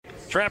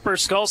Trapper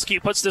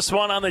Skalski puts this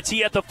one on the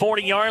tee at the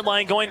 40-yard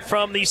line, going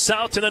from the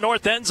south to the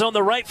north end zone.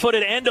 The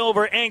right-footed end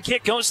over and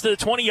kick goes to the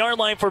 20-yard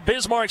line for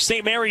Bismarck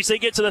St. Mary's. They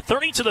get to the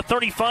 30 to the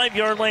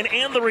 35-yard line,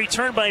 and the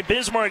return by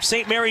Bismarck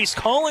St. Mary's.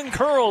 Colin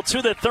Curl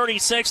to the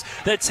 36.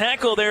 The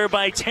tackle there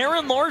by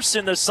Taryn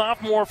Larson, the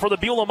sophomore for the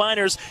Beulah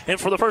Miners, and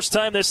for the first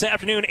time this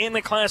afternoon in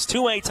the Class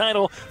 2A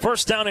title,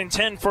 first down and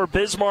 10 for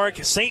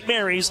Bismarck St.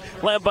 Mary's,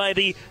 led by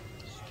the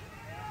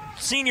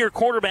senior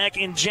quarterback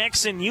in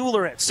Jackson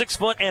Euler at 6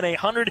 foot and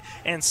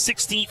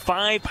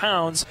 165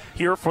 pounds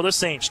here for the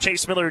Saints.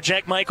 Chase Miller,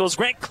 Jack Michaels,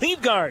 Grant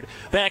Cleveguard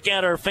back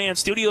at our fan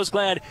studios.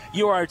 Glad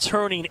you are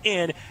turning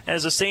in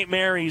as the St.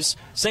 Mary's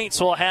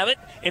Saints will have it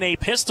in a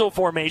pistol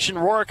formation.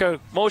 Rorica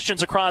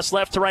motions across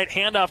left to right,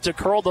 handoff to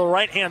Curl, the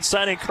right-hand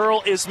side, and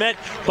Curl is met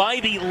by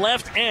the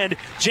left end.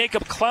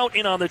 Jacob Clout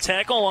in on the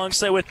tackle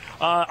alongside with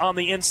on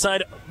the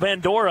inside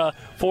Vandora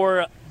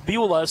for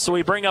Beulah, so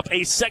we bring up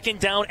a 2nd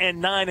down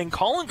and 9, and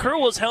Colin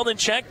Curl was held in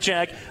check,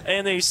 Jack,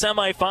 in the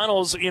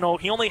semifinals. You know,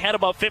 he only had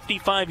about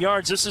 55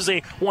 yards. This is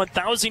a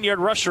 1,000-yard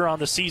rusher on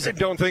the season. I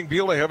don't think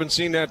Beulah, haven't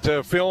seen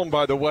that film,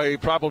 by the way,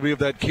 probably of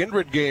that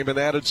Kindred game, and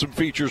added some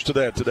features to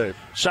that today.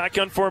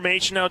 Shotgun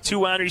formation now, 2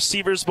 wide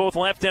receivers, both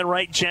left and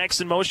right.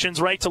 Jackson motions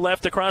right to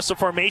left across the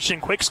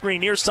formation. Quick screen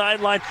near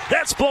sideline.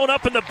 That's blown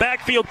up in the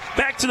backfield,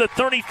 back to the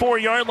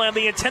 34-yard line.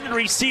 The intended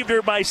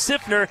receiver by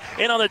Siffner,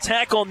 and on the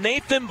tackle,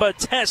 Nathan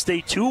Batest, a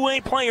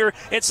two-way player.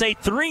 It's a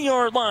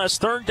 3-yard loss,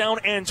 3rd down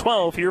and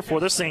 12 here for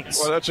the Saints.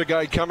 Well, that's a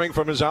guy coming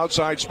from his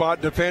outside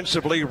spot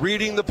defensively,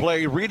 reading the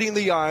play, reading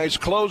the eyes,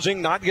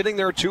 closing, not getting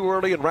there too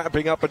early, and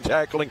wrapping up and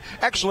tackling.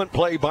 Excellent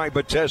play by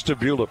Batest of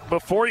Beulah.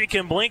 Before you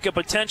can blink, a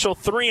potential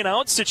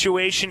 3-and-out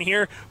situation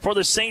here for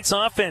the Saints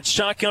offense.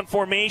 Shotgun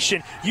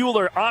formation.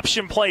 Euler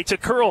option play to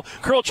Curl.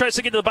 Curl tries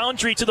to get to the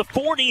boundary to the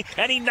 40,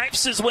 and he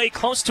knifes his way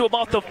close to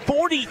about the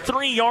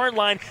 43-yard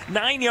line.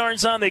 9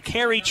 yards on the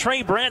carry.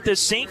 Trey Brandt, the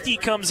safety,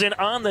 comes in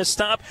on the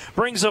stop,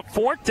 brings up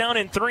 4th down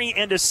and 3,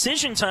 and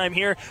decision time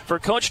here for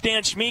Coach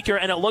Dan Schmeeker,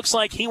 and it looks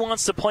like he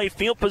wants to play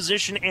field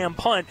position and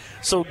punt.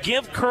 So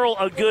give Curl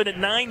a good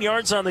 9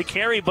 yards on the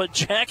carry, but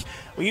Jack,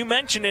 you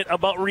mentioned it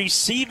about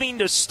receiving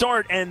to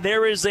start, and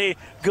there is a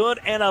good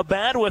and a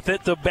bad with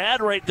it. The bad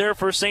right there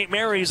for St.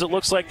 Mary's, it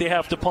looks like they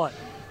have to punt.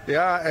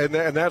 Yeah, and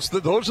that's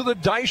those are the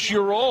dice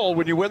you roll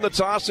when you win the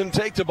toss and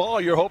take the ball.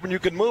 You're hoping you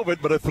can move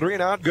it, but a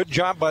 3-and-out, good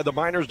job by the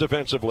Miners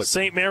defensively.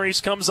 St. Mary's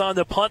comes on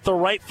to punt, the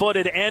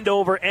right-footed end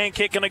over and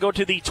kick, going to go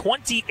to the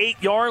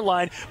 28-yard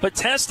line, but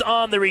test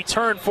on the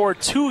return for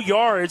 2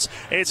 yards.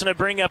 It's going to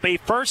bring up a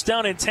 1st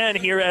down and 10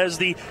 here as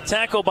the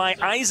tackle by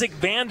Isaac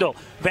Vandal.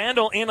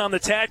 Vandal in on the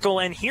tackle,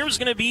 and here's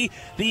going to be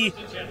the,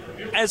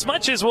 as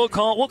much as we'll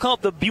call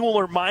it the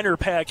Beulah Miner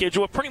package,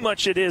 what pretty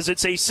much it is.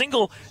 It's a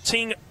single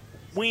team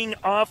wing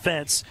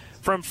offense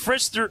from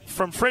Fritz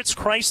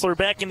Chrysler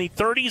back in the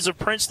 30s of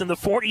Princeton, the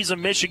 40s of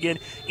Michigan.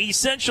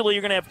 Essentially,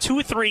 you're going to have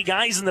 2-3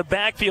 guys in the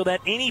backfield at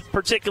any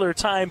particular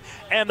time,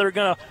 and they're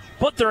going to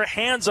put their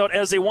hands out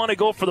as they want to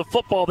go for the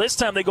football. This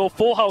time they go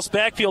full house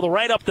backfield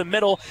right up the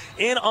middle,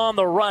 in on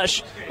the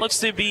rush. Looks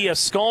to be a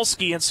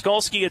Skalski, and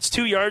Skalski gets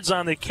 2 yards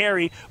on the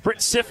carry. Britt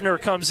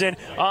Siffner comes in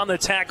on the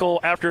tackle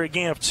after a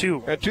gain of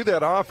 2. And to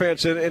that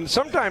offense, and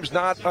sometimes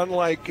not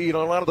unlike, a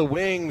lot of the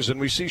wings, and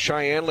we see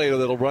Cheyenne later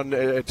that'll run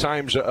at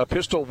times a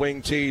pistol wing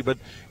tee, but,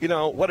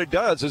 what it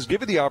does is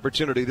give you the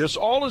opportunity. This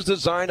all is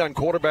designed on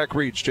quarterback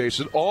reads,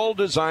 Jason, all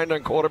designed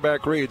on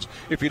quarterback reads.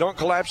 If you don't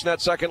collapse in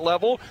that second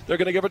level, they're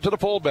going to give it to the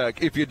fullback.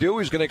 If you do,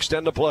 he's going to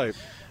extend the play.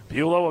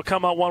 Beulah will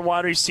come out 1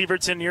 wide receiver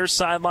to the near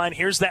sideline.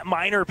 Here's that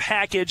Miner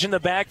package in the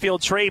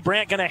backfield. Trey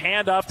Brandt going to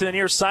hand off to the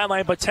near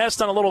sideline.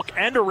 Batest on a little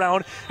end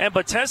around, and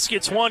Batest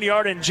gets 1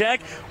 yard. And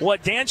Jack,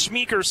 what Dan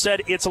Schmeeker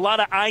said, it's a lot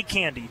of eye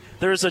candy.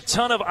 There's a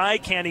ton of eye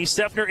candy.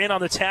 Steffner in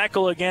on the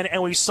tackle again,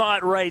 and we saw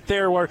it right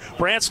there where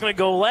Brandt's going to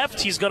go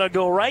left. He's going to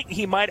go right.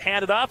 He might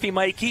hand it off. He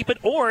might keep it,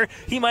 or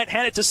he might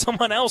hand it to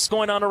someone else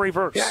going on a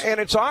reverse. Yeah, and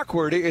it's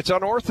awkward. It's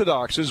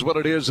unorthodox is what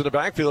it is in the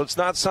backfield. It's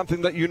not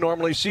something that you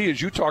normally see,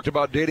 as you talked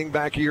about dating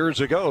back years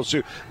ago.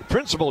 So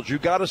principles, you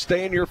got to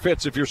stay in your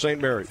fits if you're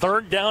St. Mary's.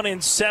 3rd down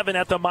and 7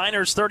 at the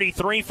Miners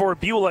 33 for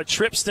Beulah.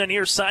 Trips to the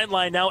near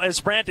sideline now as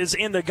Brandt is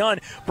in the gun.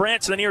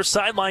 Brandt to the near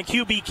sideline.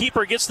 QB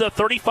keeper gets the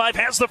 35,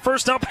 has the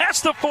first down, past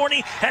the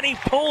 40, and he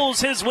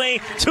pulls his way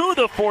to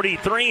the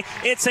 43.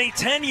 It's a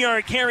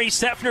 10-yard carry.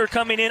 Steffner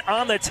coming in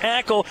on the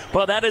tackle,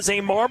 but that is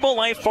a Marble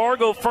Life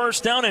Fargo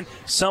first down, and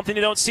something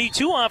you don't see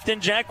too often,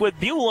 Jack, with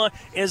Beulah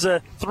is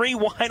a 3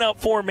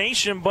 wide-out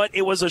formation, but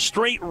it was a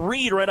straight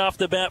read right off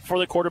the bat for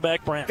the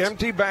quarterback, Brandt.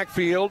 Empty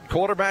backfield,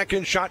 quarterback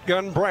in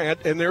shotgun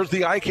Brandt, and there's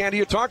the eye candy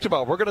you talked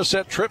about. We're going to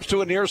set trips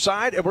to a near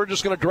side, and we're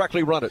just going to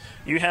directly run it.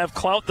 You have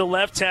Clout, the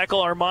left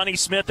tackle, Armani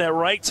Smith at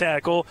right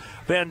tackle.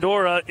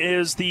 Vandora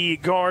is the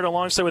guard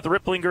alongside with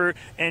Ripplinger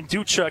and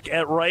Duchuk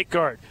at right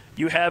guard.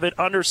 You have it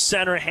under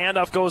center.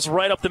 Handoff goes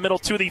right up the middle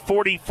to the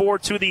 44,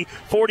 to the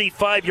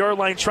 45-yard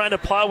line. Trying to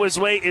plow his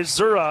way is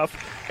Zuroff.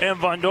 and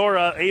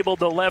Vondora able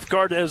to left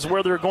guard as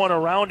where they're going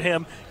around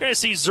him. You're going to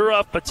see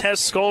Zurov,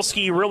 Batest,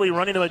 Skolsky really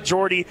running the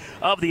majority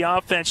of the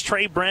offense.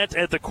 Trey Brandt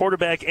at the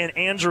quarterback and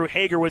Andrew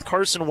Hager with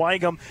Carson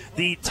Weigum,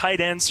 the tight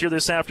ends here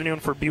this afternoon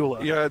for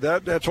Beulah. Yeah,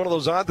 that's one of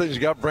those odd things.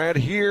 You got Brandt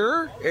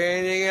here,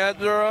 and you got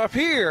Zurov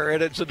here,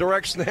 and it's a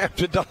direct snap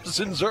to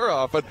Dawson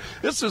Zurov. But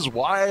this is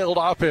wild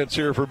offense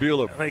here for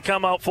Beulah. They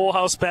come out full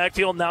house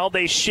backfield. Now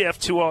they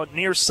shift to a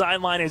near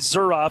sideline is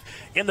Zurov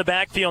in the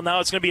backfield. Now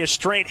it's going to be a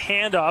straight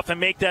handoff and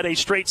make that a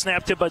straight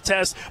snap to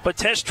Batest.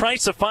 Batest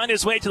tries to find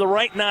his way to the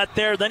right, not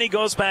there. Then he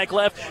goes back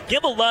left.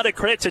 Give a lot of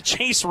credit to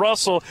Chase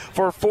Russell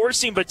for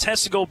forcing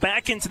Batest to go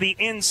back into the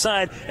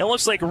inside. It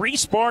looks like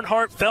Reese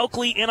Barnhart,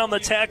 Felkley in on the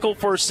tackle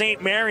for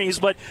St. Mary's.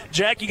 But,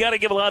 Jack, you got to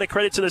give a lot of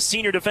credit to the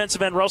senior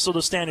defensive end Russell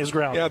to stand his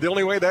ground. Yeah, the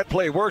only way that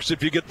play works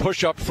if you get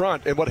push up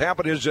front. And what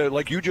happened is,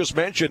 like you just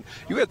mentioned,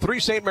 you had 3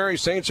 St.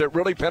 Mary's Saints that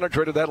really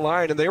penetrated that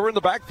line, and they were in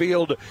the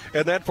backfield,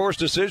 and that forced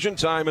decision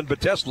time, and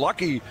Batest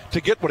lucky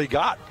to get what he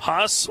got.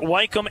 Haas,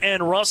 Wycombe,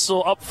 and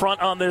Russell up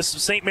front on this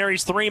St.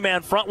 Mary's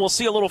 3-man front. We'll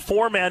see a little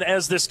 4-man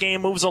as this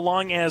game moves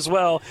along as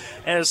well,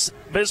 as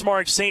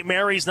Bismarck St.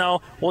 Mary's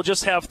now will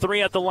just have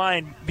 3 at the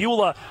line.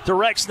 Beulah,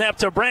 direct snap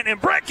to Brent, and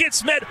Brent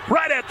gets met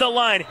right at the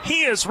line.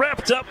 He is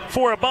wrapped up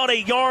for about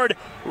a yard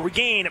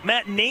gain.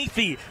 Matt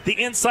Nathy,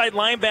 the inside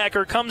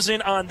linebacker, comes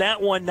in on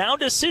that one. Now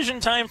decision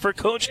time for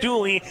Coach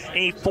Dooley.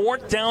 A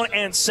 4th down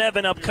and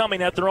 7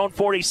 upcoming at their own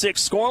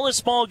 46.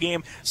 Scoreless ball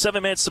game.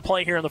 7 minutes to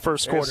play here in the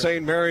first quarter.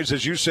 St. Mary's,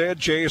 as you said,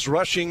 Chase,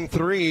 rushing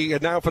 3.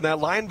 And now from that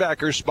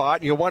linebacker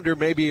spot, you wonder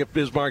maybe if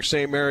Bismarck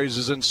St. Mary's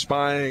isn't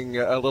spying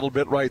a little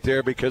bit right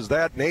there, because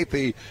that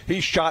Nathy, he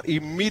shot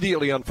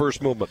immediately on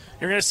first movement.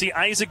 You're going to see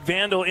Isaac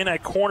Vandal in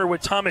at corner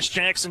with Thomas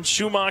Jackson,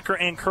 Schumacher,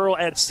 and Curl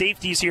at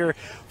safeties here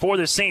for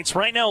the Saints.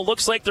 Right now, it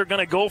looks like they're going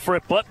to go for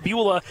it, but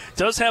Beulah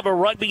does have a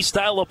rugby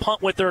style of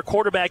punt with their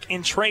quarterback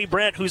in Trey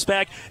Brandt, who's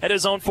back at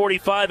his own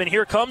 45, and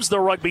here comes the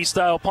rugby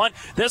style punt.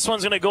 This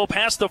one's going to go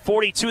past the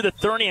 42, the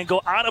 30, and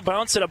go out of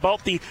bounds at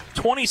about the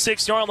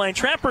 26-yard line.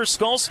 Trapper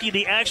Skolsky,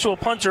 the actual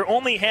punter,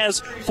 only has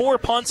 4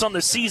 punts on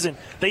the season.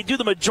 They do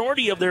the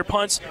majority of their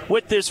punts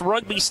with this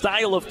rugby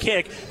style of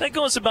kick. That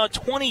goes about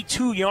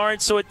 22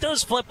 yards, so it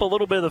does flip a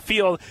little bit of the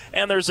field,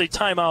 and there's a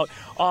timeout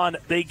on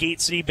the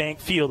Gate City Bank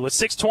field. With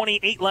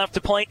 6:28 left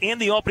to play in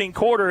the opening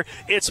quarter,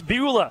 it's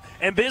Beulah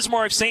and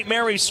Bismarck St.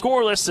 Mary's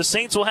scoreless. The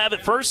Saints will have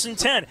it 1st and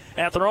 10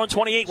 at their own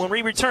 28 when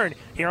we return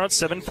here on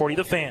 740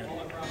 The Fan.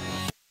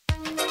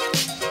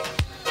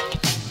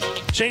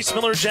 Chase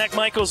Miller, Jack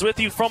Michaels with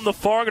you from the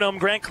Fargo.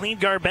 Grant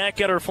Kleingard back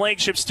at our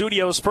flagship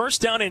studios. 1st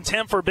down and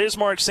 10 for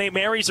Bismarck St.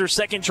 Mary's, their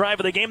second drive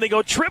of the game. They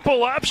go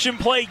triple option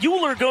play.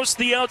 Euler goes to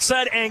the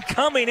outside, and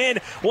coming in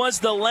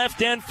was the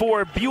left end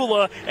for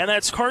Beulah, and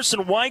that's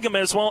Carson Weigum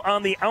as well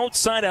on the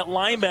outside at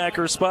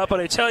linebacker spot. But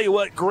I tell you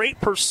what,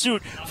 great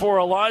pursuit for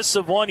a loss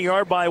of 1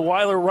 yard by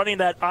Weiler running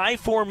that I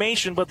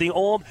formation, but the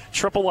old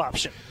triple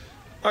option.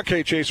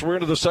 Okay, Chase, we're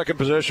into the second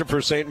possession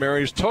for St.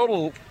 Mary's.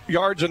 Total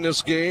yards in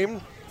this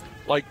game,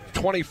 like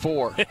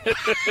 24.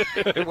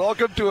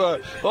 Welcome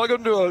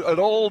to an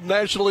old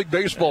National League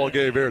Baseball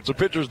game here. It's a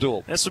pitcher's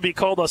duel. This would be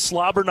called a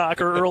slobber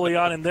knocker early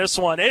on in this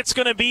one. It's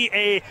going to be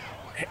a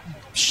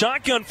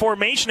shotgun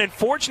formation, and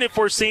fortunate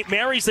for St.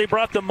 Mary's, they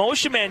brought the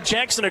motion man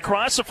Jackson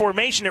across the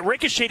formation. It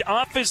ricocheted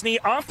off his knee,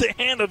 off the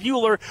hand of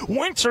Euler.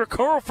 Winter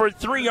curl for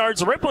 3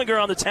 yards.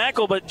 Ripplinger on the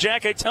tackle, but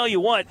Jack, I tell you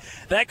what,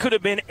 that could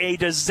have been a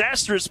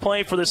disastrous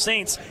play for the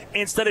Saints.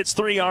 Instead, it's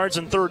 3 yards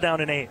and 3rd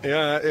down and 8.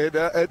 Yeah,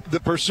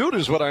 the pursuit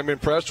is what I'm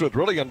impressed with,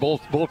 really, on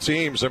both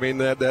teams. I mean,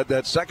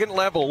 that second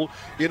level,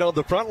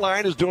 the front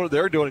line is doing what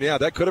they're doing. Yeah,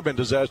 that could have been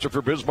disaster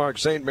for Bismarck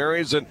St.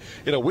 Mary's, and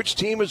which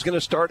team is going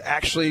to start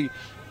actually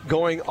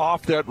going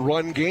off that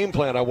run game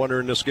plan, I wonder,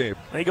 in this game.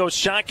 They go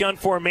shotgun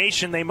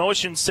formation. They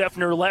motion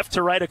Seffner left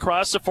to right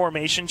across the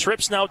formation.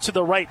 Trips now to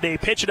the right. They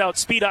pitch it out.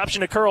 Speed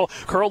option to Curl.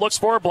 Curl looks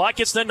for a block.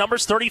 Gets the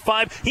numbers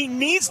 35. He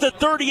needs the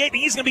 38.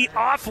 He's going to be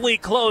awfully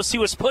close. He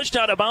was pushed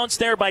out of bounds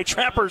there by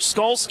Trapper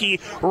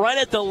Skolsky right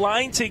at the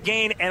line to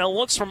gain. And it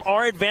looks from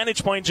our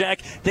advantage point,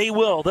 Jack,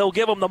 they'll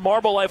give him the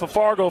Marble Life of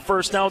Fargo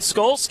first down.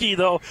 Skolsky,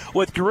 though,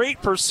 with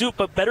great pursuit,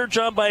 but better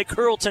job by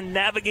Curl to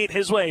navigate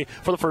his way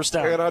for the first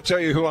down. And I'll tell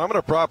you who I'm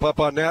going to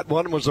up on that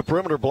one was the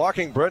perimeter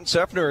blocking. Brent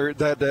Seffner,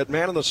 that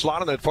man in the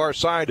slot on that far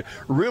side,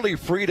 really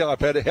freed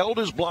up, had held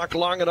his block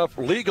long enough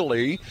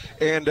legally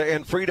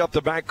and freed up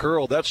the back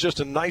curl. That's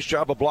just a nice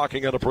job of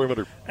blocking on the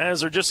perimeter.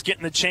 As they're just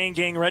getting the chain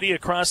gang ready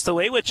across the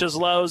way, which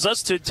allows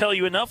us to tell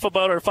you enough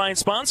about our fine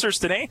sponsors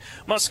today.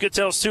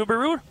 Muscatel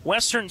Subaru,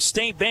 Western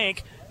State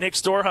Bank, Nick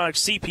Storhawk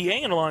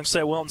CPA, and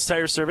alongside Welton's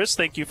Tire Service.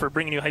 Thank you for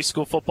bringing you high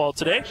school football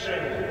today.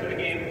 To the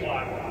game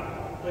clock.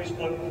 Please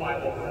put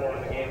 5:04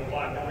 on the game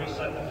clock and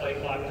reset the play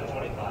clock to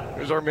 25.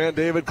 Here's our man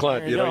David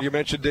Klent. You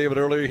mentioned David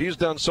earlier. He's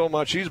done so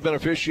much. He's been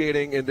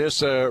officiating in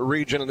this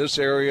region, in this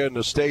area, in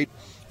the state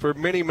for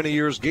many, many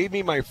years. Gave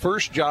me my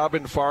first job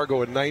in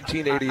Fargo in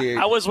 1988.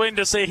 I was waiting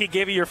to say he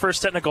gave you your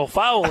first technical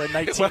foul in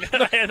 19.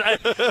 And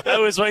I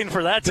was waiting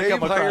for that to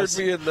come across.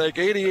 Dave hired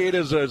me in 88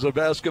 as a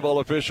basketball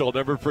official. I'll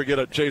never forget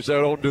it. Chase, I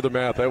don't do the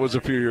math. That was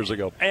a few years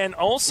ago. And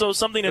also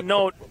something to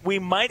note, we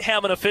might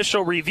have an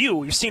official review.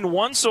 We've seen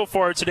one so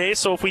far today,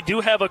 so if we do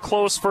have a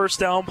close first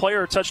down play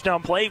or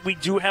touchdown play, we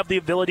do have the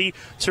ability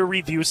to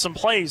review some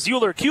plays.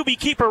 Euler, QB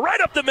keeper, right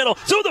up the middle,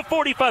 to the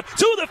 45,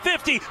 to the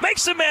 50,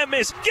 makes a man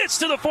miss, gets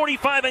to the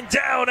 45 and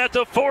down at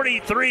the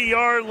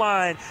 43-yard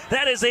line.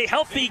 That is a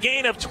healthy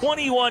gain of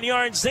 21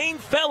 yards. Zane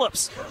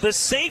Phillips, the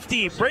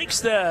safety,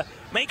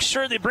 makes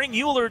sure they bring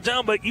Euler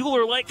down, but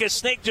Euler, like a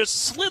snake, just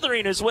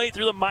slithering his way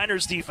through the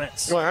Miners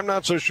defense. Well, I'm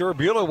not so sure.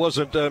 Beulah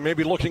wasn't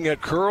maybe looking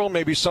at curl,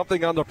 maybe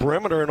something on the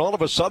perimeter, and all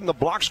of a sudden the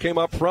blocks came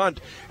up front,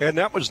 and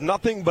that was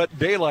nothing but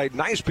daylight.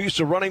 Nice piece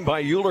of running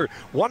by Euler.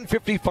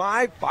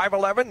 155,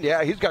 5'11".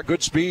 Yeah, he's got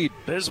good speed.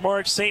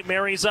 Bismarck St.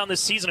 Mary's on the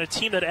season, a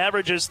team that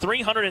averages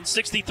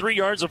 363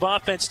 yards of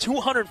offense,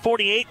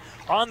 248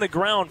 on the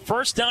ground.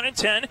 First down and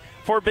 10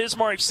 for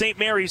Bismarck St.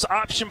 Mary's.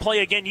 Option play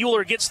again.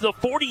 Euler gets to the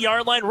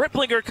 40-yard line.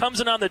 Ripplinger comes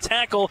in on the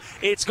tackle.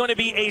 It's going to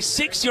be a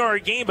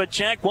 6-yard gain, but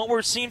Jack, what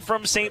we're seeing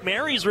from St.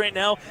 Mary's right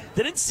now,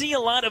 didn't see a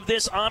lot of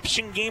this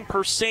option game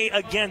per se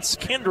against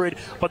Kindred,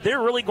 but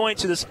they're really going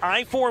to this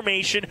I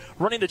formation,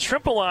 running the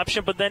triple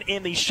option, but then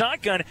in the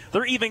shotgun,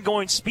 they're even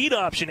going speed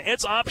option.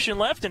 It's option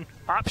left and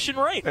option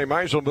right. They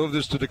might as well move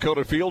this to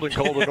Dakota Field and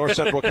call the North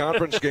Central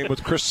Conference game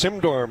with Chris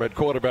Simdorm at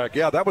quarterback.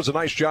 Yeah, that was a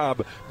nice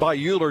job by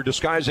Euler,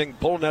 disguising,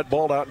 pulling that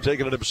ball out and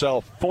taking it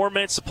himself. 4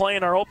 minutes to play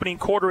in our opening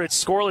quarter.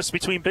 It's scoreless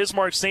between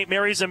Bismarck St.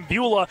 Mary's and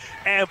Beulah.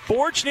 And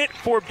fortunate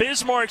for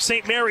Bismarck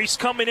St. Mary's,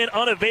 coming in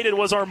unabated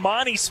was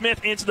Armani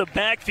Smith into the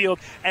backfield,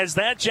 as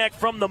that, Jack,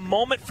 from the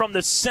moment from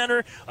the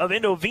center of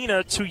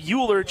Indovina to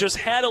Euler just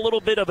had a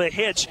little bit of a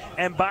hitch.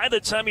 And by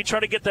the time he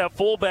tried to get that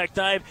fullback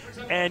dive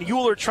and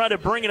Euler tried to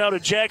bring it out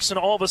of Jackson,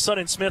 all of a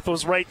sudden Smith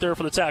was right there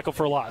for the tackle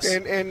for a loss.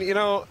 And you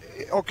know,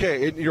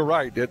 okay, you're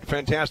right.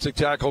 Fantastic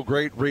tackle,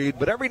 great read.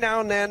 But every now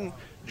and then,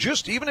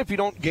 just even if you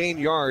don't gain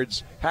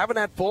yards, having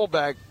that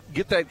fullback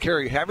get that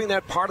carry, having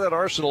that part of that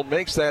arsenal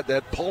makes that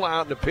pull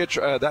out and the pitch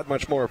that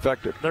much more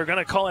effective. They're going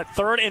to call it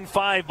 3rd and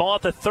 5. Ball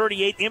at the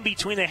 38, in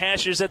between the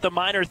hashes at the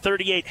Miner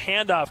 38.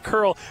 Handoff.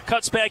 Curl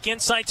cuts back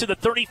inside to the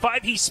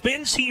 35. He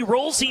spins, he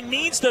rolls, he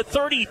needs the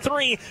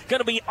 33. Going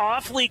to be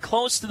awfully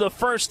close to the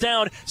first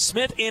down.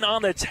 Smith in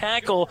on the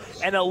tackle,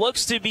 and it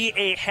looks to be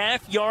a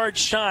half-yard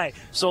shy.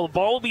 So the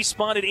ball will be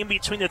spotted in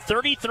between the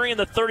 33 and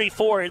the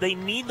 34. They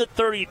need the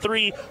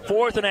 33,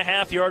 4th and a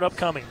half yard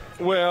upcoming.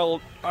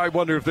 Well, I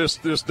wonder if this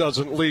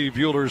doesn't leave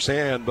Euler's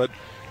hand, but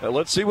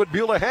let's see what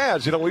Beulah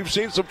has. You know, we've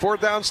seen some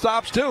 4th down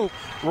stops, too.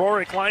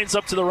 Rorick lines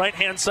up to the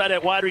right-hand side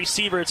at wide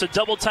receiver. It's a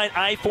double-tight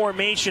I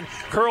formation.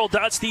 Curl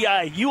dots the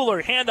I.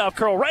 Euler, handoff,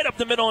 Curl right up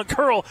the middle, and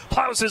Curl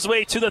plows his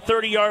way to the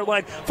 30-yard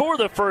line for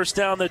the first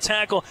down. The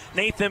tackle,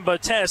 Nathan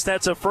Batteste.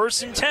 That's a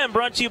 1st and 10,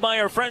 brought to you by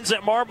our friends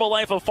at Marble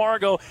Life of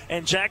Fargo.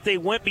 And, Jack, they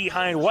went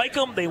behind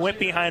Wycombe. They went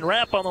behind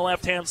Rapp on the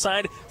left-hand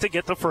side to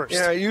get the first.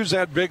 Yeah, use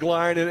that big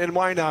line, and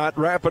why not?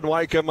 Rapp and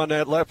Wycombe on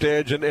that left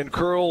edge, and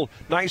Curl,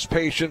 nice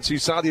patience. He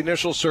saw the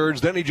initial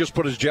surge, then he just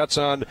put his jets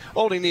on.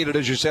 All he needed,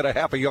 as you said, a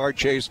half-a-yard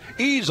chase,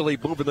 easily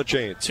moving the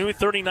chains.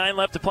 2:39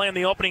 left to play in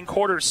the opening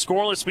quarter.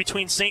 Scoreless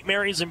between St.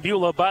 Mary's and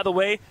Beulah. By the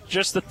way,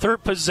 just the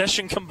 3rd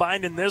possession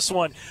combined in this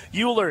one.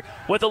 Euler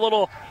with a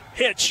little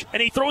hitch,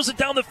 and he throws it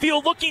down the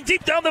field, looking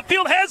deep down the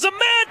field, has a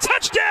man,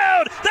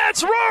 touchdown!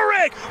 That's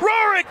Rorick!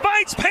 Rorick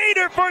finds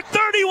Pater for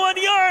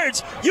 31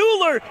 yards!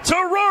 Euler to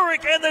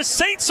Rorick, and the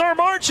Saints are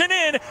marching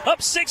in, up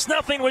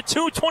 6-0 with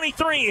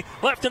 2:23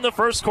 left in the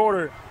first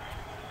quarter.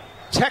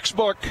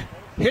 Textbook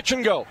hitch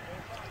and go.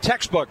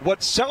 Textbook.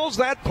 What sells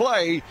that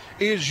play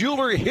is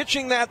Euler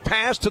hitching that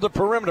pass to the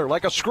perimeter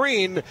like a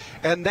screen,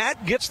 and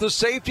that gets the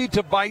safety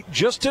to bite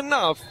just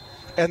enough,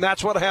 and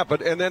that's what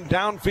happened. And then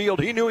downfield,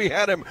 he knew he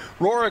had him.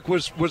 Rorick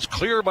was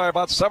clear by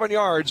about 7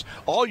 yards.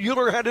 All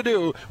Euler had to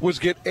do was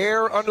get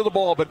air under the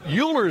ball, but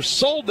Euler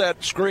sold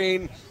that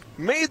screen,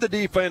 made the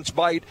defense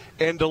bite,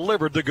 and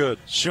delivered the goods.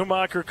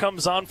 Schumacher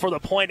comes on for the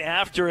point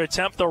after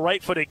attempt, the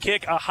right-footed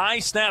kick. A high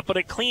snap, but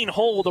a clean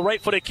hold. The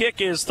right-footed kick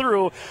is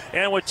through,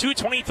 and with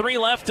 2:23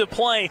 left to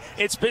play,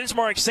 it's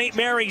Bismarck St.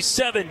 Mary's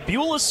 7,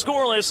 Beulah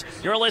scoreless.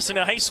 You're listening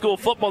to high school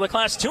football, the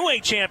Class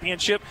 2A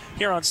championship,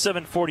 here on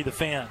 740 The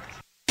Fan.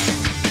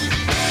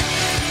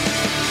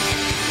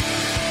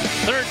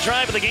 3rd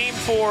drive of the game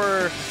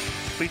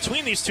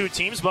between these two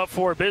teams, but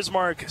for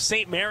Bismarck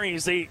St.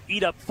 Mary's, they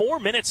eat up 4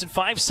 minutes and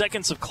 5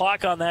 seconds of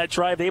clock on that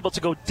drive, able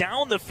to go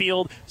down the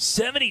field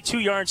 72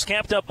 yards,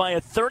 capped up by a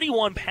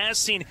 31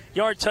 passing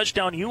yard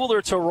touchdown.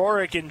 Euler to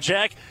Rorick, and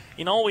Jack,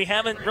 we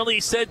haven't really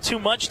said too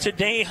much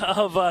today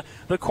of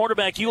the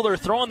quarterback Euler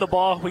throwing the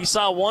ball. We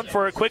saw one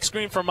for a quick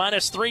screen for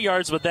 -3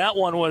 yards, but that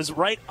one was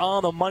right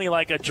on the money,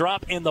 like a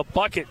drop in the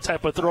bucket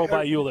type of throw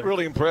by Euler.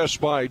 Really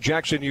impressed by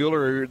Jackson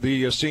Euler,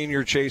 the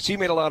senior, Chase. He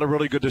made a lot of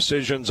really good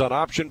decisions on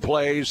option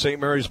plays. St.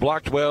 Mary's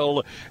blocked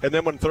well, and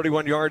then when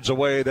 31 yards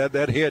away,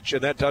 that hitch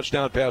and that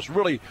touchdown pass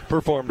really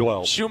performed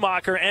well.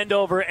 Schumacher, end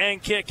over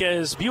and kick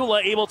as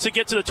Beulah able to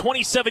get to the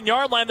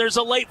 27-yard line. There's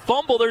a late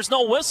fumble. There's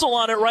no whistle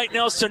on it right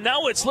now, so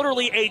now it's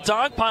literally a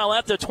dog pile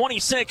at the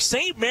 26.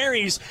 St.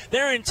 Mary's,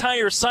 their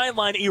entire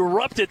sideline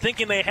erupted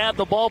thinking they had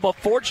the ball, but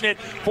fortunate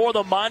for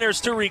the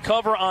Miners to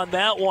recover on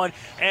that one.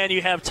 And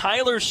you have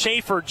Tyler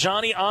Schaefer,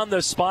 Johnny on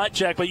the spot,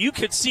 Jack, but you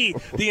could see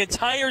the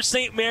entire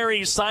St.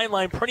 Mary's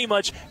sideline pretty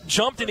much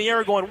jumped in the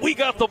air going, we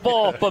got the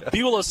ball, but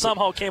Beulah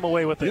somehow came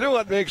away with it. You know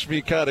what makes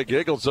me kind of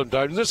giggle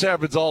sometimes? This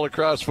happens all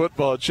across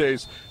football,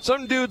 Chase.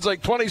 Some dude's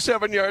like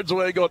 27 yards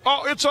away going,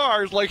 oh, it's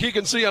ours, like he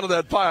can see under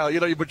that pile.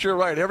 But you're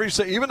right.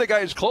 Even the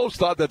guys close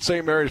thought that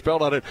St. Mary's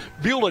fell on it.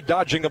 Beulah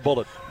dodging a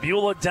bullet.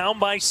 Beulah down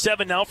by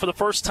 7 now for the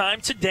first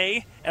time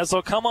today. As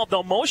they'll come up,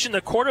 they'll motion the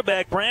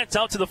quarterback Brandt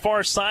out to the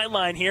far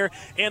sideline here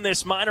in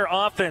this Miner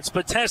offense.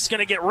 Bateste going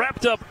to get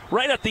wrapped up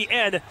right at the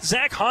end.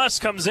 Zach Haas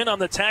comes in on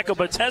the tackle.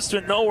 Bateste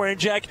went nowhere. And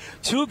Jack,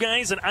 two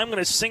guys that I'm going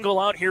to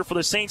single out here for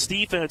the Saints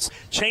defense,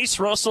 Chase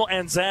Russell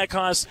and Zach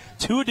Haas,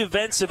 two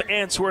defensive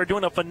ends who are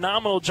doing a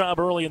phenomenal job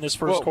early in this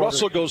first quarter.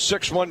 Russell goes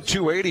 6'1",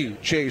 280,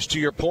 Chase, to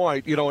your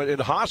point.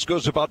 And Haas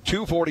goes about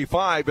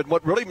 245. And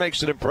what really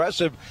makes it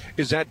impressive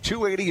is that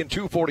 280 and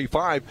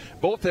 245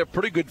 both have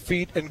pretty good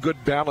feet and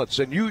good balance.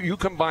 And you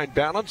combine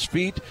balance,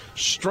 feet,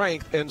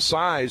 strength, and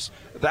size.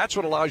 That's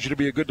what allows you to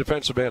be a good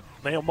defensive end.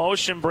 They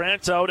motion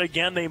Brandt out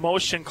again. They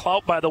motion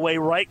Clout, by the way,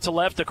 right to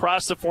left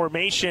across the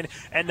formation.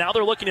 And now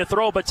they're looking to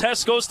throw.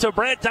 Bateste goes to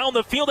Brandt down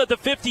the field at the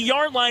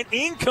 50-yard line.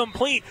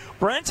 Incomplete.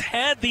 Brandt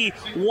had the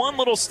one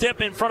little step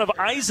in front of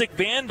Isaac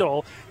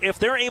Vandal. If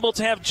they're able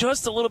to have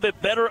just a little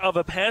bit better of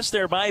a pass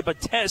there by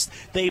Bateste,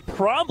 they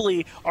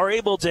probably are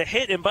able to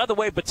hit. And by the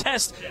way,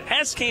 Bateste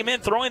has came in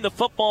throwing the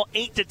football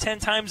 8 to 10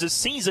 times this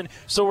season.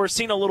 So we're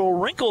seeing a little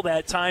wrinkle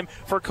that time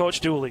for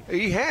Coach Dooley.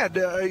 He had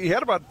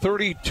about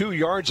 32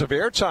 yards of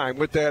airtime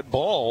with that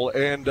ball,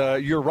 and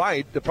you're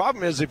right. The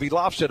problem is if he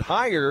lofts it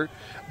higher,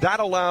 that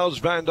allows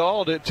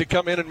Vandal to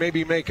come in and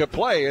maybe make a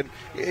play. And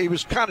he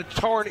was kind of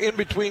torn in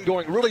between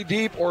going really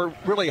deep or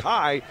really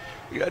high.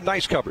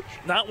 Nice coverage.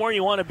 Not where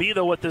you want to be,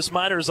 though, with this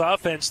Miners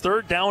offense.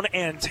 3rd down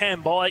and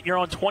 10. Ball at your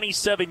own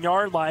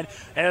 27-yard line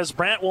as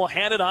Brandt will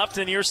hand it off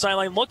to the near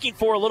sideline. Looking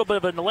for a little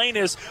bit of a lane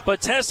is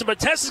Bateste.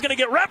 Bateste is going to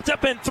get wrapped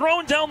up and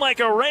thrown down like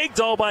a rag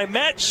doll by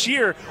Matt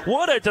Shear.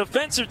 What a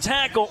defensive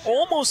tackle.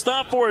 Almost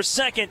thought for a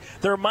second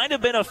there might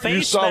have been a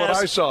face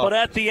mask, but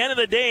at the end of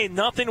the day,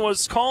 nothing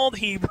was called.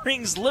 He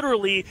brings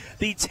literally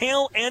the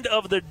tail end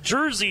of the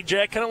jersey,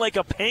 Jack, kind of like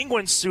a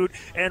penguin suit,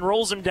 and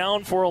rolls him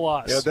down for a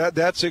loss. Yeah,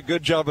 that's a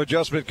good job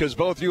adjustment, because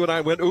both you and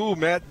I went, ooh,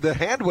 Matt, the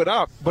hand went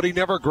up, but he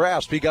never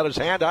grasped. He got his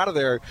hand out of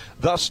there,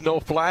 thus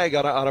no flag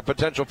on a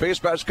potential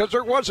face mask because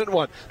there wasn't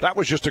one. That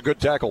was just a good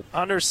tackle.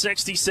 Under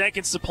 60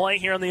 seconds to play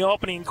here in the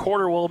opening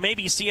quarter. We'll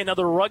maybe see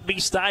another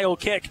rugby-style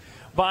kick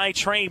by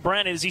Trey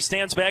Brandt as he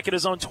stands back at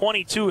his own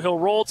 22. He'll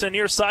roll to the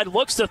near side,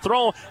 looks to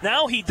throw.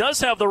 Now he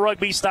does have the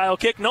rugby-style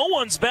kick. No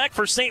one's back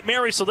for St.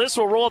 Mary, so this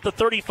will roll at the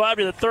 35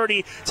 to the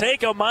 30.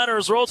 Take a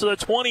Miners roll to the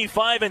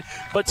 25, and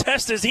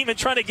Bateste is even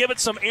trying to give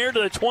it some air to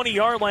the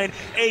 20-yard line.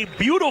 A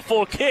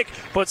beautiful kick,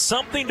 but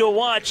something to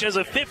watch as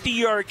a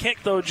 50-yard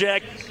kick, though,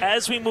 Jack.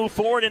 As we move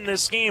forward in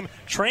this game,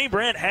 Trey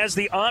Brandt has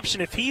the option.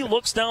 If he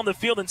looks down the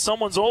field and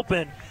someone's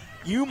open,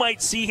 you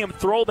might see him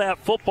throw that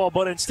football,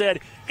 but instead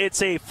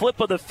it's a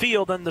flip of the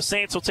field, and the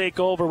Saints will take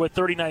over with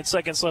 39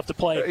 seconds left to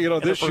play.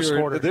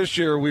 This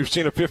year we've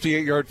seen a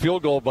 58-yard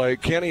field goal by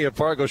Kenny at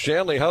Fargo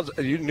Shanley.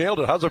 You nailed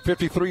it. How's a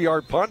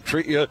 53-yard punt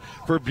treat you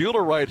for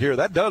Beulah right here?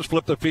 That does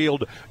flip the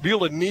field.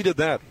 Beulah needed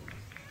that.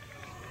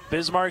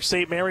 Bismarck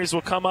St. Mary's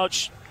will come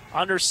out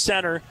under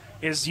center.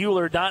 Is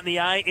Euler. Dot in the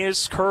I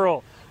is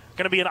Curl.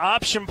 Going to be an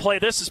option play.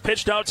 This is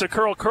pitched out to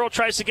Curl. Curl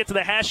tries to get to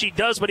the hash. He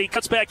does, but he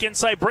cuts back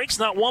inside. Breaks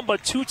not one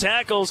but two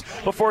tackles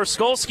before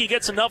Skolsky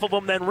gets enough of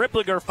them. Then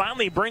Rippliger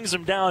finally brings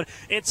him down.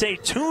 It's a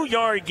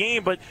 2-yard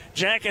game, but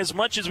Jack, as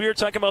much as we were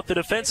talking about the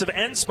defensive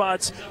end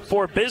spots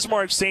for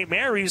Bismarck St.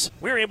 Mary's,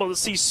 we were able to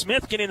see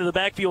Smith get into the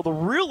backfield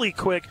really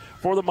quick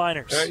for the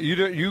Miners.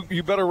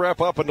 You better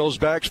wrap up on those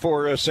backs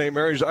for St.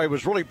 Mary's. I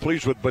was really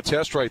pleased with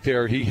Bateste right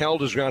there. He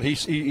held his ground.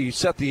 He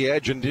set the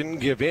edge and didn't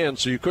give in,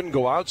 so you couldn't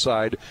go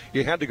outside.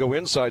 You had to go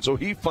inside. So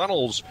he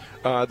funnels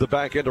the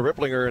back end of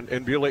Rippliger,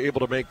 and Beulah able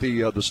to make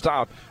the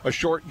stop. A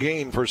short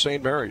gain for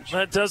St. Mary's.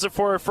 That does it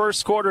for our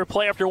first quarter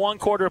play. After one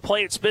quarter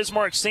play, it's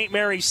Bismarck St.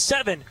 Mary's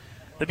 7.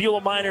 The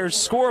Beulah Miners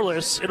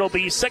scoreless. It'll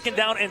be 2nd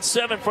down and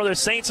 7 for the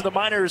Saints and the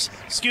Miners,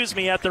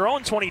 at their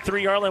own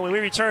 23-yard line when we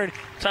return.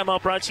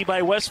 Timeout brought to you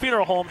by West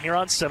Funeral Home here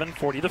on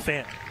 740 The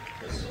Fan.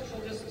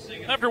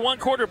 After one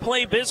quarter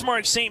play,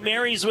 Bismarck St.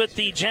 Mary's with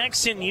the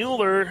Jackson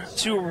Euler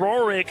to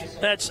Rorick.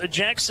 That's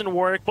Jackson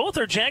Rorick. Both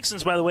are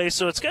Jacksons, by the way,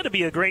 so it's got to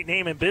be a great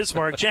name in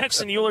Bismarck.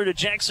 Jackson Euler to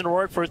Jackson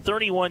Rorick for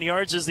 31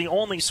 yards is the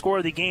only score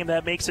of the game.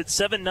 That makes it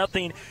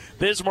 7-0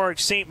 Bismarck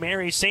St.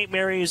 Mary's. St.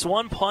 Mary's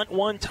 1 punt,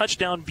 1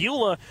 touchdown.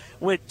 Beulah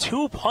with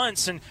 2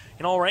 punts. And,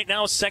 right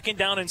now, 2nd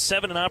down and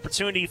 7, an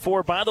opportunity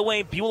for, by the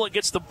way, Beulah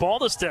gets the ball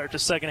to start the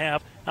second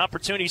half.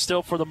 Opportunity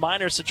still for the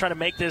Miners to try to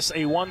make this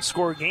a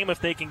 1-score game if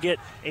they can get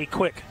a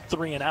quick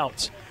 3 and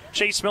out.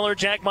 Chase Miller,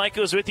 Jack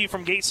Michaels with you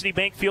from Gate City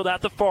Bank Field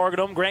at the Fargo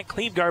Dome. Grant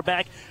Clevegar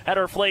back at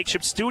our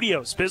flagship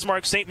studios.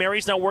 Bismarck St.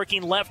 Mary's now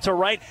working left to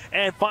right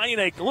and finding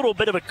a little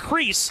bit of a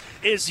crease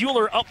is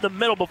Euler up the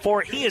middle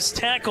before he is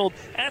tackled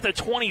at the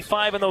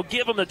 25, and they'll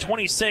give him the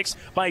 26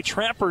 by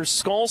Trapper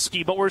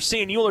Skolsky. But we're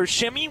seeing Euler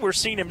shimmy. We're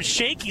seeing him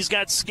shake. He's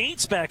got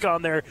skates back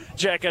on there,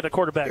 Jack, at the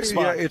quarterback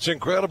spot. Yeah, it's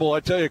incredible. I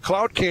tell you,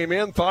 Cloud came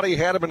in, thought he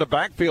had him in the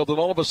backfield, and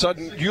all of a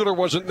sudden Euler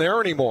wasn't there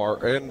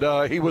anymore,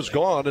 and he was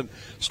gone, and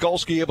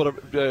Skolsky able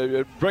to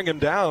bring him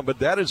down, but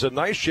that is a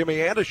nice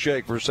shimmy and a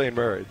shake for St.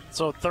 Mary's.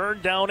 So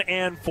 3rd down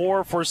and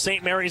 4 for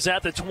St. Mary's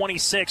at the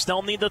 26.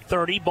 They'll need the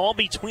 30. Ball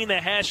between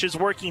the hashes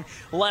working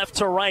left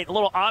to right. A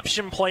little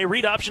option play.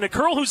 Read option to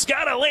Curl, who's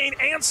got a lane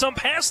and some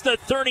past the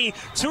 30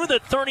 to the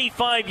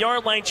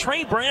 35-yard line.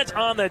 Trey Brandt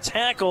on the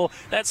tackle.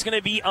 That's going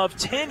to be of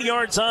 10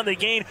 yards on the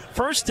gain.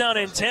 1st down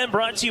and 10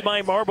 brought to you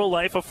by Marble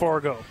Life of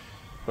Fargo.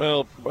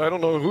 Well, I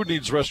don't know who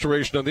needs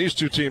restoration on these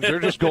two teams. They're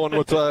just going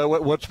with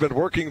what's been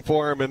working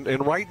for them.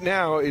 And right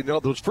now,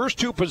 those first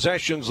 2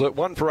 possessions, that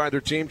one for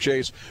either team,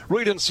 Chase,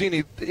 really didn't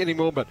see any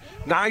movement.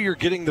 Now you're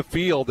getting the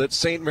feel that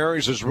St.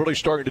 Mary's is really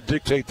starting to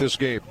dictate this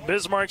game.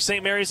 Bismarck,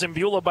 St. Mary's, and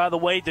Beulah, by the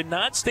way, did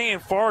not stay in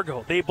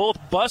Fargo. They both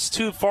bus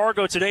to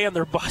Fargo today, and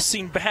they're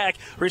busing back,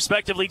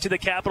 respectively, to the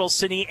capital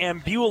city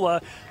and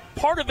Beulah.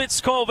 Part of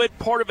it's COVID.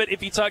 Part of it,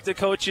 if you talk to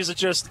coaches,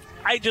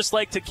 I just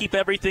like to keep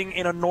everything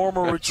in a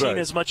normal routine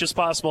as much as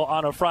possible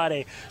on a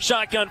Friday.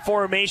 Shotgun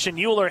formation.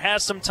 Euler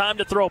has some time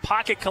to throw.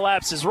 Pocket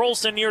collapses.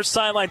 Rolls to near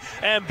sideline.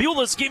 And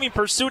Beulah's giving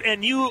pursuit,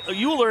 and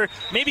Euler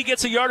maybe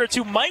gets a yard or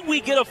 2. Might we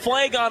get a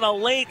flag on a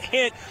late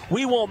hit?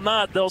 We will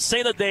not. They'll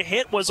say that the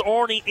hit was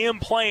already in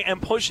play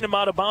and pushing him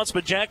out of bounds.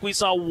 But, Jack, we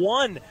saw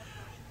one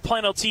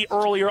penalty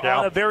earlier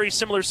on a very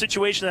similar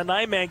situation, a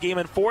 9-man game.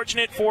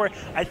 Unfortunate for,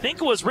 I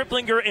think it was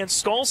Ripplinger and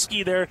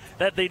Skolsky there,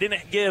 that they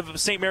didn't give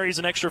St. Mary's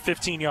an extra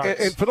 15 yards.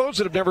 And for those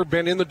that have never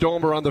been in the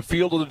Dome or on the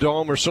field of the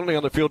Dome or certainly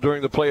on the field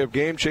during the play of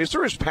game, Chase,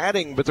 there is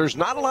padding, but there's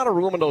not a lot of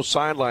room in those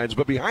sidelines.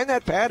 But behind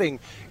that padding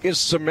is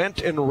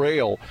cement and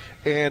rail.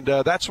 And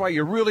that's why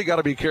you really got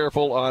to be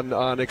careful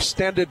on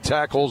extended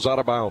tackles out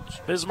of bounds.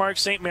 Bismarck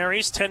St.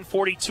 Mary's,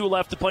 10:42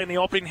 left to play in the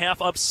opening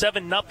half, up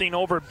 7-0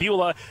 over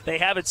Beulah. They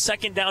have it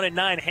 2nd down and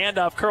 9.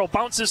 Handoff. Curl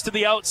bounces to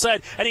the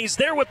outside, and he's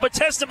there with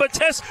Batesta.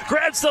 Batesta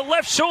grabs the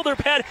left shoulder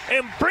pad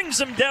and brings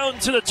him down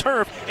to the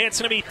turf. And it's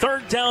going to be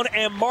 3rd down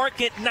and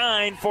mark it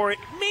 9 for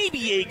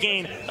maybe a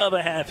gain of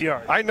a half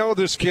yard. I know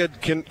this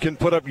kid can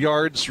put up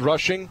yards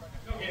rushing.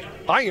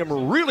 I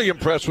am really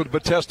impressed with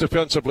Bateste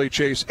defensively,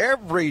 Chase.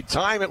 Every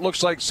time it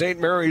looks like St.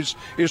 Mary's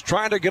is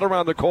trying to get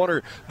around the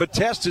corner,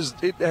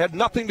 Bateste it had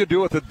nothing to do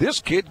with it. This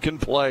kid can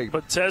play.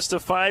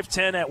 Bateste,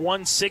 5'10" at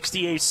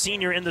 160, a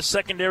senior in the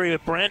secondary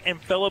with Brent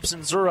and Phillips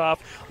and Zuroff.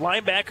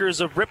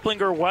 Linebackers of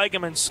Ripplinger,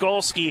 Weigem, and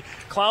Skolsky.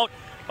 Clout,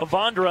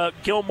 Avondra,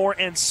 Gilmore,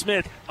 and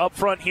Smith up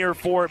front here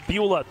for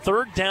Beulah.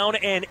 3rd down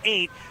and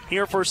 8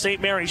 here for St.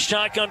 Mary's.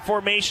 Shotgun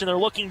formation. They're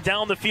looking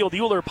down the field.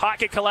 Euler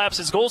pocket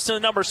collapses. Goes to the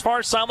numbers.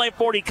 Far sideline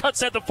 40.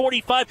 Cuts at the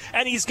 45.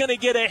 And he's going to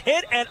get a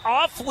hit and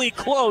awfully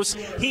close.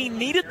 He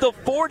needed the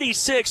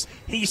 46.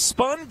 He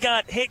spun,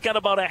 got hit, got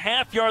about a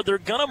half yard. They're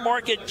going to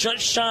mark it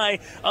just shy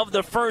of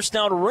the 1st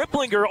down.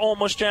 Ripplinger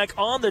almost, Jack,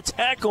 on the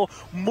tackle.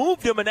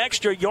 Moved him an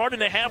extra yard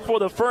and a half for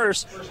the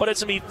first. But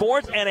it's going to be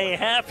 4th and a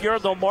half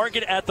yard. They'll mark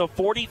it at the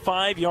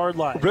 45-yard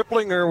line.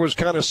 Ripplinger was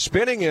kind of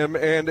spinning him,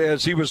 and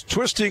as he was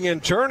twisting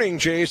and turning,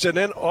 Chase, and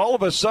then all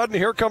of a sudden,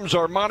 here comes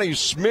Armani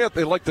Smith.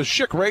 They like the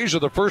Schick razor,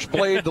 the first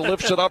blade that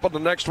lifts it up, and the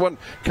next one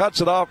cuts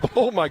it off.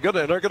 Oh, my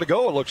goodness, they're going to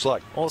go, it looks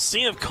like. We'll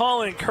see if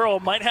Colin Curl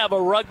might have a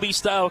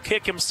rugby-style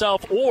kick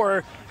himself,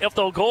 or if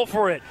they'll go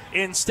for it.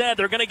 Instead,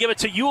 they're going to give it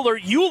to Euler.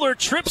 Euler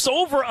trips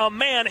over a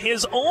man,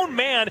 his own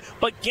man,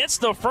 but gets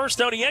the first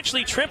down. He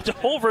actually tripped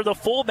over the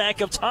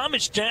fullback of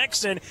Thomas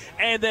Jackson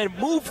and then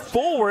moved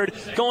forward,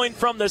 going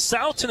from the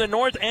south to the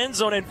north end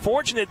zone. And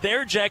fortunate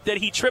there, Jack, that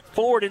he tripped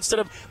forward instead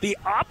of the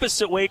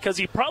opposite way, because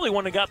he probably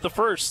wouldn't have got the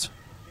first.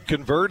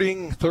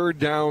 Converting 3rd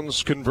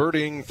downs,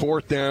 converting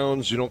 4th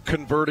downs,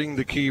 converting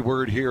the key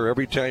word here.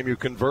 Every time you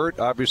convert,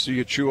 obviously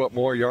you chew up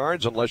more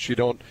yards unless you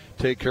don't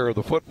take care of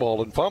the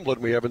football and fumble it.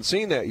 We haven't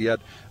seen that yet,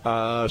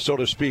 so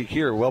to speak,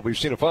 here. Well, we've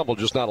seen a fumble,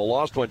 just not a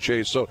lost one,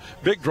 Chase. So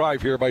big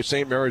drive here by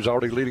St. Mary's,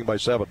 already leading by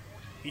 7.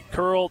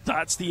 Curl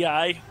dots the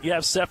I. You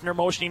have Seffner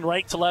motioning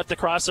right to left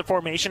across the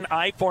formation.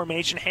 I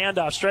formation,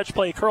 handoff, stretch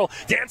play. Curl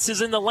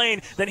dances in the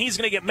lane. Then he's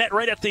going to get met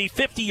right at the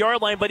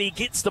 50-yard line, but he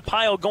gets the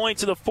pile going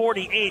to the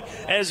 48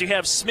 as you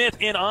have Smith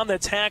in on the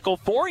tackle.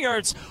 4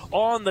 yards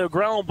on the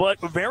ground, but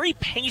very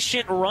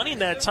patient running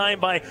that time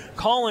by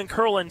Colin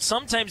Curl. And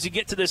sometimes you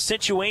get to this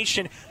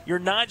situation, you're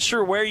not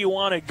sure where you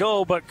want to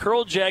go, but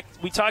Curl, Jack,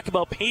 we talk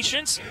about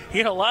patience. He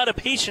had a lot of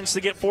patience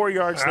to get 4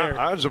 yards there.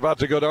 I was about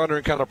to go down there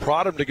and kind of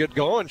prod him to get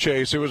going,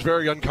 Chase. It was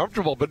very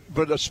uncomfortable,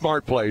 but a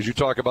smart play as you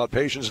talk about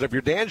patience. And if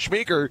you're Dan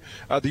Schmeeker,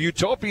 the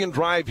utopian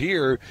drive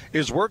here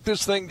is work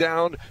this thing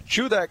down,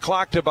 chew that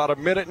clock to about a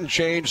minute and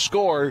change,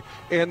 score,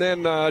 and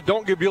then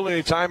don't give Beulah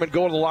any time and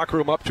go in the locker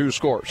room up 2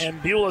 scores.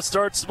 And Beulah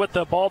starts with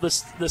the ball the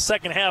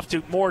second half,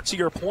 to more to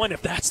your point,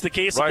 if that's the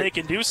case, right. If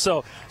they can do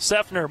so.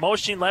 Seffner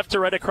motioning left to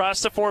right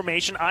across the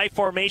formation. I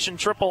formation,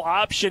 triple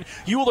option.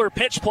 Euler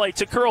pitch play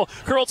to Curl.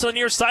 Curl to the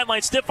near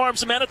sideline, stiff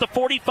arms a man at the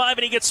 45,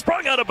 and he gets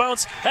sprung out of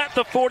bounds at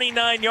the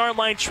 49-yard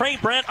line. Trey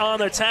Brent on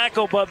the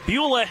tackle, but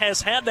Beulah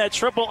has had that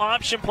triple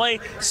option play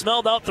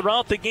smelled out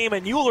throughout the game,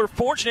 and Euler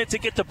fortunate to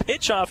get the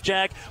pitch off,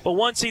 Jack, but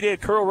once he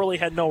did, Curl really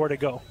had nowhere to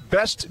go.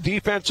 Best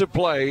defensive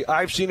play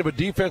I've seen of a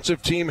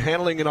defensive team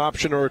handling an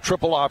option or a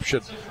triple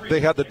option.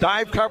 They had the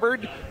dive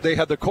covered, they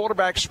had the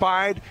quarterback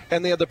spied,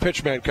 and they had the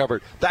pitch man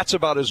covered. That's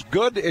about as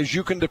good as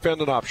you can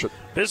defend an option.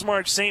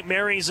 Bismarck St.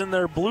 Mary's in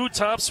their blue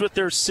tops with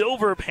their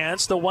silver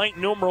pants, the white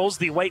numerals,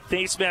 the white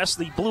face mask,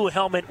 the blue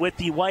helmet with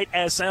the white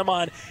SM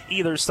on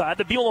either side.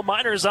 The Beulah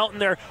Miners out in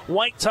their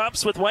white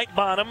tops with white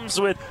bottoms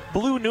with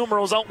blue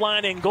numerals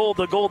outlined in gold,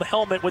 the gold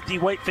helmet with the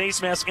white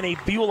face mask, and a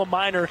Beulah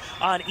Miner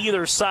on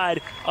either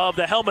side of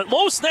the helmet.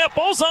 Low snap,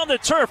 ball's on the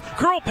turf.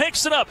 Curl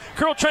picks it up.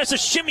 Curl tries to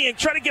shimmy and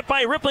try to get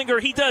by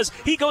Ripplinger. He does.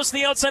 He goes to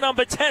the outside on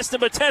Bateste,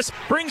 and Bateste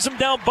brings him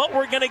down, but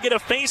we're going to get a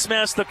face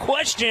mask. The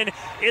question,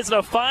 is it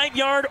a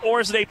 5-yard or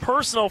is it a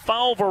personal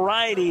foul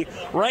variety?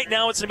 Right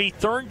now it's going to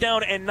be 3rd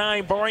down and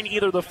 9, barring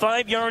either the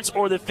 5 yards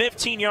or the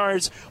 15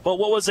 yards. But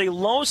what was a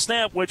low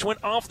snap, which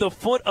went off the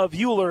foot of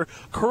Euler,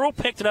 Curl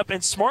picked it up,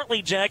 and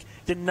smartly, Jack,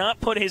 did not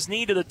put his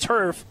knee to the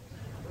turf.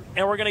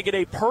 And we're going to get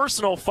a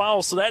personal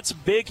foul, so that's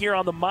big here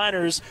on the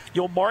Miners.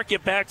 You'll mark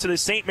it back to the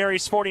St.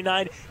 Mary's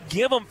 49,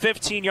 give them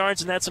 15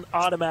 yards, and that's an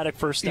automatic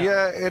first down.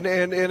 Yeah, and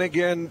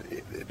again,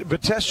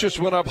 Bateste just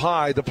went up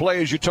high. The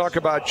play, as you talk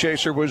about,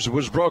 Chaser,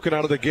 was broken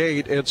out of the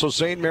gate, and so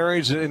St.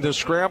 Mary's in the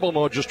scramble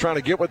mode just trying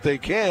to get what they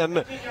can.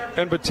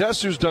 And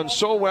Bateste, who's done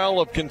so well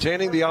of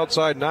containing the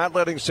outside, not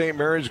letting St.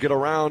 Mary's get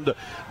around.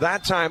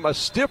 That time, a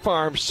stiff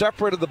arm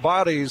separated the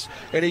bodies,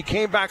 and he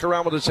came back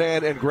around with his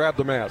hand and grabbed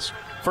the mask.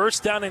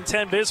 First down and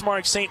 10,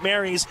 Bismarck St.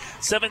 Mary's.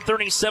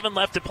 7:37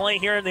 left to play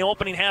here in the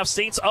opening half.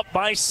 Saints up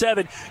by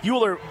 7.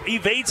 Euler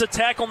evades a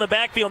tackle in the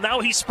backfield.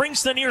 Now he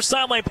springs to the near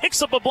sideline, picks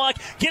up a block,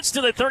 gets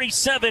to the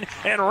 37,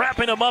 and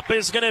wrapping him up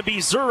is going to be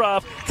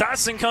Zuroff.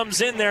 Dotson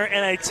comes in there,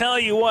 and I tell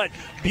you what,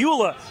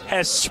 Beulah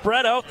has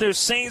spread out their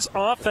Saints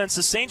offense.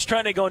 The Saints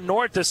trying to go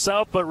north to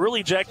south, but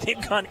really, Jack,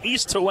 they've gone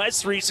east to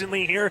west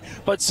recently here.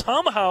 But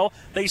somehow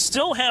they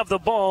still have the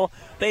ball.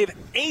 They've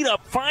ate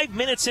up 5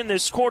 minutes in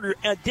this quarter,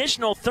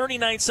 additional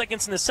 39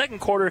 seconds in the second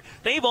quarter.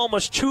 They've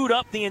almost chewed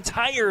up the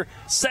entire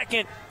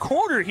second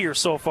quarter here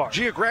so far.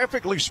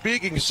 Geographically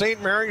speaking,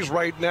 St. Mary's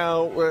right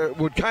now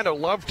would kind of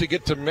love to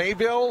get to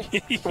Mayville,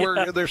 Yeah.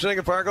 where they're sitting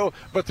in Fargo,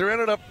 but they're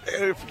ended up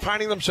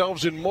finding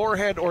themselves in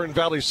Moorhead or in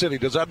Valley City.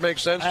 Does that make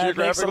sense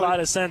geographically? It makes a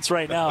lot of sense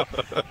right now.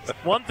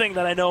 One thing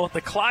that I know,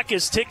 the clock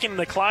is ticking,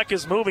 the clock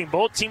is moving.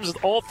 Both teams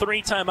with all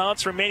 3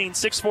 timeouts remaining,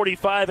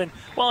 6:45. And,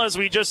 well, as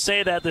we just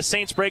say that, the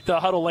Saints break the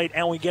huddle late,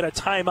 and we get a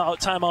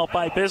timeout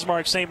by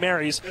Bismarck St.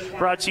 Mary's,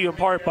 brought to you in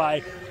part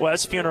by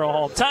West Funeral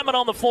Home. Timeout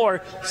on the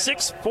floor,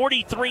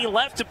 6:43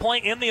 left to play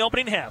in the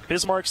opening half.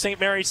 Bismarck St.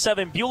 Mary's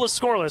 7, Beulah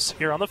scoreless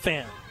here on the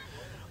Fan.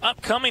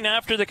 Upcoming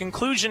after the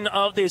conclusion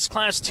of this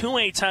Class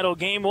 2A title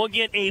game, we'll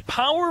get a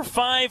Power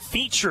 5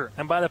 feature.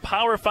 And by the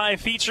Power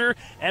 5 feature,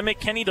 Emmett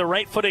Kenny, the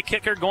right-footed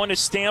kicker, going to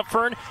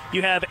Stanford.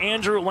 You have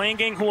Andrew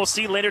Langang, who we'll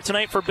see later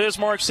tonight for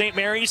Bismarck St.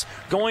 Mary's,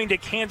 going to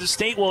Kansas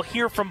State. We'll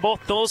hear from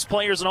both those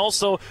players and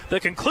also the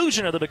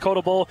conclusion of the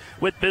Dakota Bowl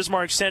with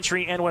Bismarck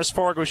Century and West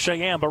Fargo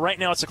Cheyenne. But right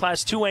now it's a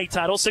Class 2A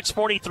title.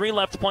 6:43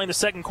 left to play in the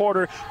second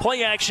quarter.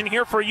 Play action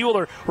here for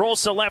Euler.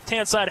 Rolls to the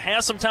left-hand side,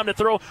 has some time to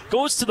throw,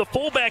 goes to the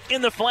fullback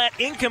in the flat,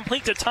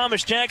 incomplete to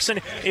Thomas Jackson.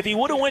 If he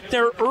would have went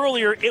there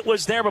earlier, it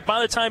was there, but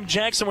by the time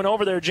Jackson went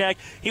over there, Jack,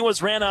 he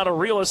was ran out of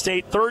real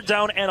estate. 3rd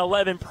down and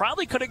 11.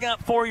 Probably could have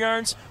got 4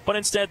 yards, but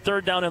instead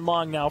 3rd down and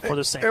long now for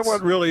the Saints. It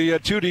went really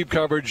too deep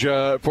coverage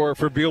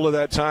for Beulah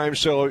that time.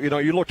 So,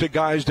 you looked at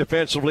guys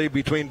defensively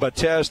between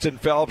Bateste and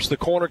Phelps. The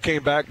corner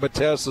came back,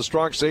 Bateste, the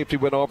strong safety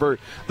went over.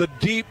 The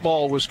deep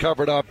ball was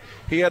covered up.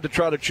 He had to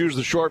try to choose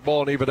the short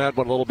ball, and even that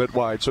went a little bit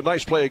wide. So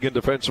nice play again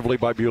defensively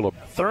by Beulah.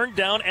 3rd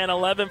down and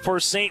 11 for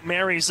St.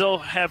 Mary's. So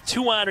have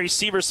two wide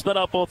receivers split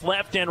out both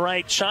left and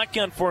right.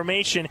 Shotgun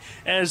formation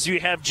as you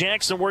have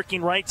Jackson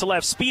working right to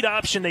left. Speed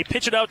option. They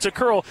pitch it out to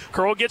Curl.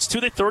 Curl gets to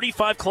the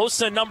 35, close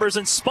to numbers,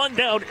 and spun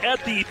down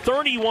at the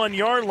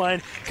 31-yard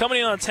line. Coming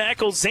in on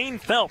tackle, Zane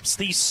Phelps,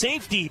 the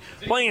safety,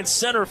 playing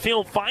center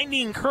field,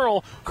 finding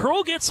Curl.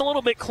 Curl gets a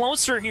little bit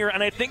closer here,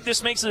 and I think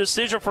this makes a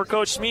decision for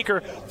Coach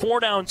Smeeker.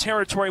 4-down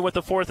territory with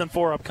the 4th and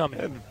 4 upcoming.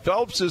 And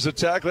Phelps is a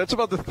tackler. That's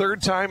about the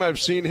third time I've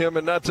seen him,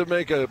 and not to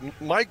make a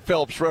Mike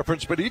Phelps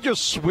reference, but he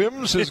just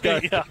swims his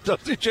guy. Yeah.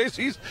 Doesn't he,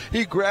 Chase?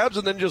 He grabs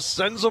and then just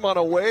sends him on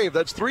a wave.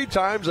 That's 3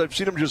 times I've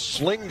seen him just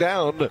sling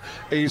down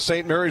a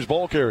St. Mary's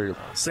ball carrier.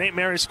 St.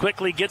 Mary's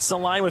quickly gets the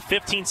line with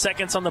 15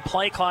 seconds on the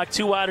play clock.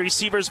 Two wide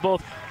receivers,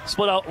 both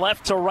split out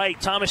left to right.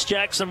 Thomas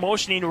Jackson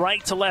motioning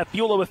right to left.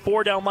 Beulah with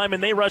 4 down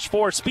linemen. They rush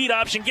forward. Speed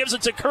option gives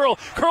it to Curl.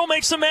 Curl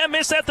makes a man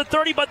miss at the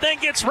 30, but then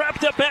gets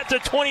wrapped up at the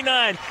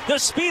 29. The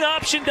speed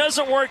option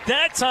doesn't work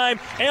that time.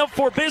 And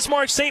for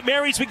Bismarck St.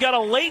 Mary's, we got a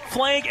late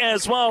flag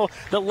as well.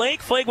 The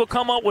late flag will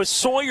come out with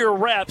Sawyer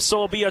Rep, so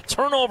it'll be a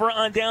turnover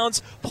on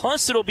downs,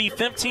 plus it'll be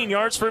 15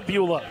 yards for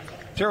Beulah.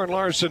 Taryn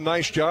Larson,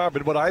 nice job.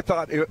 And what I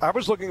thought, I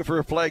was looking for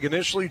a flag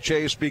initially,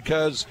 Chase,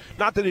 because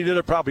not that he did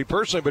it probably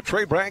personally, but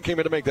Trey Brandt came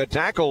in to make that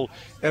tackle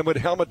and went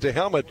helmet to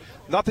helmet.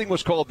 Nothing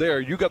was called there.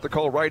 You got the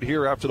call right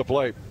here after the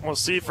play. We'll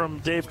see from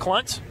Dave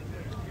Klunt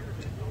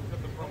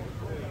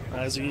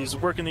as he's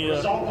working the.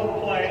 Result of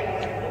the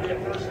play will be a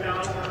first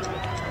down.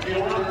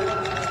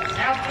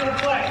 After the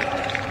play,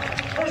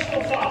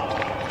 personal foul.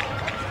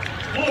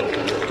 Blue,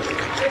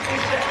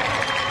 56.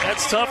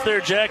 That's tough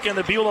there, Jack, and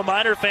the Beulah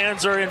Minor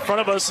fans are in front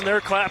of us, and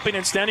they're clapping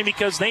and standing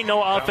because they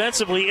know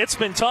offensively it's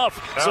been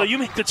tough. So you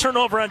make the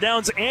turnover on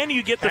downs, and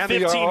you get the 15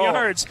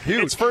 yards.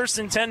 Huge. It's 1st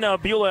and 10 now,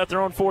 Beulah at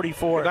their own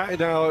 44.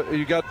 Now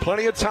you got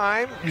plenty of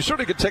time. You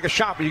certainly could take a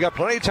shot, but you got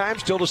plenty of time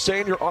still to stay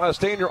in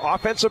your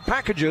offensive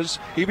packages,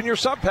 even your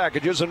sub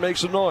packages, and make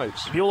some noise.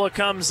 Beulah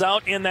comes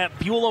out in that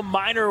Beulah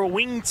Minor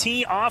wing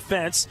T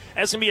offense.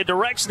 That's going to be a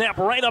direct snap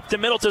right up the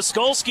middle to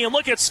Skolsky, and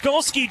look at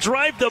Skolsky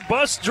drive the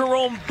bus.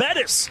 Jerome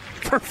Bettis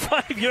for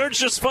 5 yards,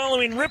 just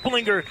following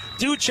Ripplinger,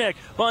 Ducek,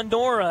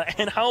 Bondora,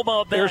 and how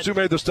about that? Here's who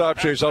made the stop,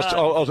 Chase.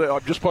 I'll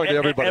just point to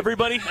everybody.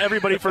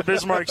 Everybody for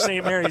Bismarck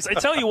St. Mary's. I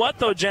tell you what,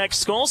 though, Jack,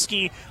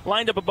 Skolsky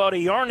lined up about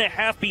 1.5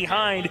 yards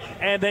behind,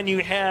 and then you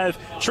have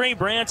Trey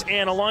Brandt,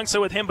 and alongside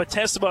with him,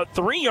 Batest about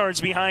 3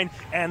 yards behind,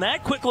 and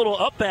that quick little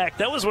up back,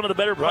 that was one of the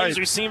better plays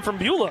we've seen from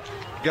Beulah.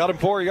 Got him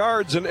 4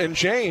 yards and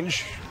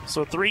change.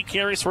 So 3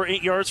 carries for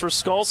 8 yards for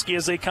Skolsky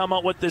as they come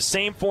out with the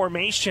same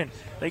formation.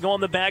 They go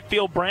in the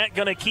backfield. Brandt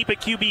going to keep it,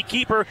 QB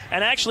keeper,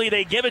 and actually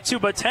they give it to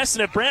Batest,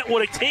 and if Brandt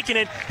would have taken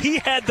it, he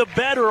had the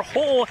better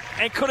hole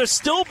and could have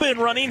still been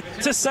running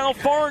to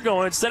South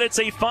Fargo. Instead, it's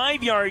a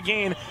 5-yard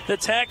gain. The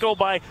tackle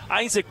by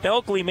Isaac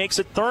Belkley makes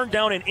it 3rd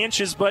down in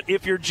inches, but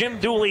if you're Jim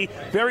Dooley,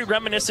 very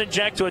reminiscent,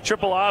 Jack, to a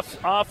triple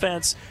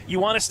offense, you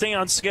want to stay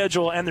on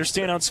schedule, and they're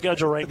staying on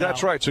schedule right now.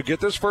 That's right. So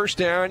get this first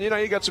down. You know,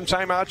 you got some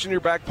timeouts in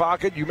your back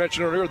pocket. You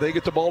mentioned earlier they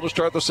get the ball to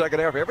start the second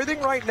half. Everything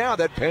right now,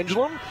 that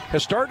pendulum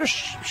has started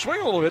to swing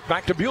a little bit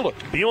back to Beulah.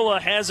 Beulah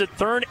has it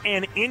 3rd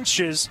and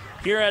inches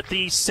here at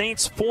the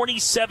Saints'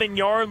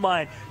 47-yard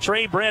line.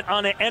 Trey Brandt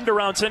on an end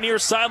around to the near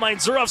sideline.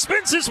 Zuroff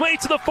spins his way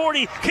to the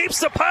 40, keeps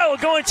the pile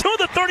going to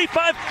the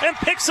 35, and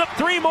picks up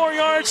 3 more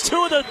yards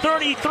to the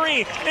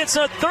 33. It's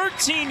a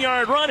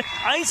 13-yard run.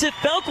 Isaac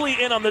Belkley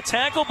in on the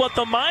tackle, but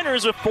the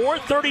Miners with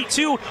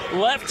 4:32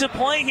 left to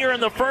play here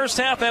in the first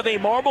half have a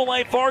Marble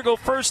Light Fargo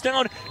first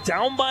down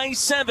by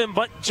 7.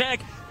 But Jack,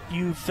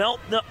 you felt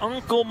the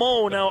Uncle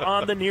Mo now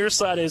on the near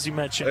side, as you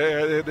mentioned.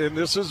 And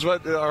this is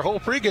what our whole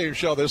pregame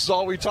show, this is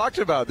all we talked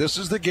about. This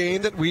is the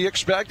game that we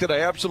expected. I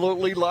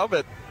absolutely love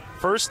it.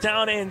 1st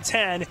down and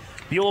 10.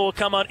 Beulah will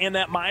come out in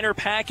that minor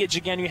package.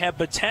 Again, you have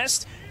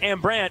Batest and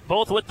Brandt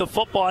both with the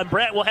football, and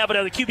Brandt will have it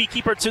at the QB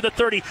keeper to the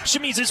 30.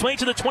 Shimmies his way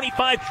to the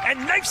 25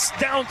 and knifes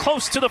down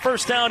close to the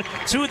first down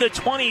to the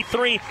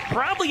 23.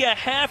 Probably a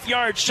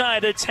half-yard shy.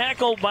 The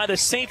tackle by the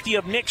safety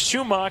of Nick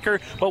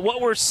Schumacher. But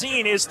what we're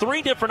seeing is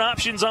 3 different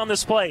options on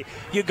this play.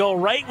 You go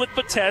right with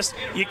Batest,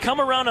 you come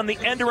around on the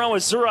end around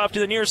with Zuroff to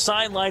the near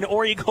sideline,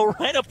 or you go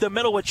right up the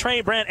middle with Trey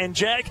Brandt and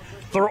Jack.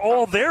 They're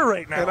all there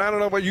right now. And I don't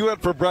know what you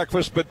had for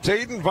breakfast, but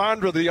Taden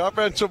Vondra, the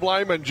offensive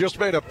lineman, just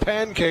made a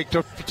pancake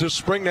to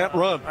spring that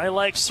run. I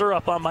like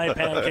syrup on my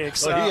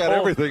pancakes. He had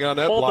everything on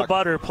that hold block. The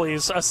butter,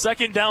 please. A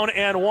 2nd down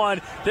and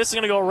 1. This is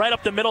going to go right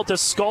up the middle to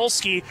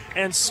Skolsky,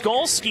 and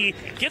Skolsky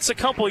gets a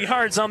couple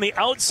yards on the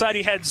outside.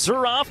 He had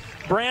Zuroff,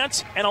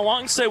 Brandt, and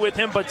alongside with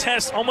him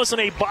Batest, almost in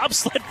a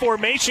bobsled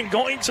formation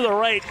going to the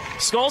right.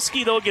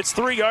 Skolsky, though, gets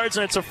 3 yards,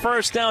 and it's a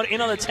first down.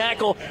 In on the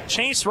tackle,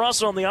 Chase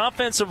Russell on the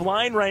offensive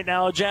line right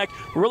now. Jack,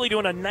 really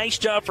doing a nice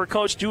job for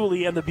Coach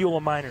Dooley and the Beulah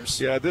Miners.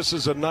 Yeah, this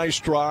is a nice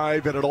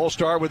drive, and it all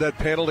started with that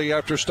penalty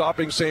after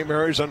stopping St.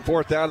 Mary's on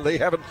 4th down. They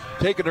haven't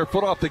taken their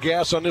foot off the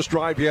gas on this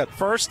drive yet.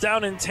 1st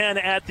down and 10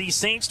 at the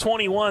Saints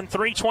 21.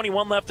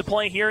 3:21 left to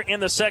play here in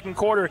the second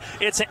quarter.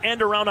 It's an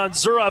end around on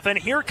Zuroff, and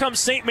here comes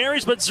St.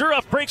 Mary's, but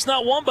Zuroff breaks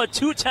not 1 but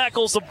 2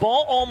 tackles. The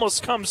ball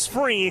almost comes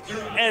free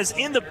as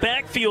in the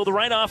backfield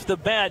right off the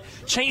bat,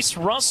 Chase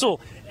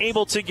Russell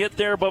able to get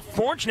there, but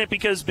fortunate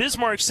because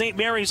Bismarck St.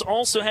 Mary's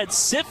also had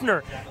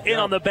Sifner in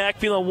on the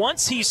backfield. And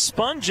once he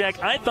spun,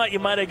 Jack, I thought you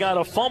might have got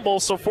a fumble,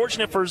 so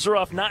fortunate for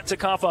Zuroff not to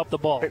cough up the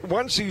ball.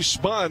 Once he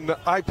spun,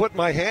 I put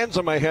my hands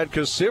on my head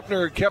because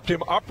Sifner kept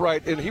him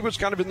upright, and he was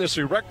kind of in this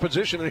erect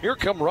position, and here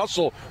come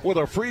Russell with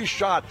a free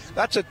shot.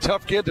 That's a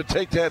tough kid to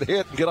take that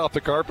hit and get off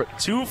the carpet.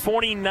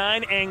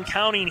 2:49 and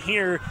counting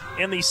here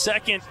in the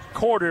second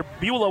quarter.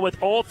 Beulah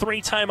with all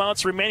 3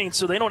 timeouts remaining,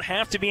 so they don't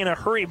have to be in a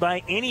hurry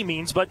by any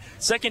means, but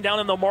second down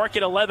in the mark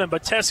at 11.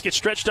 But Tess gets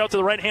stretched out to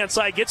the right-hand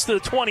side, gets to the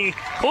 20,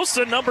 close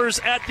to numbers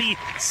at the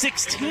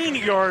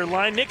 16-yard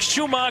line. Nick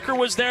Schumacher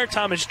was there.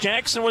 Thomas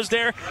Jackson was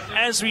there.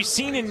 As we've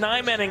seen in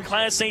 9-man in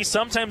Class A,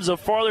 sometimes the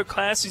farther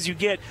classes you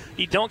get,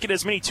 you don't get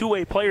as many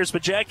two-way players.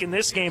 But, Jack, in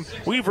this game,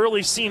 we've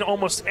really seen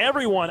almost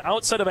everyone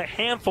outside of a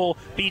handful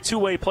be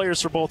two-way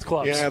players for both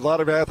clubs. Yeah, a lot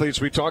of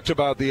athletes. We talked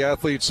about the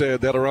athletes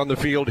that are on the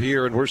field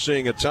here, and we're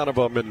seeing a ton of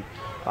them. And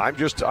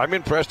I'm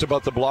impressed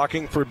about the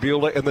blocking for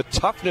Beulah and the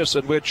toughness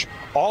in which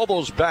all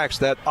those backs,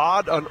 that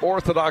odd,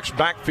 unorthodox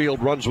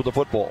backfield, runs with the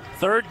football.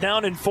 3rd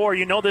down and 4.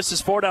 You know this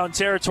is 4-down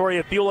territory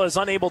if Beulah is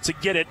unable to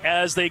get it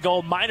as they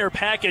go minor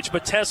package.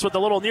 But Tess with a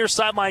little near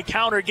sideline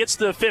counter gets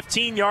to the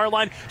 15-yard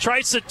line,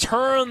 tries to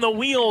turn the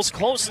wheels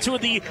close to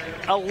the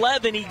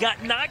 11. He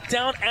got knocked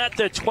down at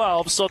the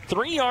 12, so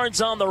 3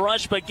 yards on the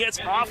rush, but gets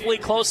awfully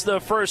close to the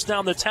first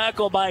down. The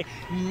tackle by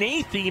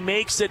Nathy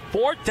makes it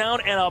 4th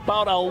down and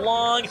about a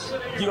long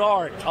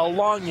yard.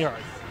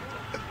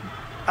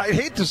 I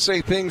hate to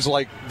say things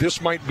like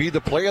this might be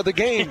the play of the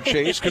game,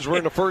 Chase, because we're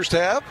in the first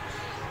half.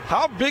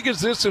 How big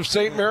is this if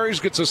St. Mary's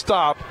gets a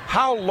stop?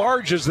 How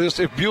large is this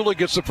if Beulah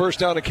gets the first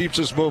down and keeps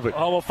us moving?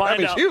 Oh, we'll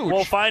find out. Huge.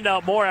 We'll find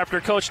out more after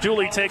Coach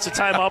Dooley takes a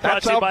timeout.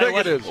 That's how big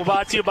it is.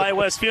 Brought to you by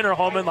West Funeral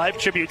Home and Life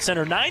Tribute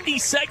Center. 90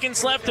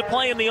 seconds left to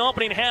play in the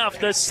opening half.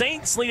 The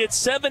Saints lead it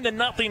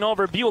 7-0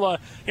 over Beulah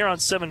here on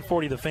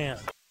 740 The Fan.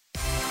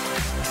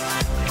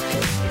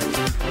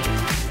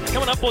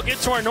 Coming up, we'll get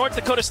to our North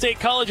Dakota State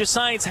College of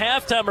Science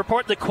halftime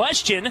report. The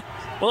question,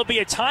 will it be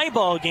a tie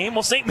ball game?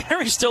 Will St.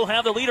 Mary's still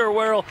have the lead, or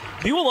will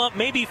Beulah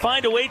maybe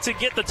find a way to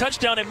get the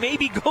touchdown and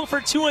maybe go for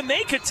 2 and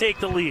they could take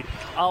the lead?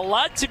 A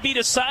lot to be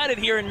decided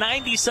here.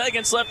 90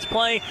 seconds left to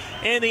play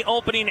in the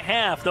opening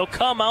half. They'll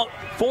come out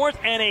 4th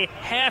and a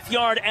half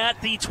yard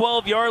at the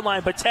 12-yard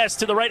line. Bates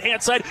to the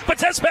right-hand side.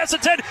 Bates passes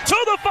 10 to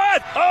the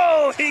 5.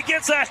 Oh, he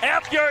gets a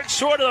half yard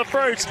short of the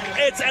first.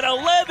 It's an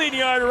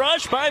 11-yard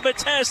rush by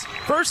Bates.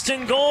 1st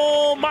and goal.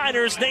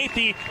 Miners.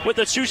 Nathy with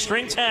a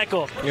shoestring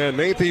tackle. Yeah,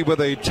 Nathy with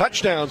a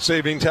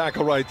touchdown-saving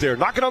tackle right there.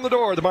 Knocking on the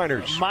door, the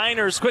Miners.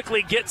 Miners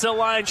quickly gets a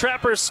line.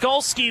 Trapper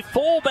Skolsky,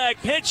 fullback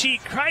pitch. He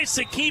tries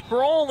to keep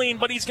rolling,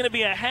 but he's going to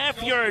be a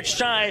half yard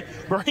shy.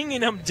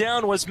 Bringing him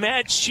down was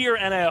Matt Shear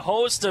and a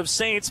host of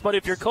Saints. But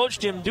if you're Coach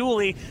Jim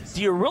Dooley,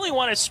 do you really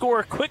want to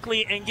score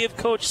quickly and give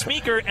Coach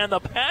Smeeker and the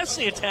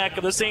passing attack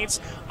of the Saints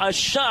a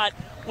shot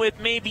with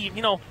maybe,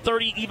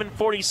 30, even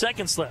 40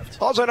 seconds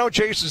left? All I know,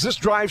 Chase, is this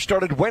drive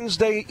started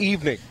Wednesday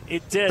evening.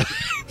 It did.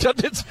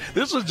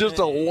 This is just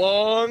a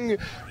long,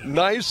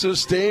 nice,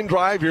 sustained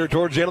drive here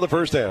towards the end of the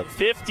first half.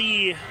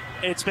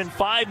 It's been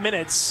 5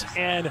 minutes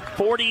and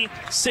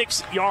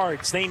 46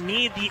 yards. They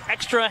need the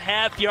extra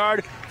half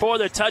yard for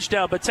the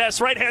touchdown. Bates,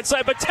 right-hand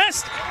side. Bates,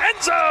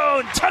 end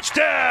zone,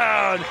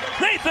 touchdown!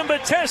 Nathan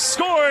Bates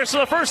scores for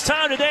the first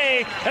time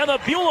today, and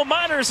the Beulah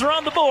Miners are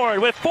on the board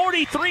with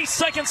 43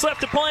 seconds left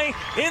to play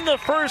in the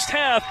first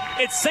half.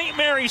 It's St.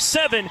 Mary's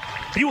 7,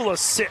 Beulah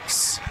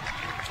 6.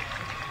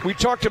 We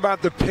talked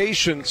about the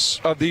patience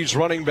of these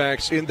running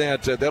backs in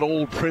that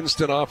old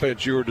Princeton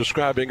offense you were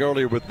describing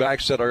earlier, with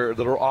backs that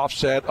are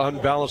offset,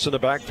 unbalanced in the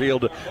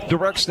backfield.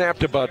 Direct snap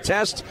to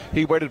Bates.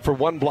 He waited for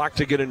one block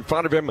to get in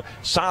front of him,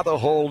 saw the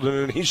hold,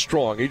 and he's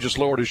strong. He just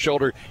lowered his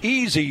shoulder.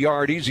 Easy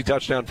yard, easy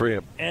touchdown for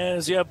him.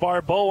 As you have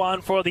Barbeau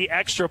on for the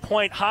extra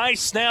point. High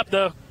snap.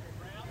 The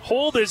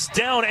hold is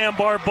down, and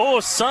Barbeau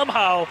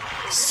somehow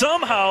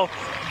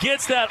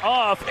gets that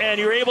off, and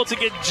you're able to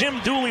get Jim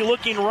Dooley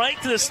looking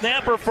right to the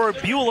snapper for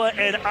Beulah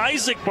and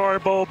Isaac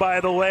Barbeau, by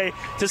the way,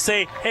 to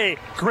say, hey,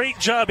 great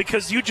job,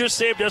 because you just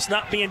saved us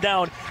not being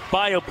down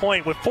by a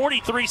point. With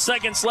 43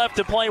 seconds left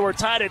to play, we're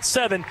tied at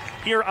 7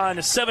 here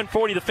on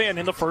 740 The Fan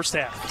in the first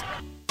half.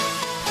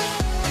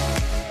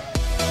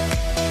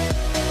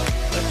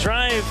 The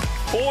drive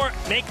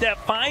make that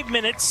 5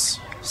 minutes,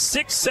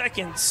 6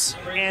 seconds,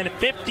 and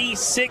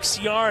 56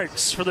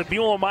 yards for the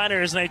Beulah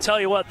Miners. And I tell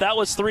you what, that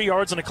was 3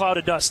 yards in a cloud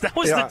of dust. That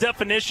was the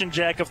definition,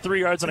 Jack, of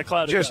 3 yards in a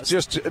cloud of dust.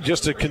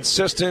 Just a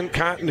consistent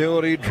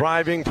continuity,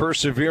 driving,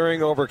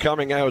 persevering,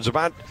 overcoming. I was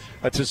about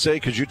to say,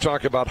 because you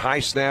talk about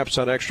high snaps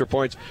on extra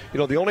points,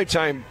 the only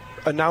time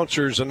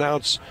announcers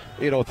announce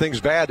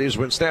things bad is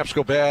when snaps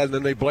go bad, and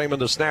then they blame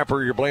the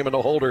snapper, you're blaming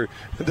the holder.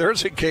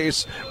 There's a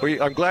case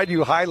where I'm glad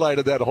you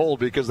highlighted that hold,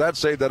 because that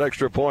saved that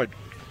extra point.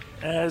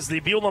 as the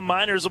Beulah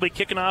Miners will be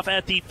kicking off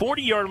at the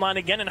 40-yard line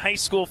again in high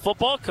school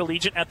football.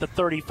 Collegiate at the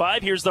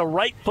 35. Here's the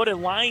right-footed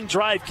line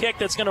drive kick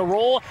that's going to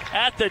roll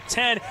at the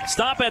 10,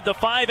 stop at the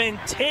 5, and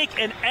take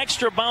an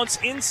extra bounce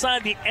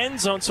inside the end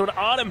zone, so an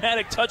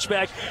automatic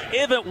touchback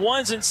if it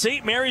wasn't.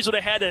 St. Mary's would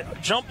have had to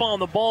jump on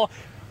the ball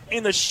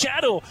in the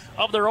shadow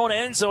of their own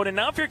end zone. And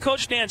now if you're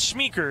Coach Dan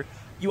Schmeeker,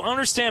 you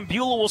understand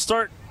Beulah will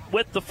start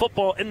with the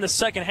football in the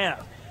second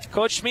half.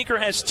 Coach Schmeeker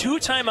has 2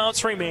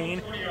 timeouts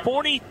remaining,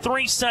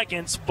 43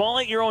 seconds, ball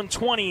at your own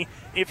 20.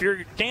 If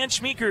you're Dan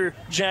Schmeeker,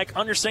 Jack,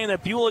 understanding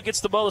that Beulah gets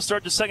the ball to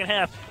start the second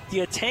half, do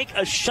you take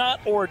a shot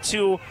or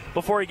two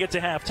before you get to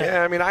halftime?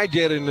 Yeah, I mean, I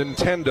get a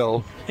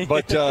Nintendo,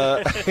 but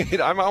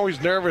I'm always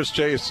nervous,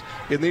 Chase,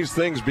 in these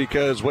things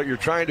because what you're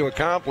trying to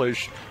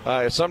accomplish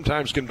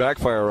sometimes can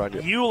backfire on you.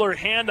 Euler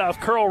handoff,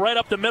 Curl right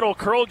up the middle.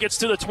 Curl gets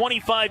to the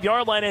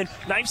 25-yard line and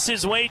knifes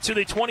his way to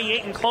the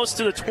 28 and close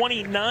to the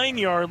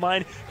 29-yard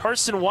line.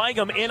 Carson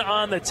Weigum in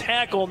on the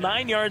tackle,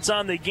 9 yards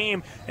on the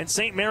game, and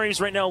St.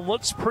 Mary's right now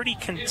looks pretty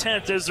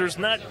content as there's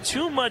not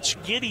too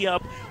much giddy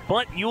up,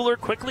 but Euler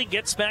quickly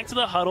gets back to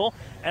the huddle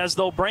as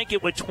they'll break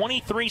it with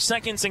 23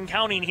 seconds and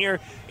counting here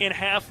in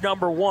half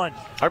number 1.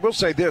 I will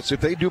say this, if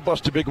they do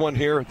bust a big one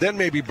here, then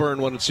maybe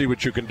burn one and see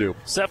what you can do.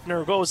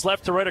 Seffner goes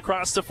left to right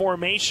across the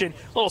formation.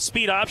 Little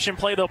speed option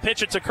play. They'll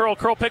pitch it to Curl.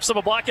 Curl picks up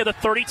a block at the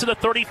 30 to the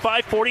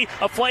 35, 40.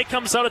 A flag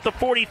comes out at the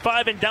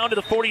 45 and down to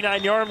the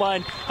 49-yard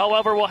line.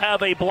 However, we'll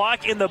have a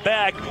block in the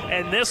back,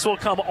 and this will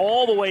come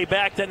all the way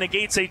back. That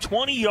negates a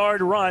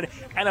 20-yard run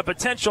and a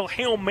potential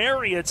Hail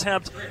Mary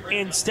attempt.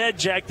 Instead,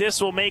 Jack, this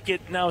will make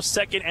it now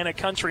second and a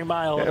country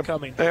mile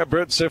coming. Yeah,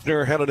 Brett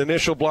Seffner had an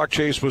initial block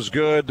chase, was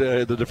good.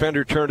 The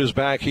defender turned his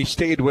back. He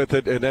stayed with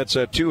it, and that's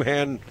a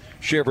 2-hand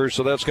shiver,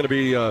 so that's going to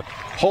be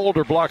hold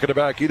or block in the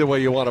back. Either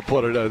way you want to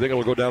put it. I think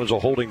it'll go down as a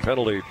holding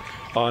penalty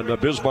on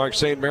Bismarck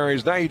St.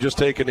 Mary's. Now you just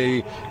take a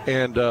knee,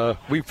 and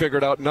we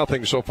figured out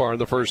nothing so far in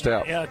the first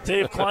half. Yeah,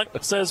 Dave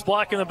Klunt says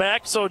block in the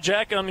back. So,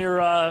 Jack, on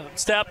your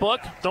stat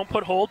book, don't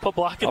put hold, put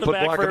block in the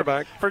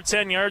back for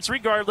 10 yards.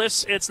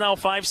 Regardless, it's now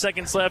 5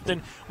 seconds left,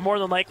 and more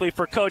than likely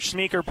for Coach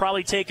Schmeeker,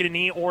 probably taking a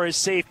knee or a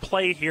safe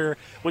play here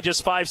with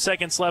just 5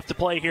 seconds left to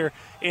play here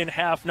in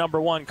half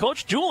number 1.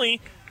 Coach Julie,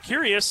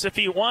 curious if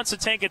he wants to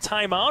take a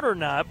timeout or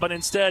not, but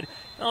instead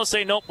I'll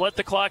say nope, let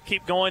the clock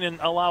keep going and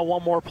allow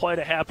one more play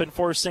to happen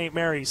for St.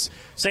 Mary's.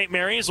 St.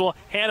 Mary's will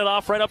hand it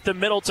off right up the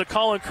middle to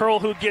Colin Curl,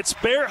 who gets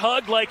bear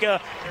hugged like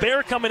a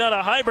bear coming out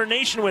of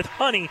hibernation with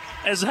honey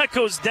as that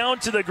goes down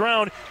to the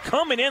ground.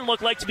 Coming in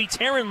looked like to be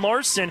Taryn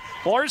Larson.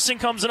 Larson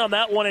comes in on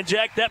that one, and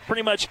Jack, that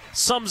pretty much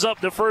sums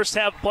up the first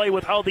half play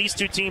with how these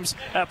two teams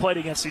have played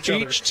against each other.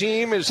 Each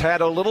team has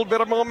had a little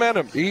bit of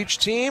momentum. Each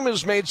team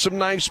has made some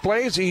nice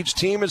plays. Each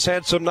team has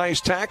had some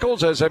nice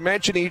tackles. As I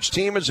mentioned, each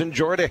team has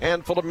enjoyed a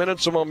handful of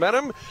minutes of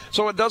momentum.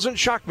 So it doesn't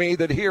shock me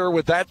that here,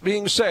 with that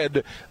being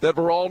said, that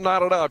we're all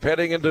knotted up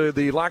heading into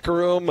the locker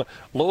room.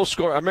 Low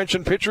score. I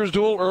mentioned pitcher's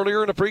duel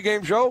earlier in the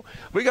pregame show.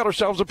 We got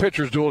ourselves a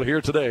pitcher's duel here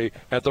today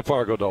at the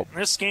Fargo Dome.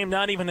 This game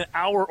not even an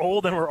hour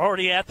old, and we're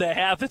already at the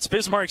half. It's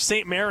Bismarck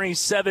St. Mary's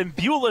 7,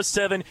 Beulah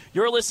 7.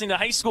 You're listening to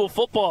high school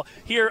football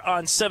here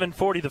on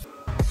 740.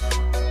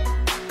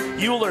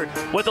 Euler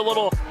with a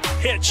little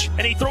pitch,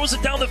 and he throws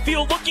it down the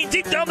field, looking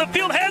deep down the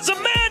field, has a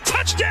man,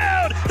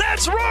 touchdown!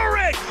 That's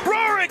Roerick!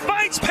 Roerick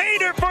finds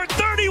Painter for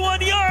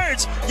 31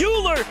 yards!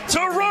 Euler to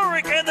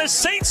Roerick, and the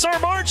Saints are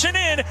marching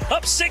in,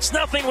 up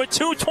 6-0 with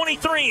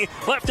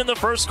 2:23 left in the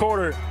first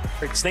quarter.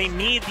 They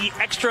need the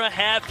extra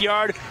half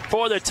yard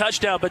for the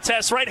touchdown.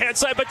 Bateste, right-hand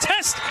side,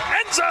 Bateste,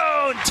 end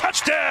zone,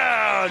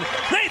 touchdown!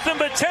 Nathan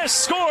Bateste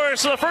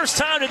scores for the first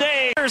time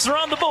today. They're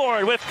on the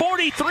board with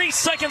 43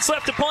 seconds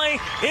left to play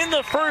in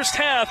the first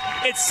half.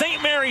 It's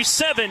St. Mary's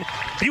 7,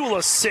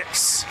 Beulah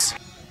 6.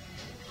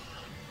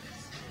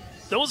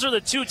 Those are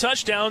the two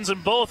touchdowns,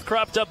 and both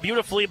cropped up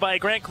beautifully by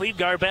Grant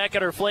Kleebgar back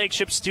at our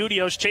flagship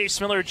studios. Chase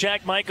Miller,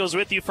 Jack Michaels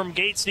with you from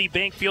Gate City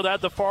Bank Field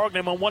at the Fargo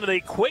on one of the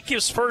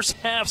quickest first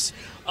halves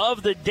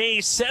of the day.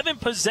 7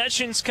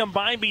 possessions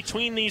combined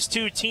between these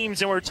two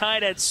teams, and we're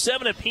tied at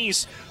 7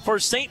 apiece. For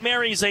St.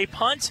 Mary's, a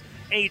punt,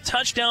 a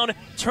touchdown,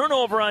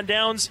 turnover on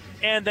downs,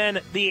 and then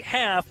the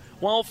half.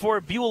 While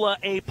for Beulah,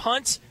 a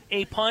punt,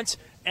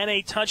 and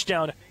a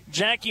touchdown.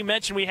 Jack, you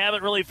mentioned we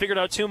haven't really figured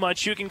out too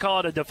much. You can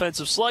call it a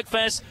defensive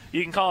slugfest.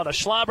 You can call it a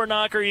slobber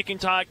knocker. You can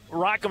talk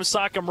rock'em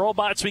sock'em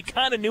robots. We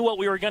kind of knew what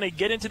we were going to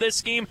get into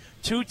this game.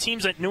 Two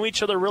teams that knew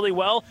each other really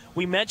well.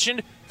 We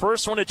mentioned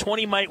first one to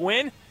 20 might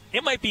win.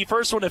 It might be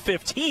first one to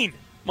 15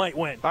 might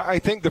win. I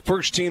think the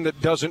first team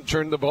that doesn't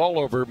turn the ball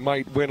over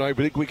might win. I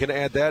think we can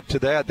add that to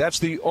that. That's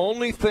the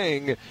only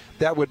thing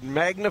that would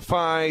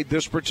magnify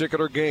this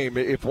particular game.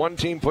 If one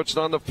team puts it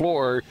on the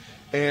floor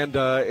and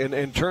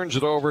turns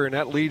it over, and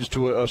that leads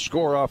to a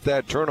score off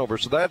that turnover.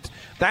 So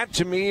that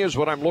to me is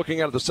what I'm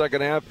looking at the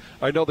second half.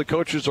 I know the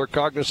coaches are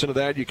cognizant of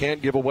that. You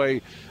can't give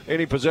away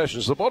any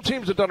possessions. The both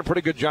teams have done a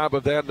pretty good job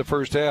of that in the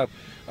first half.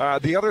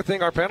 The other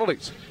thing are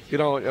penalties. You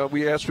know,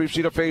 we've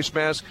seen a face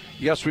mask.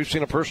 Yes, we've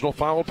seen a personal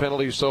foul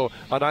penalty. So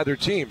on either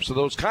team, so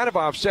those kind of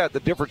offset. The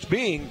difference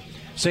being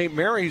St.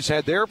 Mary's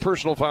had their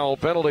personal foul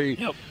penalty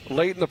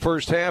late in the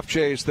first half,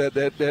 Chase,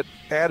 that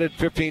added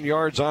 15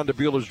 yards onto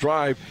Beulah's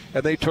drive,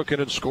 and they took it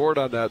and scored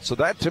on that. So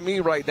that, to me,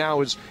 right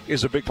now is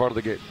a big part of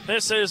the game.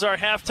 This is our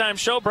halftime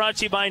show brought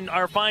to you by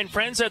our fine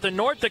friends at the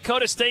North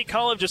Dakota State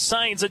College of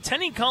Science.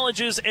 Attending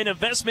college is an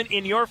investment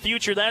in your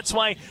future. That's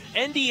why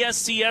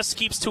NDSCS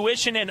keeps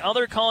tuition and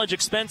other college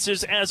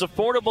expenses as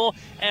affordable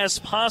as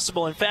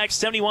possible. In fact,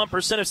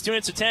 71% of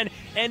students attend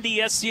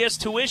NDSCS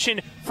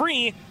tuition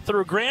free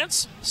through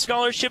grants,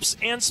 scholarships,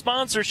 and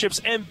sponsorships.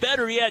 And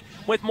better yet,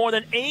 with more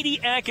than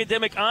 80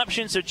 academic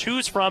options to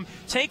choose from,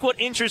 take what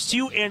interests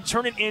you and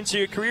turn it into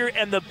your career.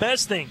 And the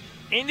best thing,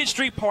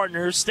 industry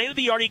partners,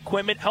 state-of-the-art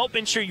equipment help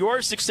ensure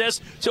your success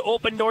to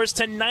open doors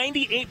to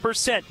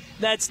 98%.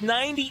 That's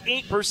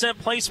 98%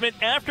 placement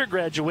after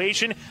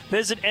graduation.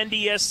 Visit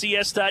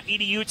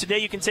ndscs.edu today.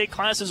 You can take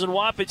classes in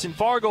Wahpeton,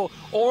 Fargo,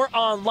 or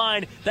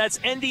online. That's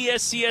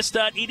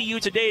ndscs.edu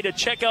today to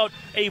check out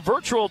a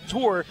virtual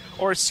tour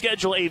or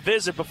schedule a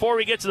visit. Before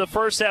we get to the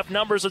first half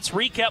numbers, let's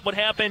recap what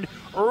happened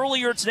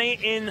earlier today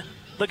in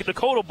the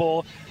Dakota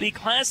Bowl, the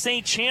Class A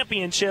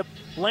championship.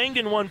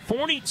 Langdon won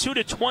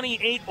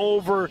 42-28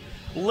 over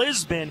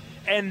Lisbon,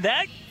 and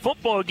that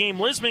football game,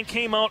 Lisbon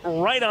came out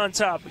right on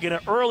top. Get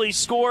an early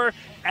score,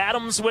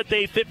 Adams with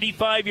a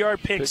 55-yard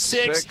pick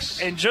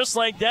six, and just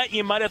like that,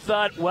 you might have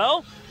thought,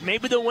 well,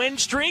 maybe the win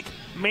streak,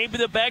 maybe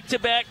the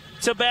back-to-back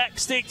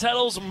state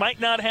titles might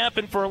not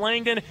happen for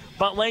Langdon,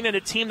 but Langdon,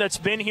 a team that's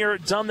been here,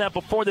 done that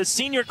before. The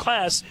senior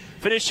class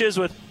finishes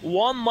with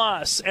one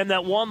loss, and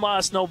that one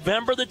loss,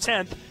 November the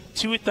 10th,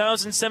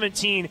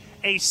 2017,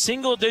 a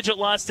single-digit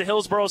loss to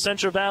Hillsborough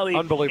Central Valley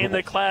in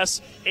the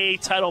Class A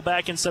title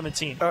back in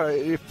 17.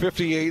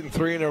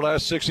 58-3 in their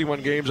last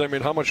 61 games. I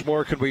mean, how much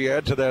more could we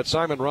add to that?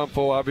 Simon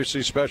Rumpho,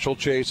 obviously special,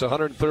 Chase,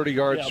 130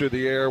 yards through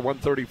the air,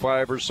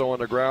 135 or so on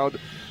the ground,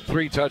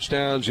 3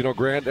 touchdowns. You know,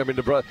 Grant, I mean,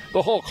 the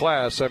whole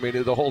class, I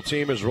mean, the whole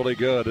team is really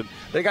good. And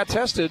they got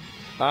tested,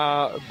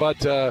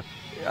 but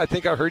I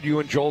think I heard you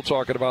and Joel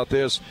talking about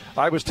this.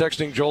 I was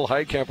texting Joel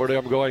Heitkamp today.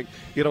 I'm going,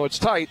 you know, it's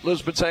tight.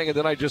 Lisbon's saying, and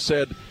then I just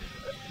said,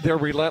 they're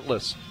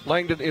relentless.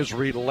 Langdon is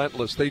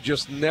relentless. They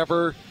just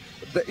never,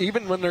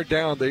 even when they're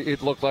down,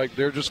 it looked like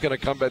they're just going to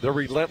come back. They're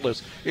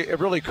relentless. It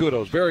really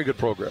kudos. Very good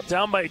program.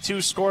 Down by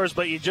 2 scores,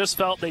 but you just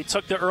felt they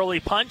took the early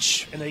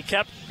punch, and they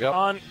kept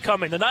on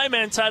coming. The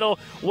 9-man title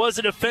was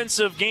a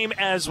defensive game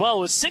as well.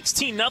 It was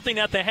 16-0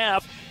 at the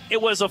half.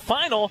 It was a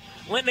final.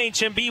 Linton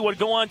HMB would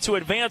go on to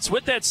advance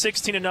with that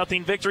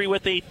 16-0 victory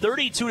with a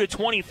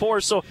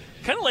 32-24. So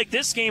kind of like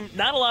this game,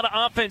 not a lot of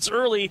offense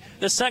early.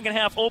 The second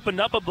half opened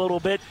up a little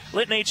bit.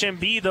 Linton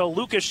HMB, though,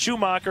 Lucas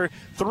Schumacher,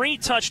 3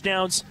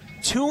 touchdowns,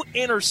 2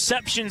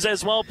 interceptions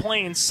as well,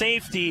 playing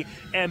safety.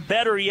 And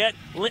better yet,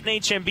 Linton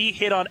HMB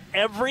hit on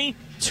every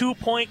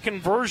 2-point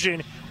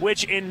conversion,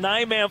 which in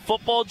 9-man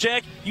football,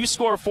 Jack, you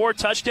score 4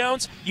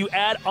 touchdowns, you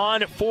add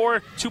on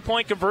 4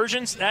 2-point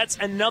conversions, that's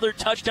another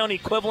touchdown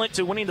equivalent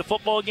to winning the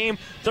football game,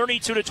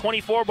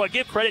 32-24. But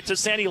give credit to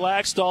Sandy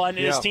Laxdal and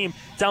his team.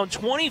 Down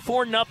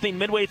 24-0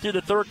 midway through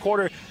the third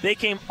quarter, they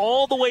came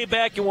all the way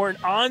back and were an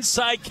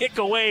onside kick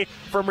away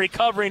from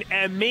recovering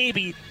and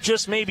maybe,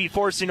 just maybe,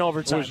 forcing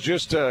overtime. It was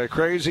just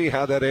crazy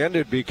how that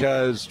ended,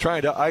 because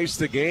trying to ice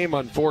the game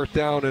on 4th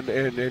down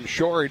and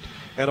short,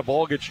 and a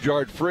ball gets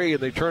jarred free,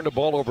 and they turn the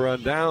ball over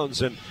on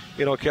downs. And,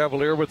 you know,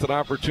 Cavalier with an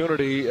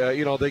opportunity,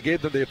 you know, they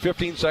had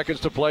 15 seconds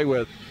to play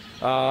with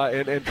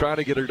and trying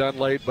to get her done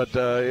late, but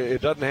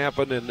it doesn't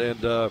happen.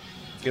 And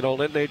you know,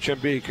 Linton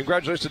HMB,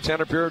 congratulations to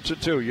Tanner Puritan,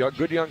 too.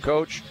 Good young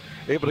coach,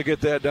 able to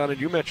get that done.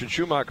 And you mentioned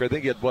Schumacher. I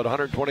think he had,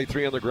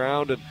 123 on the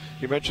ground, and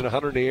you mentioned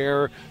 100 in the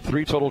air,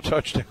 3 total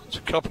touchdowns,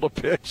 a couple of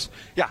picks.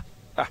 Yeah.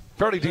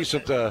 Fairly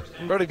decent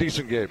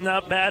game.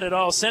 Not bad at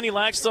all. Sandy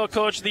Laxdal,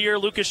 Coach of the Year.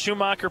 Lucas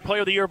Schumacher,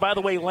 Player of the Year. By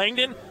the way,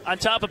 Langdon, on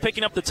top of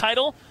picking up the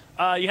title,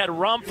 you had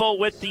Romfo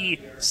with the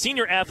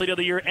Senior Athlete of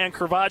the Year and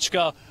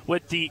Kravachka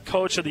with the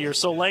Coach of the Year.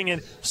 So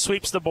Langdon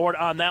sweeps the board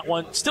on that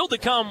one. Still to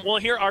come, we'll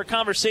hear our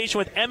conversation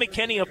with Emmett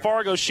Kenny of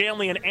Fargo,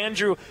 Shanley, and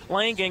Andrew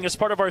Langang as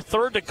part of our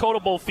third Dakota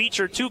Bowl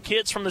feature. 2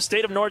 kids from the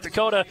state of North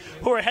Dakota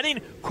who are heading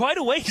quite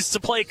a ways to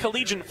play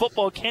collegiate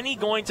football. Kenny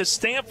going to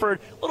Stanford,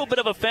 a little bit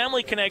of a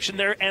family connection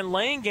there. And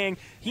Langang,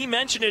 he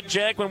mentioned it,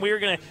 Jack, when we were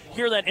going to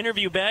hear that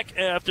interview back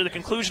after the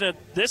conclusion of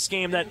this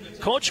game,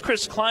 that Coach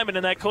Chris Kleiman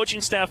and that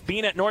coaching staff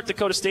being at North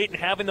Dakota State and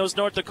having those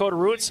North Dakota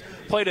roots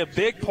played a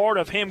big part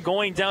of him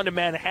going down to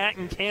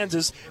Manhattan,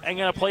 Kansas, and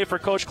going to play for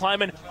Coach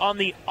Kleiman on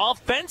the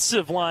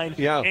offensive line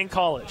in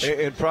college.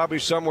 And probably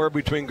somewhere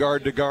between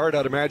guard to guard,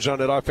 I'd imagine, on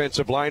that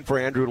offensive line for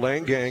Andrew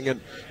Langang.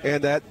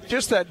 And that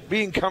just that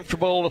being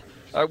comfortable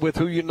with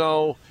who you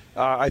know,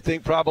 I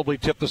think probably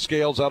tipped the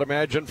scales, I'd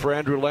imagine, for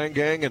Andrew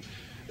Langang. And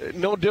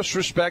no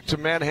disrespect to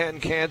Manhattan,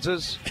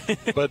 Kansas,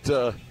 but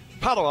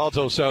Palo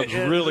Alto sounds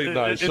really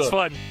nice. It's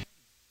fun.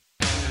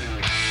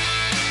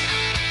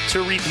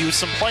 To review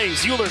some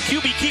plays, Euler,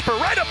 QB keeper,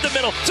 right up the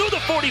middle, to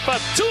the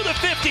 45, to the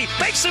 50,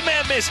 makes a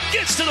man miss,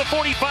 gets to the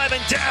 45,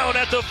 and down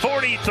at the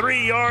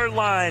 43-yard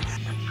line.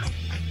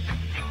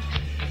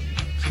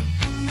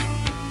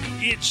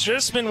 It's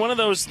just been one of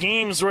those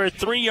games where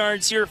 3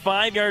 yards here,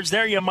 5 yards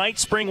there, you might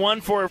spring one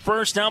for a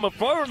first down, but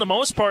for the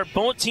most part,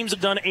 both teams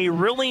have done a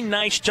really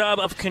nice job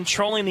of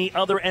controlling the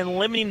other and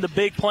limiting the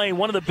big play.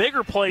 One of the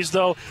bigger plays,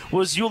 though,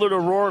 was Euler to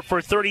Rourke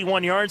for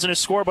 31 yards and a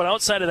score, but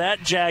outside of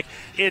that, Jack,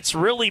 it's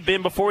really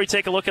been, before we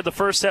take a look at the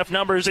first half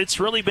numbers, it's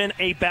really been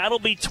a battle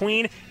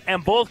between,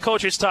 and both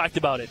coaches talked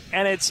about it,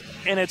 and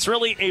it's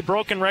really a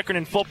broken record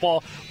in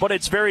football, but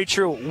it's very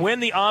true. Win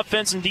the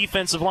offense and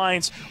defensive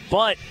lines,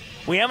 but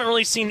we haven't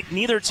really seen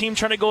neither team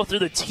try to go through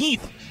the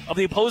teeth of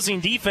the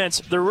opposing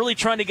defense. They're really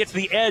trying to get to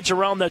the edge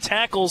around the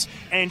tackles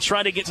and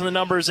try to get to the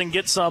numbers and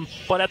get some.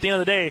 But at the end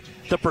of the day,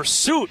 the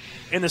pursuit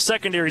in the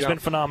secondary has been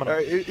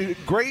phenomenal.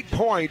 Great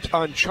point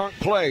on chunk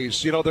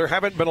plays. There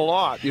haven't been a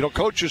lot.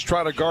 Coaches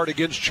try to guard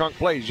against chunk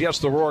plays. Yes,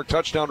 the Rourke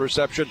touchdown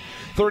reception,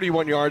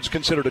 31 yards,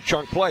 considered a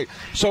chunk play.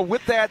 So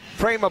with that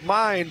frame of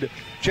mind,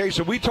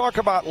 Jason, we talk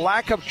about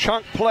lack of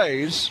chunk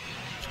plays.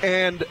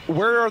 And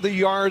where are the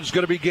yards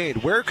going to be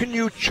gained? Where can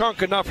you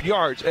chunk enough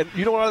yards? And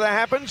you know how that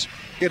happens?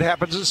 It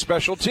happens in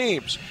special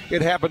teams.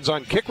 It happens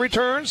on kick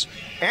returns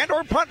and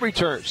or punt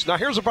returns. Now,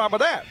 here's the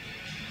problem with that.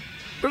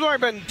 There's only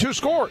been 2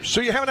 scores,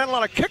 so you haven't had a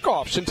lot of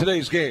kickoffs in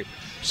today's game.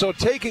 So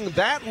taking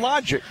that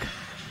logic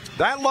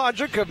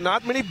of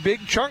not many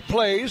big chunk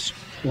plays,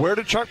 where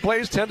do chunk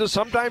plays tend to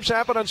sometimes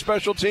happen on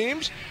special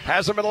teams?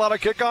 Hasn't been a lot of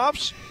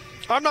kickoffs.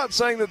 I'm not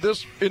saying that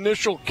this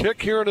initial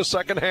kick here in the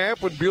second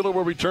half when Beulah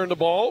will return the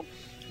ball,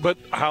 but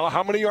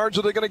how many yards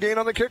are they going to gain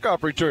on the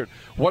kickoff return?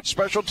 What's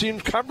special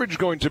teams coverage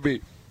going to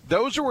be?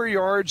 Those are where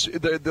yards,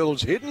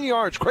 those hidden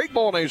yards. Craig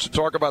Bowen used to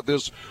talk about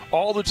this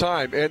all the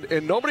time,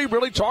 and nobody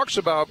really talks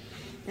about,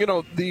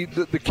 the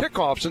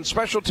kickoffs and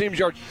special teams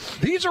yards.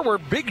 These are where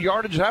big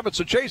yardage happens.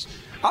 So, Chase,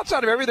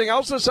 outside of everything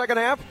else in the second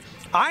half,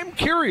 I'm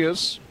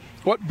curious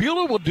what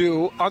Beulah will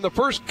do on the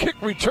first kick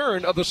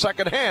return of the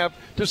second half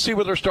to see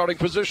what their starting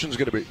position is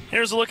going to be.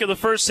 Here's a look at the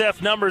first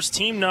half numbers,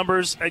 team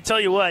numbers. I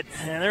tell you what,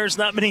 there's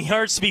not many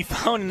yards to be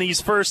found in these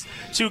first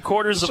 2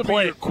 quarters of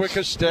play. Be your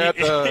quickest stat.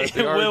 It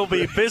will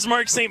be.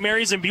 Bismarck, St.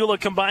 Mary's, and Beulah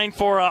combined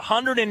for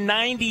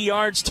 190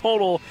 yards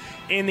total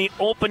in the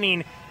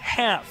opening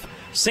half.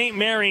 St.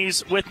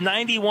 Mary's with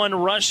 91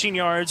 rushing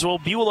yards, while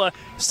Beulah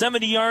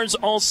 70 yards,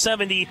 all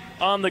 70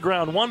 on the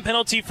ground. 1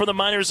 penalty for the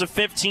Miners of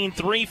 15,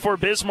 3 for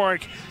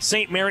Bismarck.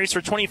 St. Mary's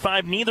for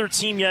 25. Neither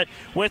team yet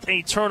with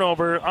a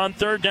turnover. On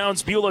third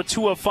downs, Beulah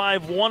 2 of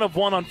 5, 1 of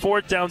 1 on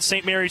fourth down.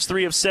 St. Mary's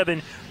 3 of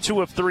 7, 2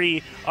 of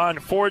 3 on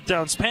fourth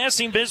downs.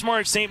 Passing,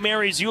 Bismarck, St.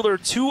 Mary's, Euler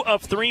 2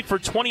 of 3 for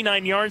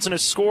 29 yards and a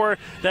score.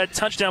 That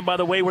touchdown, by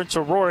the way, went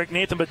to Rourke.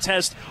 Nathan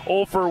Bateste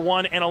 0 for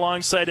 1, and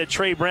alongside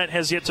Trey Brent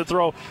has yet to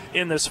throw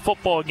in this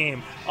football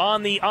game.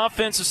 On the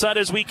offensive side,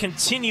 as we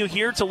continue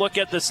here to look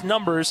at this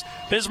numbers,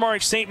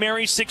 Bismarck, St.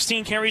 Mary's,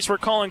 16 carries for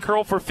Colin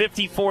Curl for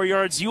 54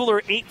 yards.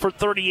 Euler 8 for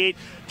 38.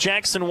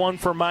 Jackson 1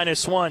 for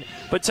 -1.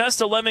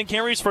 Bateste 11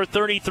 carries for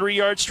 33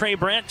 yards. Trey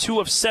Brandt 2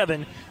 of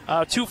 7.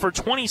 2 for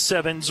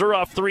 27.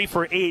 Zuroff 3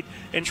 for 8.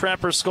 And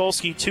Trapper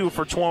Skolsky 2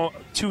 for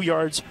 2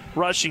 yards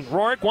rushing.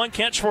 Rourke 1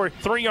 catch for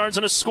 3 yards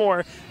and a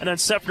score. And then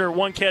Sefner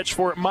 1 catch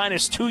for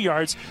 -2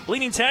 yards.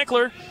 Leading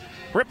tackler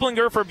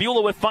Ripplinger for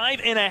Beulah with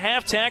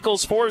 5.5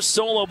 tackles for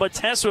solo.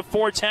 Bateste with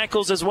 4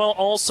 tackles as well,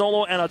 all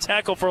solo and a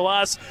tackle for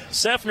loss.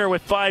 Sefner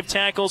with 5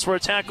 tackles for a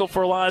tackle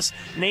for loss.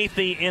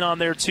 Nathan in on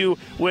there too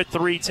with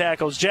 3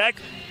 tackles. Jack,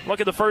 look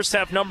at the first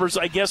half numbers.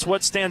 I guess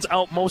what stands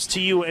out most to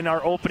you in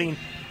our opening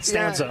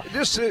stanza? Yeah,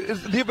 just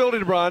the ability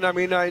to run. I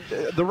mean,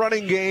 the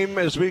running game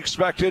as we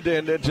expected,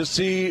 and to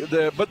see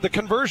but the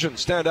conversions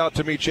stand out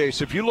to me,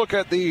 Chase. If you look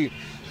at the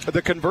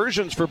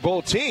conversions for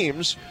both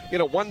teams,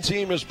 one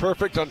team is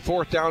perfect on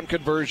fourth down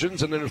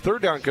conversions, and then the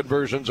third down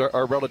conversions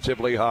are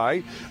relatively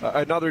high.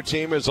 Another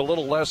team is a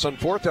little less on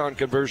fourth down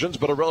conversions,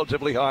 but a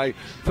relatively high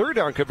third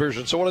down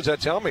conversion. So what does that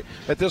tell me?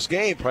 That this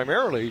game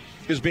primarily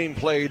is being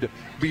played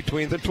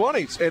between the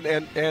 20s,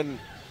 and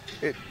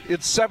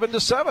it's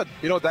 7-7.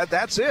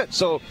 That's it.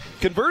 So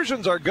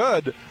conversions are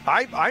good.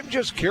 I'm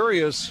just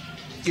curious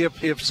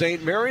if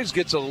St. Mary's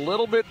takes a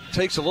little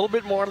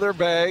bit more of their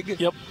bag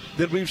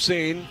than we've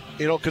seen,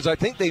 because I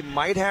think they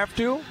might have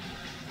to.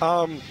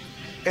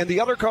 And the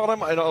other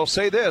column, and I'll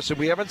say this, and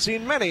we haven't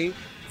seen many,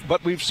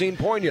 but we've seen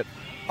poignant.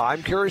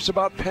 I'm curious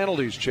about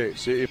penalties,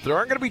 Chase. If there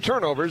aren't going to be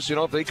turnovers,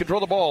 if they control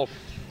the ball,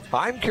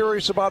 I'm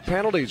curious about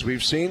penalties.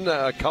 We've seen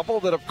a couple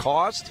that have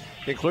cost,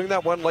 including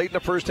that one late in the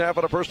first half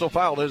on a personal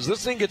foul. As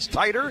this thing gets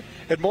tighter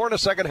and more in the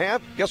second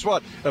half, guess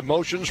what?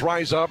 Emotions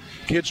rise up.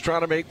 Kids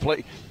trying to make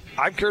play.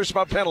 I'm curious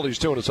about penalties,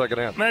 too, in the second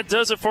half. That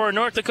does it for our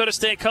North Dakota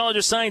State College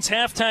of Science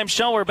halftime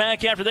show. We're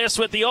back after this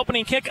with the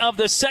opening kick of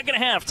the second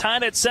half,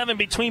 tied at 7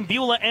 between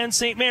Beulah and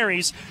St.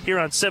 Mary's here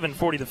on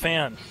 740 The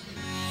Fan.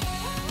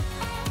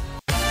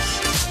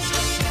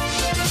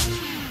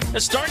 To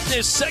start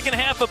this second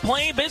half of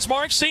play,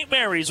 Bismarck St.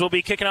 Mary's will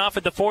be kicking off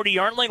at the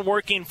 40-yard line,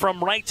 working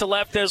from right to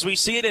left as we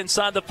see it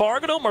inside the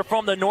Fargo Dome or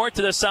from the north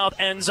to the south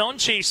end zone.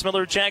 Chase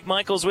Miller, Jack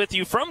Michaels with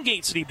you from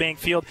Gate City Bank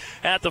Field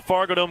at the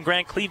Fargo Dome.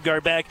 Grant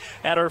Cleveguard back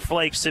at our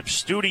flagship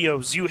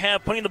studios. You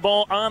have putting the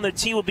ball on the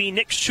tee will be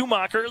Nick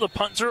Schumacher, the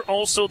punter,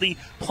 also the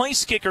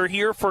place kicker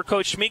here for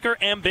Coach Schmeeker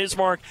and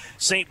Bismarck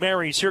St.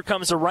 Mary's. Here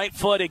comes a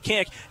right-footed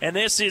kick, and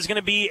this is going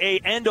to be a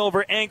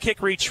end-over end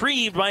kick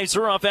retrieved by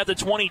Zuroff at the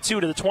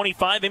 22 to the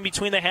 25, in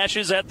between the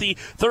hashes at the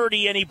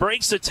 30, and he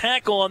breaks the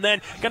tackle and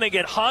then going to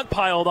get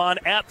hog-piled on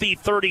at the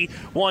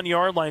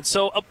 31-yard line.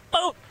 So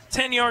about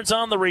 10 yards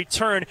on the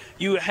return,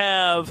 you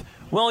have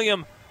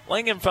William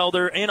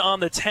Langenfelder in on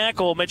the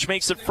tackle, which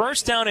makes it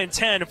first down and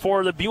 10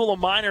 for the Beulah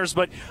Miners.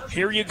 But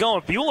here you go.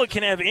 If Beulah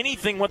can have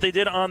anything what they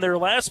did on their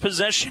last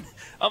possession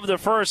of the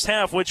first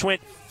half, which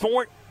went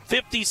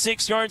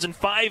 56 yards and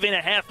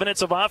 5.5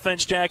 minutes of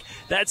offense, Jack,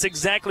 that's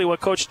exactly what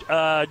Coach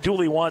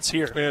Dooley wants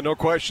here. Yeah, no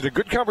question. A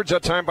good coverage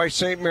that time by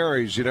St.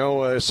 Mary's.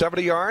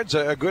 70 yards,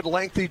 a good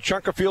lengthy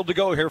chunk of field to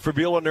go here for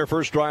Beulah in their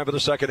first drive of the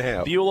second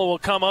half. Beulah will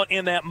come out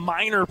in that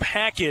minor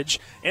package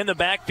in the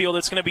backfield.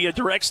 It's going to be a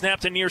direct snap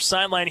to near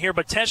sideline here,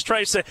 but Tesh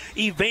tries to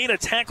evade a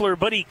tackler,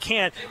 but he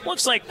can't.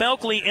 Looks like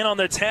Belkley in on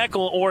the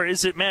tackle, or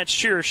is it Matt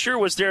Shear? Shear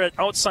was there at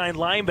outside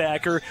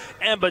linebacker,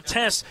 and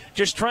Bateste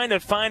just trying to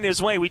find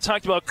his way. We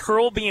talked about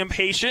Curl being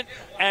patient.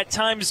 At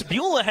times,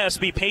 Beulah has to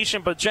be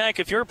patient, but Jack,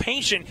 if you're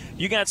patient,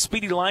 you got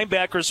speedy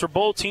linebackers, so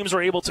both teams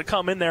are able to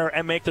come in there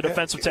and make the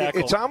defensive tackle.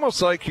 It's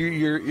almost like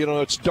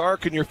it's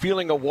dark and you're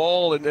feeling a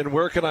wall, and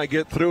where can I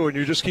get through? And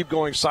you just keep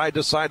going side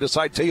to side to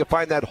side till you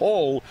find that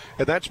hole,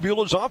 and that's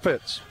Beulah's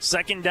offense.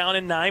 Second down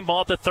and 9,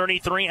 ball at the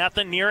 33 at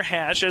the near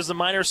hash as the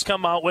Miners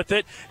come out with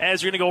it.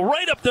 As you're going to go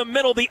right up the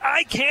middle, the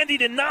eye candy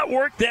did not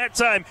work that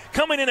time.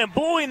 Coming in and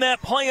blowing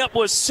that play up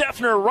was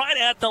Seffner right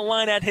at the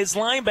line at his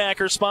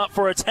linebacker spot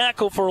for a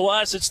tackle for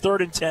loss. It's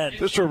 3rd and 10.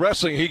 This for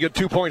wrestling, he get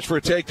 2 points for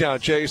a takedown,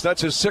 Chase.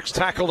 That's his 6th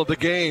tackle of the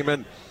game,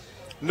 and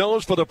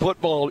nose for the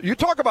football. You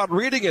talk about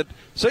reading it.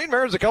 St.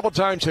 Mary's a couple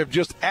times have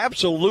just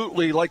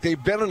absolutely, like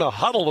they've been in a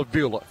huddle of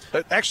Beulah.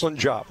 Excellent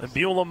job. The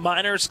Beulah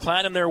Miners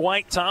clad in their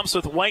white tops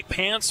with white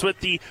pants with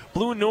the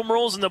blue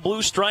numerals and the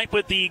blue stripe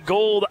with the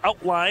gold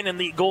outline and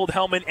the gold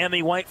helmet and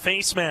the white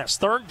face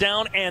mask. 3rd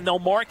down, and they'll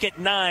mark it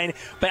 9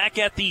 back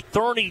at the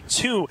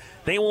 32.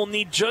 They will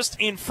need just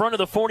in front of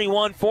the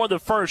 41 for the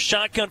first.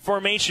 Shotgun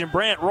formation.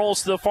 Brandt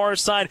rolls to the far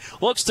side,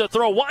 looks to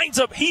throw, winds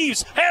up,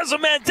 heaves, has a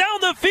man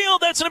down the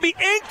field. That's going to be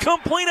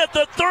incomplete at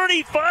the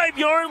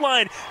 35-yard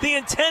line. The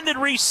intended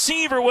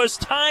receiver was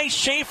Ty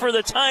Schaefer,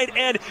 the tight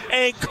end,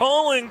 and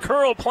Colin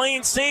Curl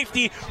playing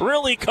safety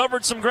really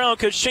covered some ground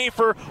because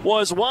Schaefer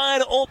was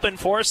wide open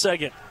for a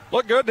second.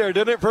 Looked good there,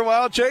 didn't it, for a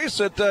while,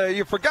 Chase?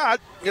 You forgot.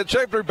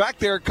 Schaefer back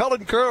there.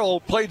 Colin Curl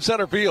played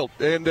center field,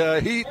 and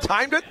he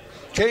timed it,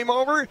 came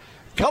over.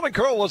 Colin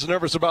Curl wasn't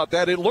nervous about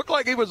that. It looked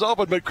like he was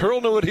open, but Curl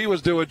knew what he was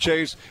doing,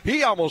 Chase.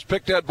 He almost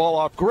picked that ball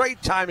off.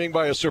 Great timing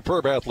by a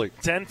superb athlete.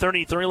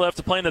 10:33 left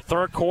to play in the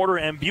third quarter,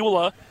 and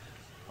Beulah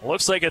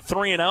looks like a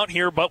 3-and-out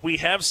here, but we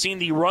have seen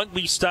the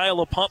rugby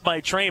style of punt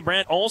by Trey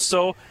Brandt.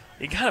 Also,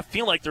 you got to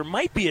feel like there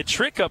might be a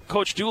trick up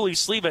Coach Dooley's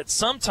sleeve at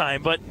some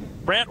time, but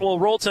Brandt will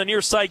roll to the near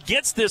side,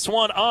 gets this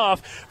one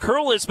off.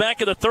 Curl is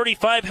back at the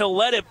 35. He'll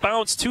let it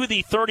bounce to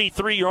the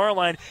 33-yard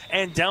line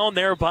and down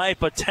there by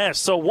Bateste.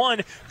 So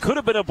 1, could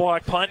have been a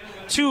block punt.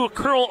 2,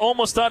 Curl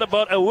almost thought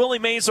about a Willie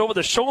Mays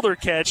over-the-shoulder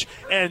catch.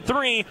 And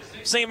 3,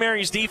 St.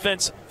 Mary's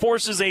defense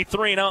forces a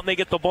 3-and-out, and they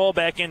get the ball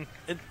back in.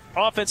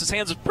 Offense's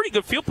hands, a pretty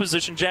good field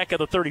position, Jack, at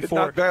the 34.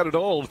 Not bad at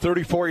all.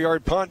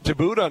 34-yard punt to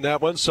boot on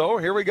that one. So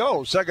here we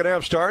go. Second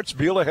half starts.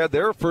 Beulah had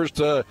their first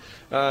and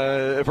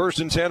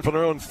 10 from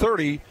their own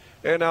 30.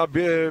 And now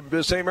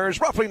St. Mary's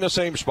roughly in the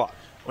same spot.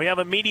 We have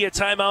a media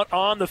timeout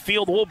on the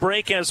field. We'll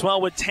break as well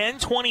with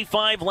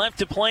 10:25 left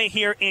to play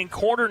here in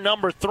quarter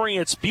number 3.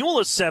 It's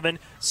Beulah 7,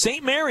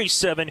 St. Mary's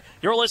 7.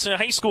 You're listening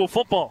to high school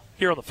football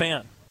here on The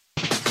Fan.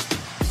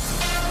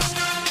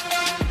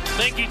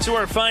 Thank you to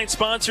our fine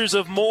sponsors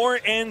of Moore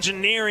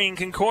Engineering,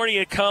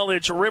 Concordia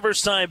College,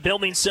 Riverside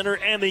Building Center,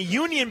 and the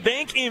Union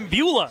Bank in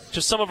Beulah.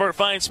 Just some of our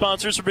fine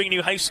sponsors for bringing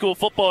you high school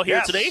football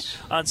here today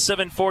on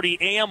 740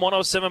 AM,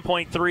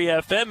 107.3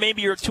 FM.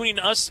 Maybe you're tuning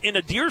us in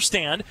a deer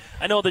stand.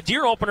 I know the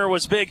deer opener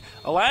was big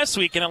last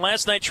week, and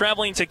last night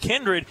traveling to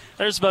Kindred,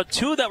 there's about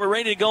 2 that were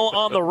ready to go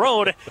on the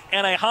road,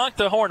 and I honked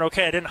the horn.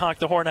 Okay, I didn't honk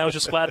the horn. I was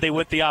just glad they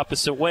went the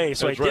opposite way,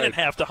 so I didn't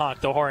have to honk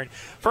the horn.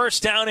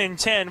 First down and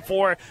 10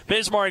 for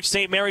Bismarck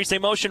St. Mary's. They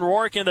motion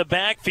Rourke in the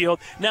backfield.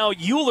 Now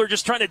Euler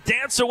just trying to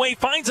dance away,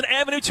 finds an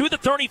avenue to the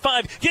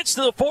 35, gets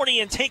to the 40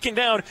 and taken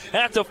down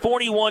at the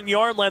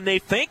 41-yard line. They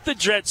fake the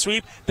jet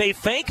sweep. They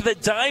fake the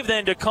dive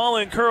then to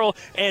Colin Curl,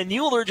 and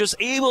Euler just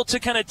able to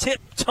kind of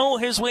tiptoe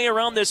his way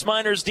around this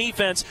Miners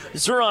defense.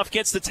 Zuroff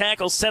gets the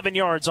tackle, 7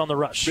 yards on the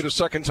rush. It's the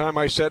second time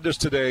I said this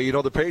today.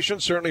 The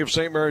patience certainly of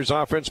St. Mary's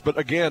offense, but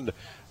again,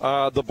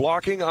 the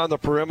blocking on the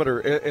perimeter.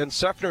 And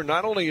Seffner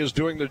not only is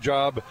doing the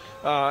job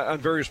on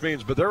various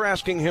means, but they're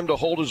asking him to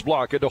hold his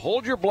block. And to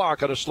hold your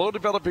block on a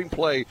slow-developing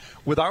play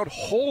without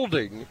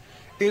holding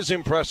is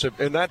impressive.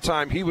 And that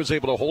time he was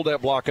able to hold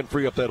that block and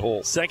free up that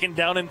hole. Second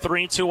down and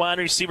 3, 2 wide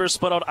receivers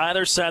split out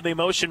either side of the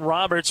motion.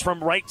 Roberts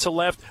from right to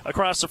left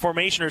across the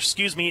formation,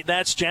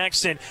 that's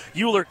Jackson.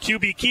 Euler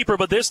QB keeper,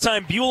 but this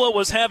time Beulah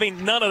was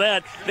having none of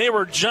that. They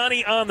were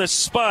Johnny on the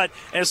spot,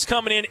 as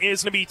coming in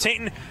is going to be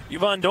Tayton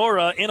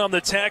Ivandora in on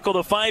the tackle.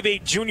 The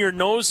 5'8 junior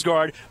nose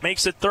guard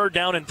makes it third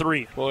down and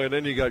 3. Well, and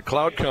then you got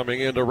Cloud coming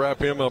in to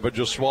wrap him up and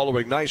just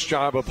swallowing. Nice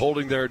job of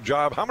holding their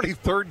job. How many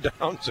third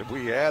downs have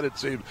we had, it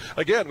seems?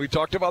 Again, we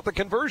talked about the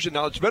conversion.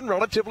 Now, it's been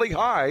relatively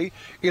high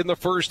in the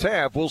first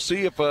half. We'll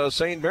see if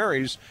St.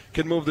 Mary's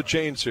can move the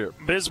chains here.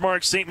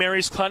 Bismarck St.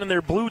 Mary's clad in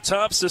their blue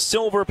tops, the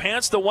silver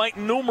pants, the white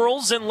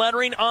numerals and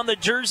lettering on the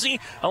jersey,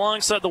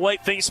 alongside the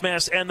white face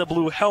mask and the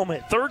blue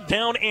helmet. Third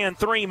down and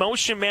 3.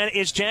 Motion man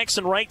is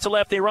Jackson right to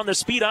left. They run the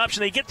speed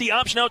option. They get the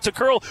option out to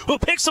Curl, who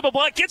picks up a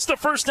block, gets the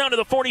first down to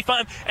the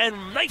 45,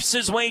 and knifes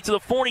his way to the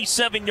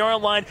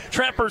 47-yard line.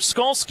 Trapper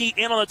Skolsky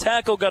in on the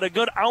tackle, got a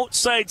good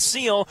outside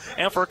seal,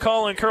 and for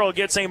Colin Curl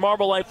gets a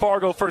Marble Light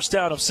Fargo first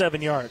down of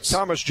 7 yards.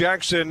 Thomas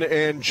Jackson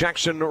and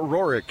Jackson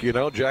Rorick,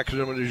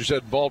 Jackson, as you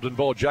said, involved in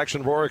both.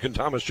 Jackson Rorick and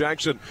Thomas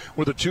Jackson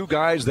were the two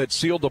guys that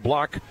sealed the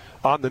block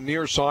on the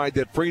near side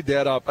that freed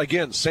that up.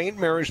 Again, St.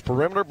 Mary's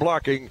perimeter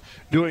blocking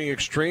doing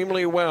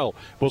extremely well.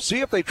 We'll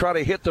see if they try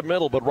to hit the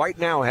middle, but right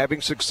now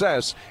having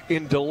success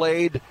in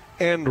delayed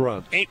end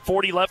runs.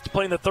 8:40 left to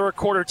play in the third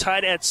quarter,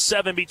 tied at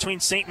 7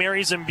 between St.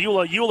 Mary's and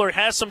Beulah. Euler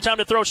has some time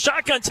to throw.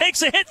 Shotgun,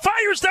 takes a hit,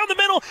 fires down the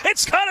middle.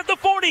 It's caught at the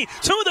 40,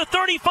 to the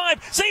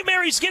 35. St.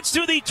 Mary's gets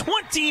to the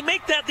 20,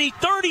 make that the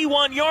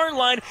 31-yard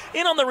line.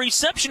 In on the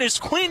reception is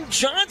Quinn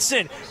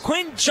Johnson.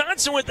 Quinn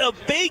Johnson with a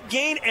big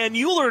gain, and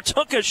Euler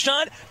took a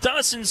shot.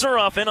 Dawson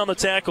Zuroff in on the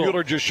tackle.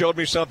 Euler just showed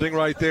me something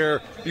right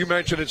there. You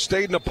mentioned it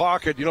stayed in the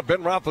pocket.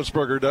 Ben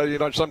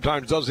Roethlisberger,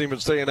 sometimes doesn't even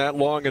stay in that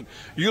long, and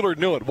Euler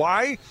knew it.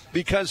 Why?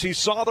 Because he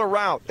saw the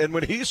route, and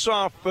when he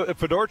saw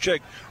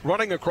Fedorchik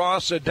running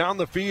across down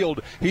the field,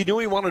 he knew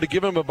he wanted to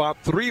give him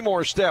about 3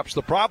 more steps.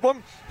 The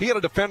problem, he had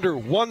a defender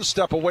 1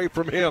 step away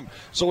from him,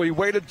 so he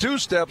waited 2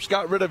 steps,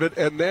 got rid of it,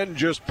 and then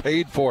just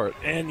paid for it.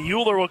 And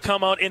Euler will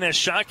come out in a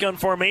shotgun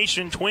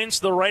formation, twins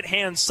to the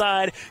right-hand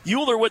side.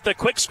 Euler with the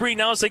quick screen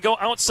now as they go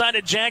outside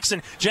of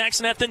Jackson.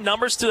 Jackson at the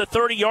numbers to the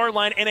 30-yard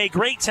line, and a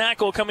great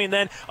tackle coming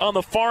then on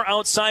the far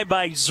outside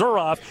by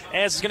Zuroff,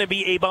 as it's going to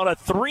be about a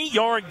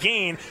 3-yard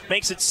gain,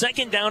 makes it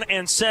second down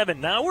and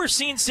 7. Now we're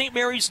seeing St.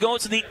 Mary's go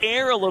to the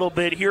air a little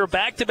bit here,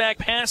 back-to-back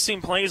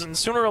passing plays, and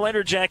sooner or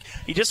later, Jack,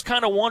 you just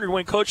kind of wondered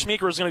when Coach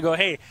Meeker was going to go,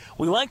 hey,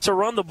 we like to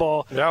run the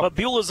ball, but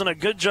Beulah's done a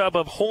good job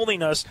of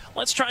holding us.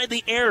 Let's try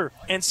the air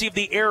and see if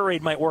the air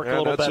raid might work a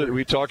little better.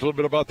 We talked a little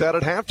bit about that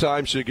at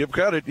halftime, so you give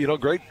credit.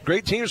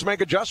 Great teams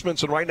make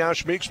adjustments, and right now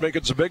Schmeek's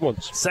making some big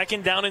ones.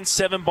 Second down and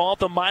 7, ball at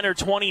the minor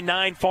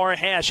 29, far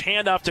hash,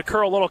 handoff to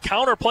Curl, little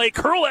counter play.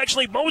 Curl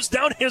actually mows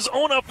down his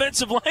own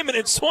offensive lineman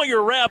and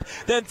Sawyer Rapp.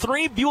 Then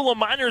 3 Beulah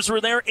Miners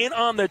were there in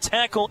on the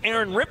tackle.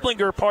 Aaron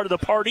Ripplinger part of the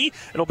party.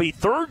 It'll be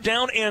third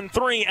down and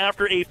 3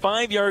 after a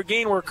 5-yard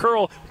gain where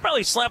Curl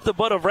probably slapped the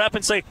butt of Rapp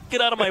and say, get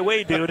out of my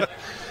way, dude.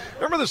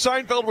 Remember the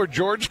Seinfeld where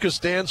George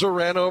Costanza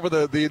ran over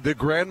the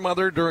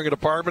grandmother during an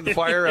apartment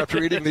fire after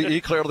eating the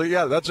eclair?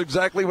 Yeah, that's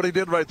exactly what he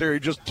did right there.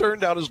 He just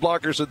turned down his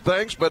blocker, said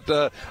thanks, but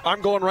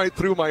I'm going right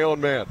through my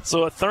own man.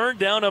 So a third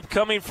down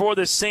upcoming for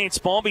the Saints.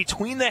 Ball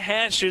between the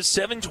hashes,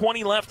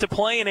 7:20 left to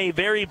play in a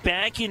very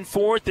back and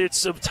forth.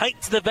 It's a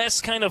tight to the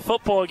vest kind of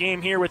football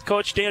game here with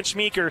Coach Dan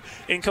Schmeeker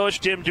and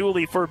Coach Jim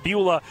Dooley for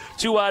Beulah.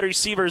 2 wide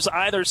receivers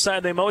either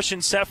side. They motion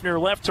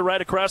Sefner left to right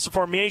across the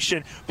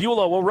formation.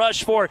 Beulah will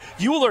rush for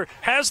Euler,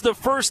 has the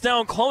first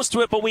down close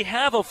to it, but we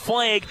have a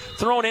flag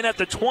thrown in at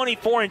the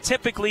 24, and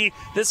typically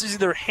this is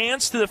either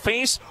hands to the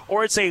face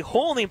or it's a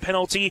holding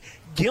penalty.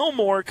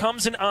 Gilmore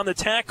comes in on the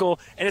tackle,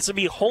 and it's going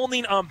to be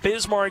holding on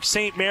Bismarck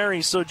St.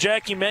 Mary's. So,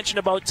 Jack, you mentioned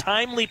about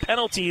timely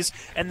penalties,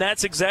 and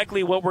that's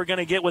exactly what we're going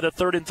to get with a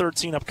 3rd and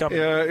 13 upcoming.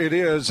 Yeah, it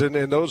is, and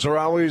those are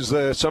always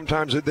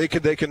sometimes they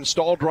can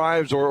stall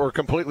drives or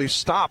completely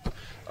stop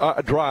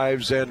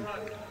drives. And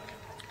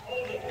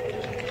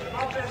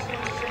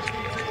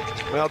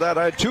well,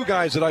 I had 2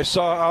 guys that I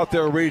saw out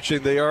there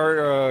reaching. They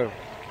are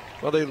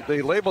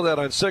they labeled that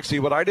on 60,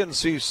 but I didn't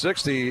see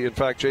 60. In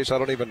fact, Chase, I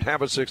don't even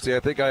have a 60. I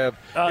think I have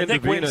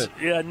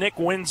Nick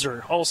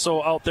Windsor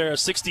also out there,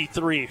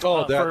 63.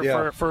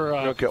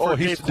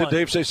 Okay. Did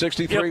Dave say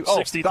 63? Yep,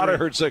 63. Thought I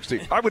heard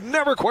 60. I would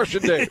never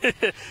question Dave,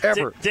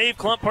 ever. Dave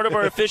Klump, part of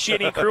our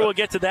officiating crew, will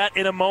get to that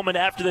in a moment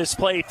after this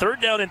play.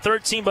 3rd down and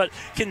 13, but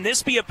can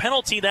this be a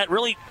penalty that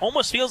really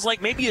almost feels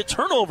like maybe a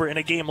turnover in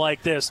a game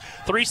like this?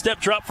 3-step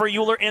drop for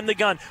Euler in the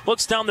gun.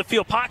 Looks down the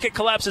field. Pocket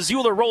collapses.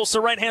 Euler rolls to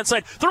the right-hand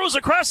side. Throws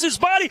across his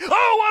body.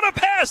 Oh, what a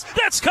pass!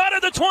 That's caught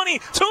at the 20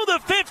 to the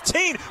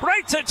 15,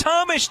 right to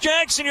Thomas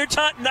Jackson. You're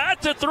taught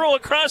not to throw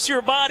across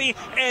your body,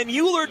 and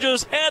Euler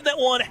just had that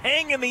one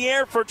hang in the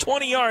air for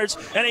 20 yards,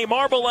 and a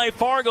Marble Light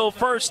Fargo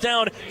first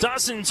down.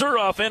 Dawson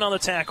Zuroff in on the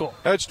tackle.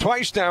 That's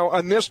twice now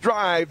on this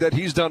drive that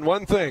he's done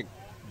one thing: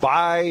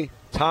 buy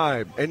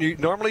time. And you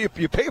normally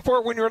you pay for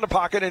it when you're in the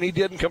pocket, and he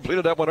didn't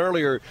completed that one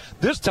earlier.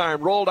 This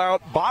time rolled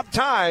out, bought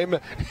time,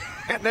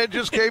 and then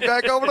just came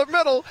back over the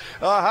middle.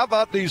 How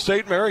about the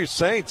St. Mary's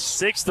Saints?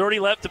 6:30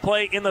 left to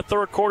play in the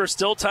third quarter.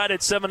 Still tied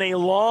at 7. A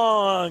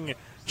long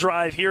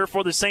drive here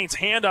for the Saints.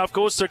 Handoff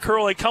goes to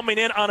Curley. Coming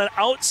in on an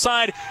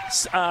outside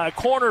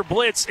corner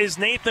blitz is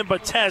Nathan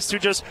Bateste, who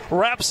just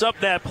wraps up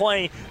that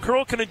play.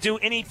 Curl couldn't do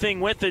anything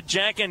with it,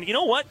 Jack. And you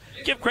know what?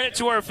 Give credit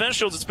to our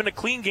officials. It's been a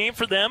clean game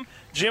for them.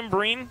 Jim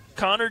Breen,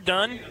 Connor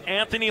Dunn,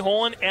 Anthony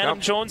Holland, Adam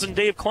Jones, and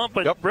Dave Klump.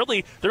 But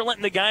really, they're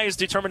letting the guys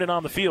determine it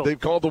on the field. They've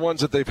called the ones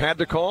that they've had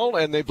to call,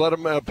 and they've let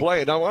them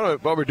play. Now,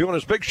 while we're doing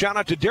this, big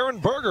shout-out to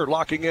Darren Berger,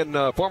 locking in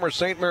former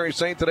St. Mary's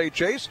Saint today,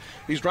 Chase.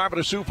 He's driving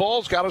to Sioux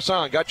Falls. Got us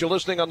on. Got you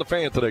listening on the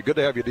Fan today. Good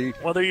to have you, D.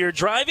 Whether you're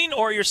driving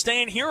or you're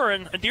staying here or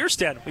in a deer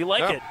stand, we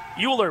like it.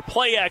 Euler,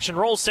 play action,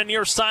 rolls to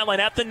near sideline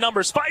at the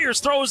numbers.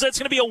 Fires, throws. That's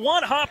going to be a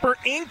one-hopper,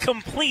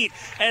 incomplete,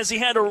 as he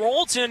had to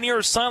roll to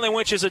near sideline,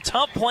 which is a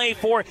tough play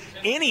for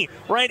any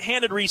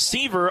right-handed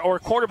receiver or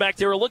quarterback.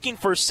 They were looking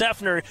for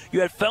Seffner.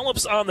 You had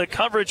Phillips on the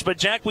coverage, but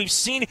Jack, we've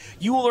seen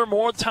Euler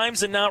more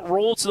times than not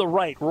roll to the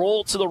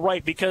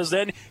right, because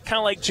then kind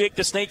of like Jake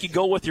the Snake, you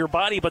go with your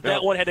body, but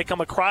that one had to come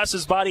across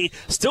his body.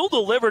 Still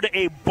delivered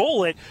a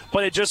bullet,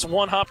 but it just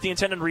one-hopped the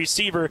intended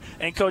receiver,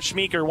 and Coach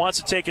Schmeeker wants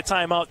to take a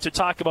timeout to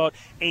talk about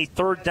a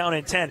 3rd down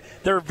and 10.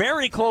 They're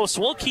very close.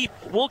 We'll keep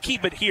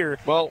it here.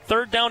 Well,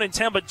 3rd down and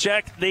 10, but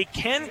Jack, they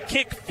can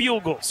kick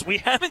field goals. We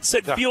haven't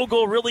said field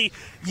goal really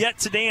yet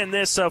today in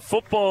this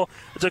football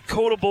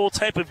Dakota Bowl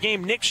type of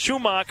game. Nick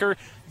Schumacher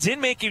did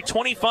make a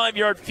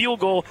 25-yard field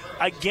goal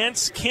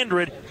against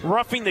Kindred,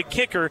 roughing the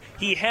kicker.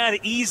 He had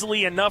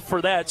easily enough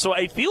for that. So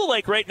I feel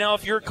like right now,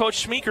 if you're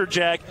Coach Schmeeker,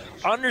 Jack,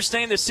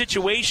 understand the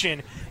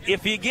situation.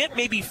 If you get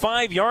maybe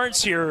 5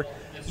 yards here,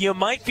 you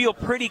might feel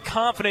pretty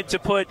confident to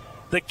put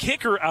the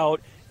kicker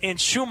out in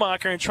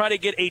Schumacher and try to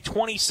get a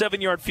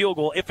 27-yard field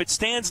goal. If it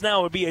stands now,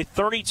 it would be a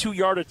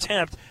 32-yard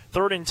attempt,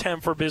 3rd and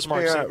 10 for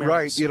Bismarck St. Mary's.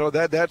 Right. You know,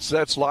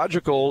 that's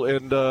logical,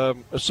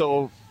 and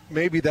so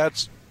maybe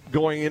that's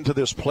going into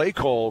this play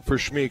call for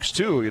Schmeeks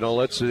too.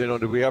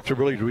 Do we have to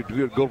really do we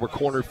go to a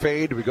corner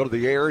fade? Do we go to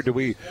the air? Do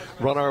we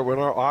run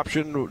our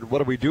option? What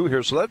do we do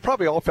here? So that's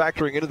probably all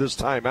factoring into this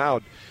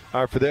timeout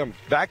for them.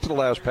 Back to the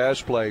last pass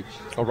play,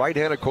 a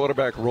right-handed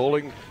quarterback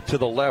rolling to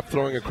the left,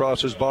 throwing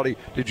across his body.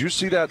 Did you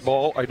see that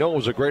ball? I know it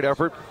was a great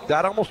effort.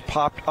 That almost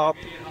popped up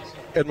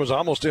and was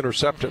almost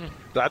intercepted.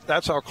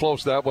 That's how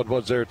close that one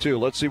was there, too.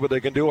 Let's see what they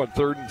can do on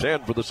 3rd and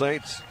 10 for the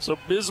Saints. So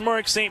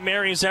Bismarck St.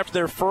 Mary's, after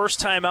their first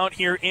time out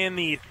here in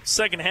the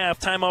second half,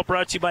 timeout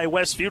brought to you by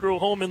West Funeral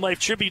Home and Life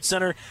Tribute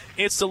Center.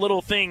 It's the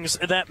little things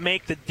that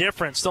make the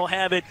difference. They'll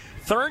have it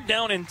 3rd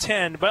down and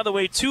 10. By the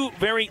way, 2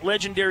 very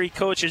legendary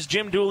coaches,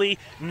 Jim Dooley,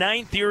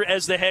 9th year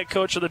as the head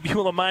coach of the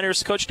Beulah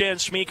Miners, Coach Dan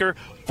Schmeeker,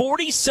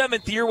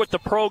 47th year with the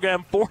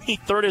program,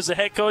 43rd as the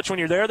head coach. When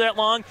you're there that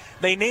long,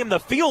 they name the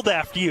field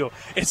after you.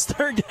 It's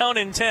 3rd down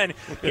and 10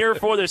 here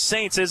for the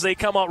Saints as they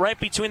come out right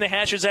between the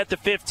hashes at the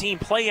 15.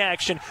 Play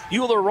action.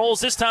 Euler rolls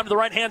this time to the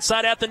right-hand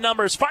side at the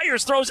numbers.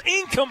 Fires, throws,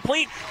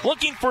 incomplete.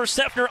 Looking for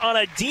Seffner on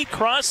a deep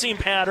crossing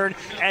pattern,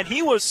 and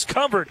he was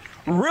covered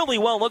really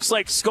well. Looks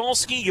like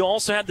Skolsky. You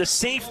also had the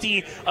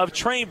safety of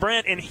Trey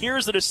Brandt, and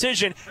here's the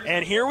decision.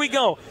 And here we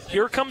go.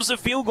 Here comes the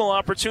field goal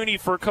opportunity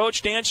for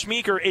Coach Dan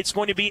Schmeeker. It's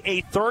going to be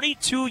a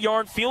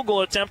 32-yard field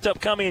goal attempt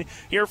upcoming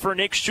here for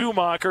Nick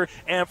Schumacher.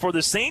 And for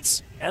the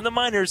Saints and the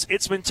Miners,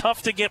 it's been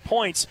tough to get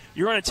points.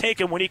 You're going to take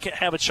them when you can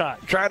have a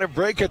shot. Trying to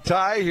break a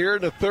tie here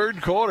in the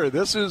 3rd quarter.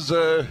 This is,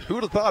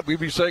 who'd have thought we'd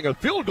be saying a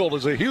field goal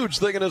is a huge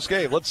thing in this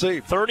game. Let's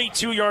see.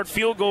 32-yard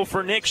field goal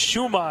for Nick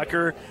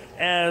Schumacher,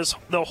 as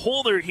the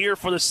holder here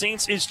for the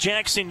Saints is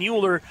Jackson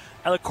Euler,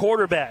 the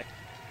quarterback.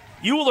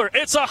 Euler,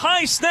 it's a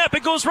high snap.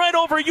 It goes right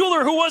over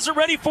Euler, who wasn't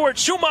ready for it.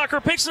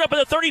 Schumacher picks it up at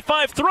the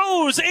 35,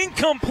 throws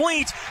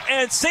incomplete,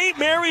 and St.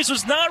 Mary's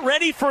was not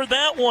ready for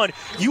that one.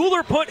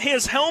 Euler put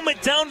his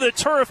helmet down to the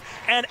turf,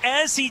 and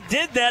as he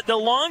did that, the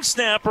long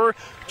snapper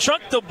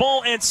chucked the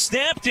ball and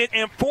snapped it,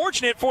 and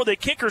fortunate for the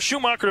kicker,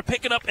 Schumacher, to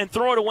pick it up and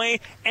throw it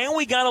away, and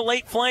we got a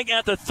late flag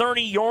at the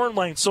 30-yard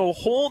line. So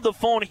hold the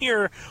phone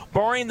here,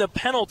 barring the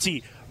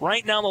penalty.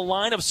 Right now, the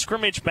line of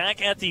scrimmage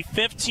back at the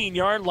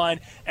 15-yard line,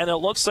 and it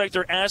looks like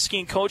they're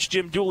asking Coach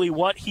Jim Dooley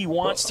what he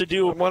wants to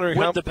do with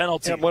the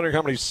penalty. I'm wondering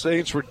how many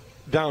Saints were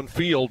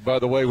downfield, by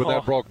the way, when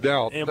that broke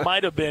down. It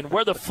might have been.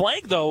 Where the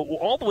flag, though,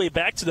 all the way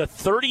back to the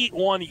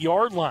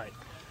 31-yard line.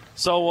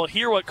 So we'll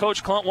hear what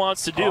Coach Klump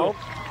wants to do.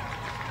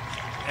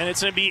 And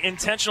it's going to be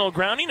intentional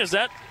grounding. Is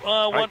that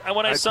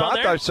what I saw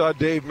there? I saw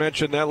Dave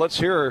mention that. Let's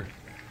hear her.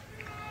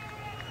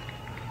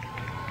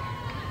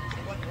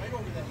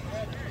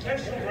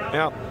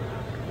 Yeah.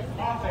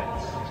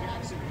 Offense.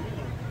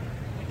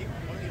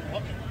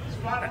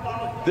 Spot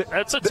ball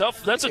That's a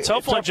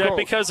tough one, Jack,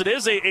 because it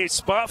is a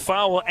spot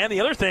foul, and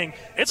the other thing,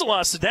 it's a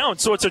loss of down,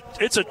 so it's a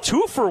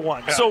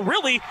 2-for-1. Yeah. So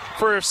really,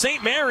 for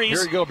St. Mary's,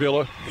 here you go,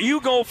 Beulah. You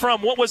go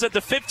from what was at the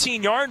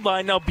 15-yard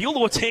line. Now Beulah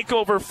will take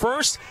over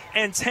 1st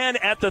and 10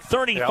 at the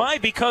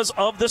 35 because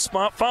of the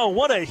spot foul.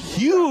 What a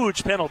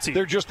huge penalty!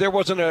 There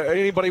wasn't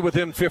anybody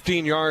within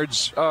 15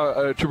 yards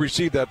to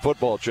receive that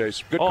football,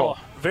 Chase. Good call.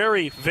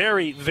 Very,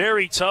 very,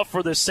 very tough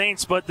for the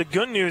Saints, but the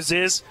good news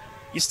is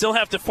you still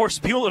have to force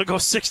Beulah to go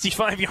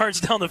 65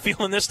 yards down the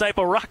field in this type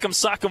of rock'em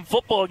sock'em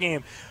football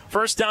game.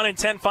 1st down and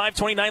 10,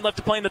 5:29 left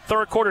to play in the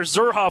third quarter.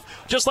 Zerhoff,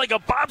 just like a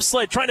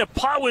bobsled, trying to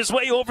plow his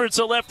way over to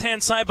the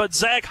left-hand side, but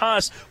Zach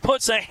Haas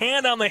puts a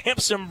hand on the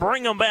hips and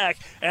bring him back,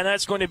 and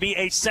that's going to be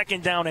a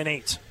 2nd down and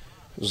 8.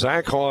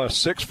 Zach Haas,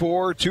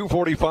 6'4",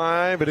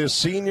 245 in his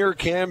senior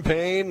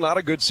campaign. A lot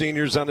of good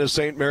seniors on this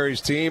St.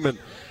 Mary's team, and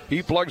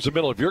he plugs the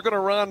middle. If you're going to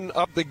run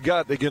up the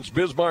gut against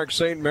Bismarck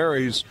St.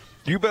 Mary's,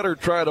 you better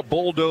try to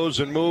bulldoze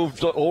and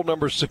move old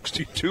number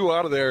 62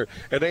 out of there,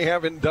 and they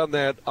haven't done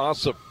that.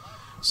 Awesome.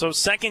 So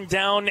 2nd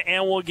down,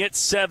 and we'll get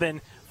 7.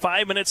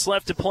 5 minutes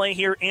left to play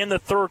here in the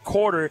third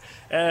quarter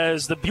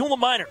as the Beulah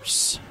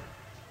Miners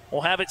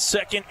will have it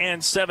 2nd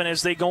and 7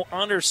 as they go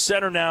under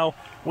center now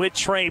with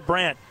Trey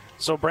Brandt.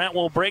 So Brandt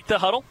will break the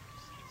huddle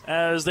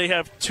as they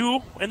have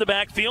 2 in the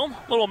backfield.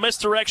 Little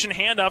misdirection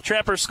handoff.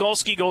 Trapper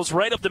Skolsky goes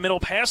right up the middle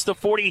past the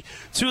 40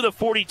 to the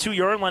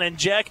 42-yard line. And,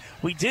 Jack,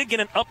 we did get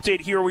an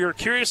update here. We were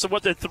curious of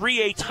what the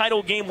 3A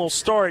title game will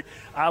start.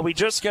 We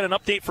just got an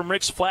update from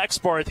Rick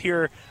Flaxbarth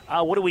here.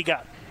 What do we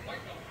got?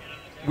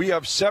 We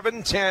have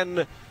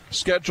 7:10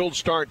 scheduled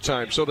start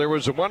time. So there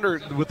was a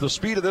wonder with the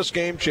speed of this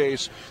game,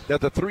 Chase, that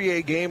the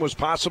 3A game was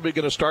possibly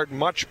going to start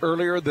much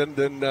earlier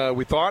than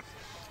we thought.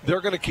 They're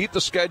going to keep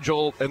the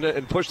schedule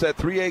and push that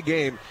 3A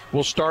game.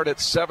 Will start at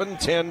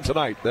 7:10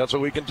 tonight. That's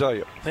what we can tell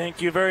you.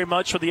 Thank you very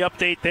much for the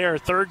update there.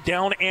 3rd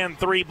down and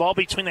 3. Ball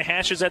between the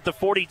hashes at the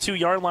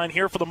 42-yard line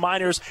here for the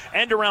Miners.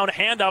 End around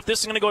handoff. This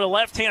is going to go to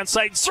left-hand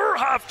side.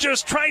 Zerhoff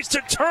just tries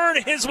to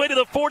turn his way to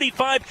the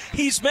 45.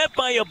 He's met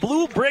by a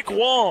blue brick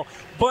wall.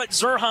 But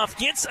Zerhoff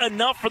gets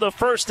enough for the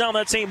 1st down.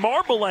 That's a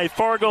Marble Life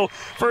Fargo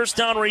 1st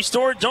down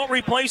restored. Don't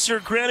replace your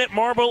granite,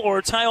 marble,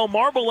 or tile.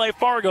 Marble Life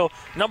Fargo,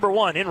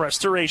 #1 in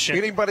restoration.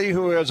 Anybody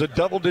who has a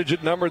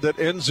double-digit number that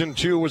ends in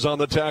 2 was on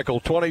the tackle.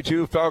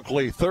 22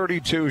 Falkley,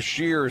 32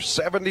 Shear,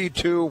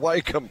 72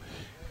 Wycombe.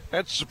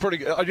 That's pretty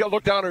good. I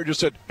looked down there and just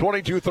said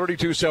 22,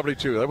 32,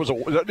 72.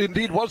 That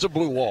indeed was a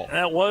blue wall.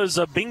 That was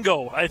a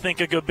bingo. I think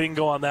a good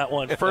bingo on that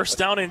one. 1st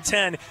down and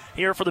 10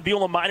 here for the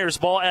Beulah Miners.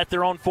 Ball at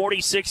their own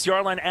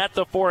 46-yard line at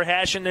the 4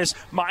 hash in this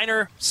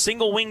Miner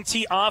single wing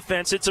T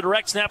offense. It's a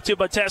direct snap to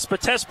Bates.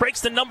 Bates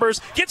breaks the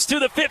numbers, gets to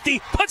the 50,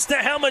 puts the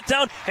helmet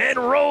down, and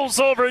rolls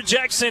over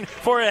Jackson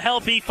for a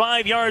healthy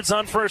 5 yards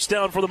on 1st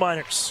down for the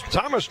Miners.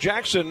 Thomas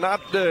Jackson,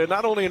 not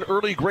only an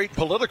early great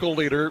political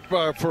leader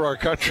for our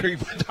country,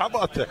 but how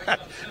about that?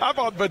 How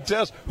about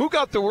Bates? Who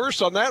got the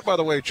worst on that, by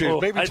the way,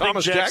 Chief? Maybe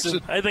Thomas Jackson.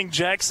 I think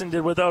Jackson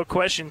did without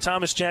question.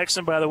 Thomas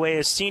Jackson, by the way,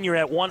 is senior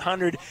at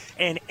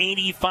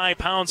 185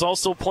 pounds,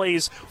 also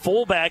plays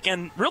fullback,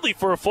 and really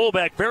for a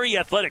fullback, very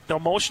athletic. They'll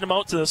motion him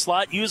out to the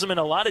slot, use him in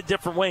a lot of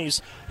different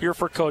ways here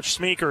for Coach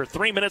Smeeker.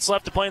 3 minutes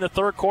left to play in the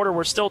third quarter.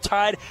 We're still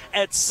tied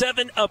at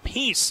 7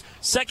 apiece.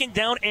 2nd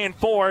down and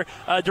 4.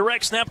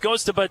 Direct snap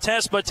goes to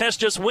Bates. Bates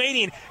just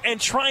waiting and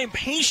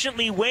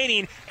patiently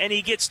waiting, and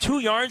he gets 2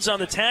 yards on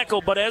the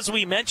tackle, but as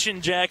we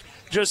mentioned, Jack,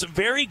 just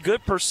very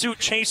good pursuit.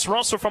 Chase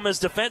Russell from his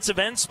defensive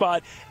end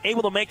spot,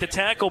 able to make the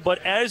tackle.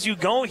 But as you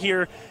go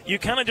here, you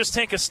kind of just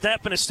take a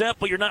step and a step,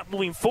 but you're not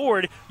moving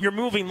forward. You're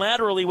moving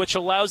laterally, which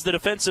allows the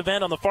defensive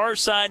end on the far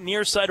side,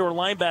 near side, or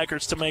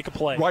linebackers to make a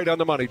play. Right on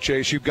the money,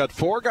 Chase. You've got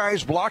 4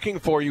 guys blocking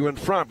for you in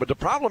front, but the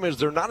problem is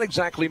they're not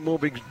exactly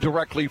moving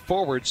directly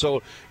forward.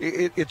 So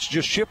it's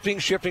just shifting,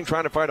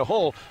 trying to find a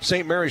hole.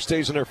 St. Mary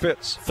stays in their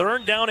fits.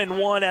 3rd down and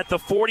 1 at the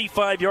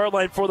 45-yard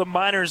line for the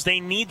Miners. They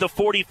need the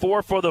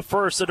 44 for the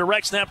first. A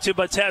direct snap to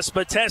Bates.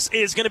 Bates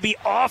is going to be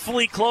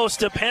awfully close.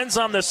 Depends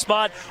on the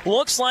spot.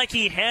 Looks like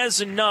he has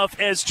enough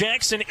as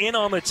Jackson in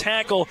on the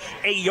tackle.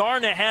 A 1.5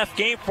 yard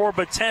gain for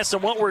Bates.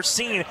 And what we're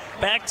seeing,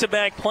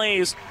 back-to-back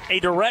plays, a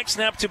direct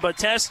snap to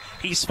Bates.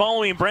 He's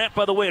following Brandt,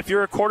 by the way. If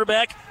you're a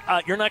quarterback,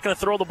 you're not going to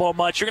throw the ball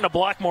much. You're going to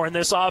block more in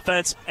this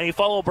offense. And you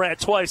follow Brandt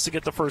twice to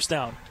get the 1st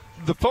down.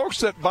 The folks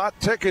that bought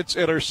tickets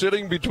and are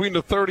sitting between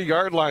the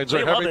 30-yard lines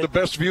are having the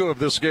best view of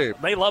this game.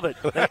 They love it.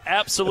 They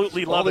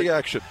absolutely love it. All the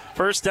action.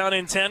 1st down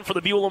and 10 for the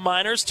Beulah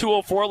Miners.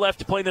 2:04 left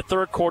to play in the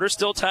third quarter.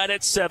 Still tied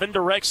at 7.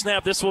 Direct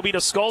snap. This will be to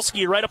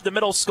Skolsky right up the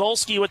middle.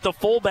 Skolsky with the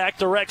fullback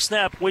direct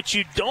snap, which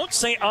you don't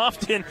say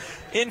often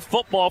in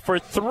football. For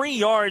 3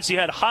 yards, you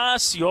had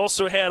Haas. You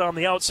also had on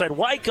the outside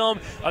Wycombe,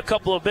 a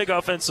couple of big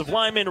offensive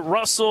linemen,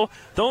 Russell.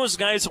 Those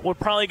guys were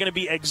probably going to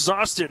be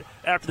exhausted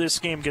after this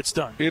game gets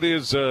done. It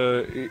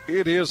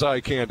is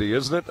eye candy,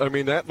 isn't it? I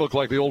mean, that looked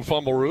like the old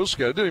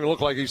Fumblerooska. It didn't even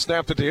look like he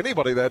snapped it to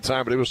anybody that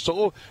time, but it was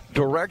so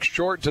direct,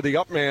 short to the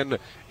up man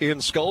in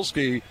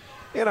Skolsky.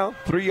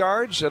 3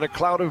 yards and a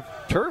cloud of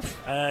turf.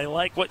 I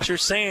like what you're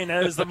saying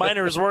as the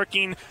Miners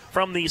working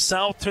from the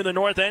south to the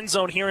north end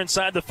zone here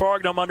inside the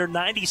Frogdome. Under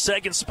 90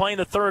 seconds to play in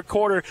the third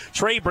quarter.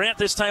 Trey Brandt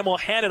this time will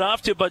hand it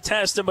off to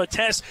Bateste, and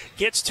Bateste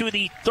gets to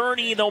the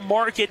 30. They'll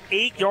mark it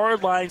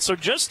 8-yard line, so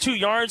just 2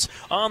 yards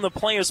on the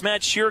play as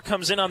Matt Shear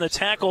comes in on the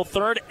tackle.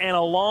 3rd and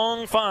a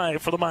long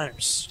 5 for the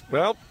Miners.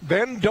 Well,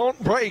 bend,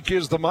 don't break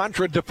is the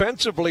mantra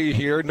defensively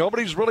here.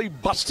 Nobody's really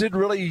busted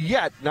really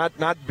yet,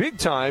 not big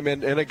time,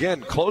 and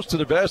again, close to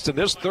the best. And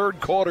this third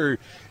quarter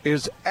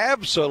is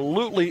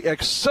absolutely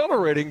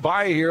accelerating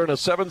by here in a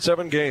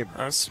 7-7 game.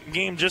 This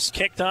game just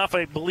kicked off,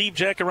 I believe,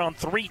 Jack, around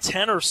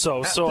 3:10 or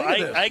so. So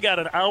I got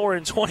an hour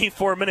and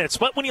 24 minutes.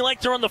 But when you like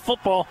to run the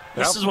football,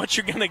 this is what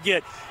you're going to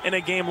get in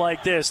a game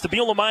like this. The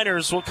Beulah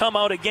Miners will come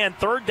out again,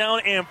 3rd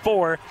down and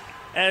 4.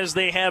 As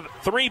they have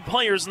 3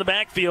 players in the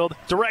backfield.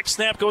 Direct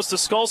snap goes to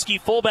Skolsky,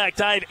 fullback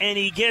dive, and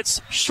he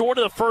gets short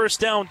of the first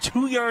down,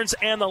 2 yards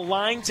and the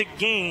line to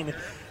gain.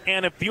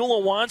 And if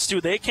Beulah wants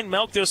to, they can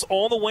milk this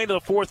all the way to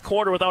the fourth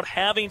quarter without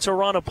having to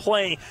run a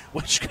play,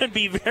 which could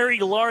be very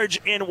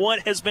large in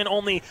what has been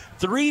only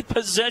 3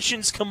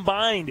 possessions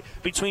combined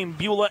between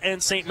Beulah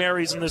and St.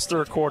 Mary's in this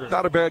third quarter.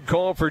 Not a bad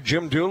call for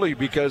Jim Dooley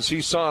because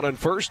he saw it on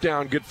first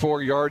down get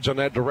 4 yards on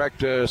that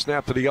direct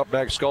snap to the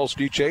up-back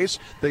Skolsky chase.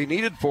 They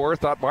needed 4,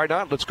 thought, why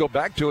not? Let's go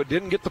back to it.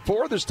 Didn't get the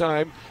 4 this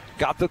time,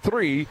 got the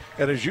 3.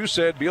 And as you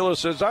said, Beulah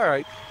says, all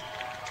right,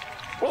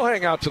 we'll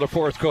hang out to the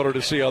fourth quarter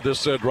to see how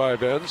this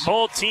drive ends.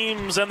 Both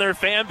teams and their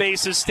fan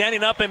bases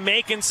standing up and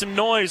making some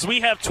noise.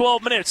 We have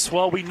 12 minutes.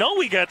 Well, we know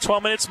we got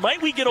 12 minutes.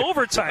 Might we get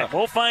overtime?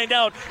 We'll find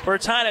out. We're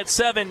tied at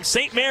 7.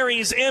 St.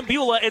 Mary's and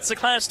Beulah. It's the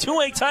Class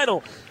 2A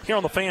title here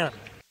on The Fan.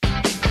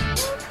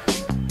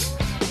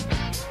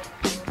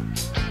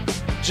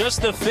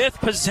 Just the 5th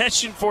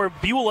possession for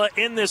Beulah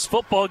in this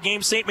football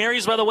game. St.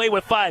 Mary's, by the way,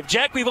 with 5.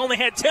 Jack, we've only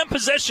had 10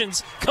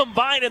 possessions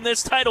combined in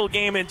this title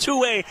game in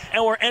 2A,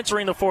 and we're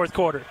entering the fourth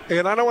quarter.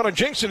 And I don't want to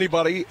jinx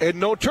anybody, and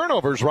no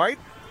turnovers, right?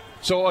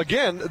 So,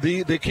 again,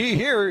 the key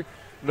here,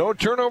 no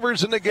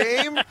turnovers in the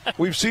game.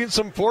 We've seen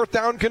some 4th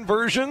down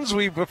conversions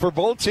for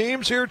both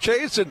teams here,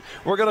 Chase, and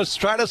we're going to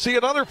try to see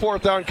another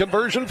 4th down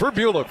conversion for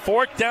Beulah.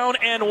 4th down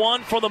and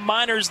 1 for the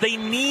Miners. They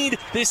need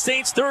the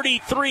Saints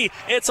 33.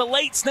 It's a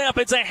late snap.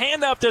 It's a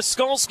handoff to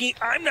Skolsky.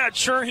 I'm not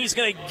sure he's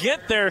going to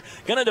get there.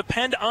 Going to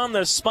depend on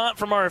the spot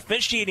from our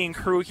officiating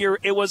crew here.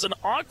 It was an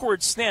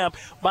awkward snap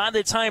by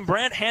the time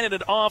Brandt handed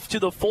it off to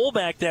the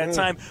fullback that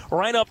time,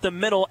 right up the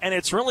middle, and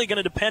it's really going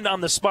to depend on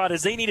the spot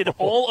as they needed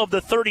all of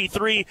the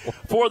 33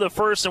 for the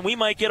first, and we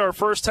might get our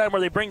first time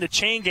where they bring the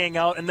chain gang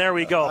out, and there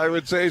we go. I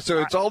would say so.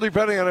 It's all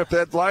depending on if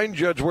that line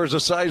judge wears a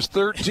size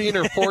 13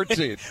 or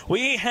 14.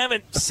 We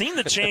haven't seen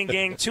the chain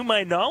gang, to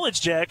my knowledge,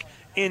 Jack,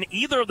 in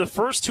either of the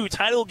first 2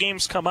 title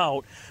games come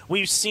out.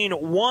 We've seen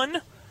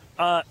 1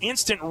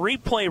 instant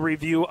replay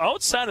review.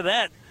 Outside of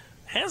that,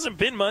 hasn't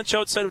been much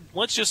outside of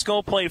let's just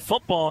go play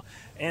football,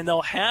 and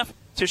they'll have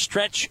to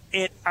stretch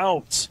it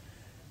out.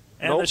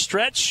 And the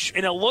stretch,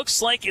 and it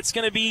looks like it's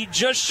going to be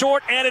just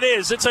short, and it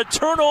is. It's a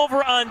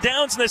turnover on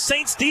downs, and the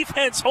Saints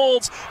defense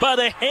holds by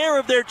the hair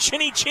of their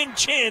chinny chin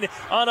chin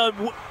on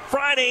a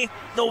Friday,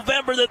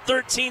 November the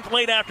 13th,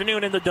 late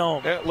afternoon in the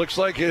Dome. It looks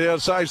like it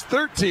has size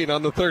 13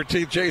 on the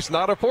 13th, Chase,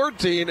 not a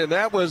 14, and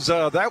that was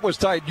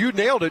tight. You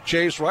nailed it,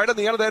 Chase, right on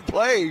the end of that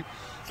play.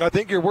 I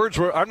think your words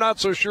were, I'm not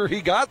so sure he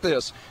got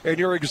this, and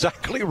you're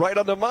exactly right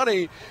on the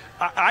money.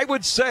 I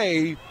would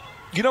say,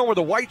 where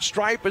the white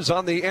stripe is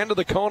on the end of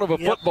the cone of a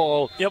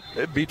football,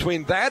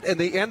 between that and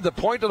the end, the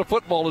point of the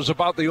football is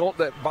about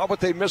what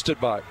they missed it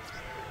by.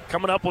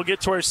 Coming up, we'll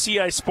get to our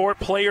CI Sport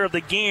Player of the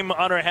Game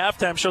on our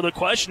halftime show. The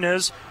question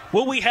is,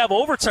 will we have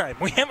overtime?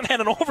 We haven't had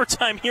an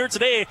overtime here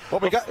today.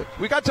 Well, we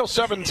got till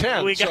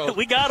 7:10.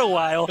 We got a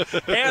while.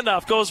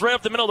 Handoff goes right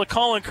up the middle to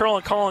Colin Curl,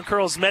 and Colin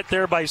Curl's met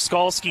there by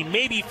Skolsky,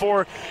 maybe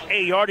for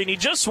a yard. And you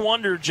just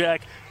wonder,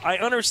 Jack, I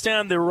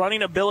understand the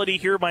running ability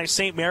here by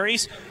St.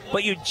 Mary's,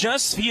 but you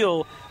just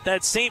feel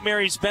that St.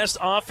 Mary's best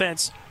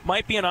offense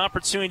might be an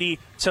opportunity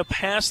to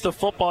pass the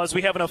football as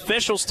we have an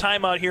official's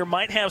timeout here.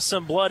 Might have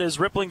some blood as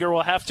Ripplinger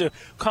will have to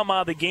come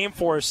out of the game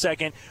for a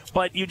second.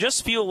 But you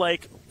just feel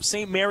like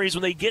St. Mary's,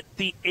 when they get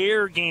the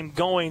air game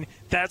going,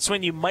 that's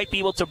when you might be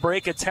able to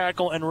break a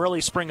tackle and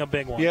really spring a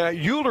big one. Yeah,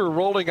 Euler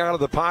rolling out of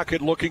the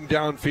pocket, looking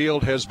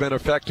downfield has been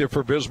effective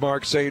for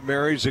Bismarck St.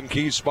 Mary's in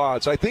key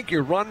spots. I think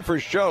you run for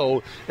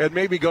show and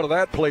maybe go to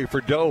that play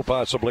for dough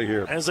possibly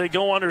here. As they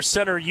go under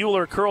center,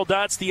 Euler, Curl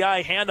dots the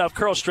I, handoff,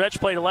 Curl stretch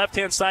play to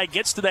left-hand side,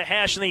 gets to the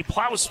hash, and he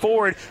plows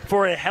forward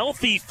for a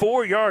healthy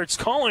 4 yards.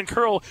 Colin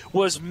Curl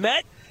was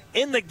met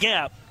in the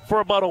gap for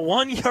about a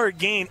 1-yard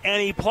gain,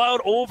 and he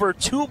plowed over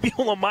 2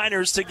 Beulah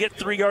Miners to get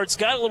 3 yards.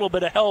 Got a little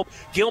bit of help.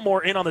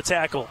 Gilmore in on the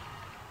tackle.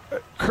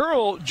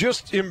 Curl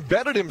just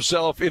embedded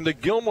himself into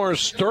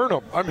Gilmore's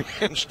sternum. I mean,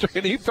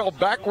 and he fell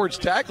backwards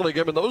tackling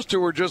him, and those two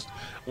were just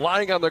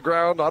lying on the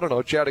ground, I don't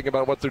know, chatting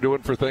about what they're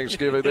doing for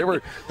Thanksgiving.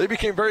 They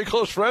became very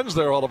close friends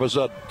there all of a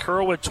sudden.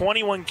 Curl with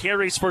 21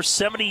 carries for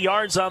 70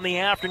 yards on the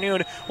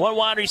afternoon. One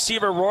wide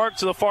receiver, Rourke,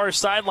 to the far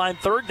sideline.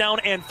 3rd down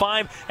and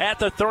 5 at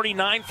the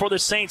 39 for the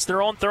Saints,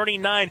 their own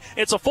 39.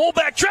 It's a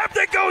fullback trap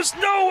that goes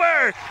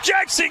nowhere.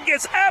 Jackson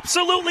gets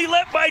absolutely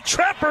let by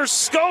Trapper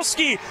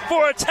Skalski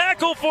for a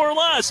tackle for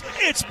loss.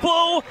 It's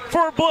blow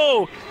for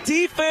blow.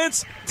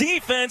 Defense,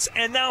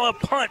 and now a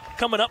punt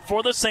coming up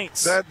for the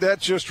Saints.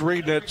 That's just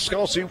reading it.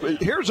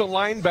 Skalski, here's a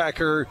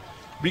linebacker,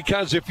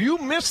 because if you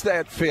miss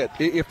that fit,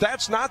 if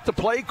that's not the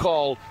play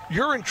call,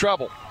 you're in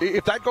trouble.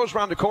 If that goes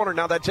around the corner,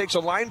 now that takes a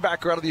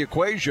linebacker out of the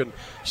equation.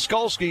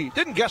 Skalski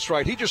didn't guess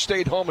right. He just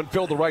stayed home and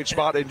filled the right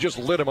spot and just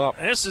lit him up.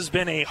 This has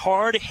been a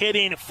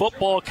hard-hitting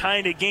football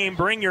kind of game.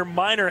 Bring your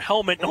Miner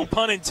helmet, no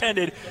pun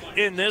intended,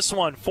 in this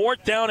one.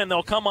 4th down, and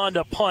they'll come on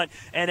to punt.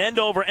 And end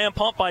over and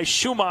punt by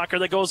Schumacher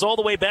that goes all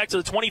the way back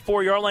to the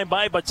 24-yard line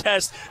by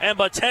Batiste. And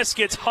Batiste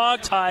gets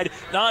hog-tied,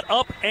 not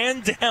up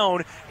and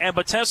down. And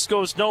Batiste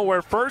goes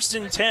nowhere.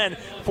 1st and 10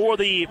 for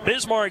the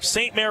Bismarck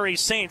St.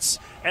 Mary's Saints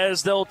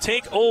as they'll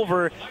take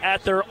over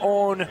at their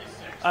own,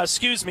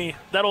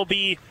 that'll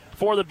be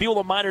for the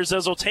Beulah Miners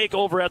as they'll take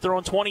over at their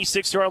own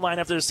 26-yard line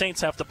after the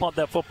Saints have to punt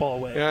that football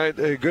away. Yeah,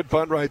 a good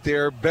punt right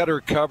there. Better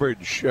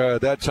coverage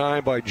that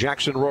time by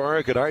Jackson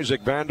Rourke and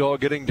Isaac Vandal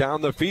getting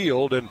down the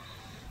field. And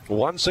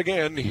once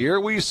again, here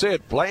we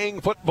sit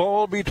playing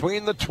football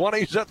between the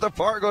 20s at the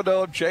Fargo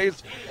Dome,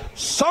 Chase.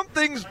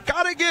 Something's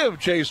got to give,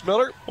 Chase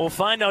Miller. We'll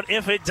find out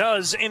if it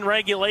does in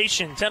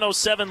regulation.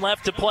 10:07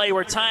 left to play.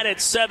 We're tied at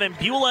 7.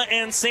 Beulah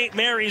and St.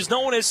 Mary's. No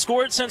one has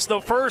scored since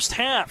the first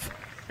half.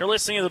 You're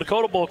listening to the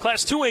Dakota Bowl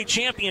Class 2A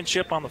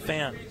Championship on the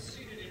Fan.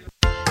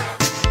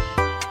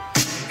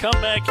 Come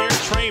back here.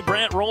 Trey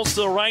Brandt rolls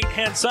to the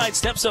right-hand side,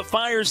 steps up,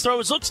 fires,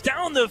 throws, looks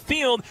down the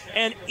field,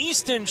 and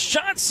Easton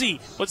Schatze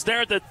was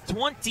there at the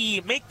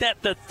 20, make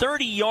that the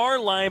 30-yard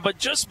line, but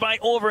just by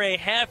over a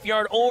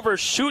half-yard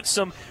overshoots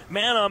some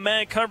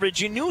man-on-man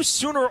coverage. You knew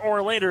sooner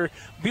or later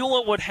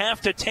Beulah would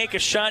have to take a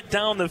shot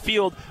down the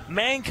field.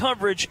 Man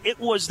coverage, it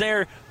was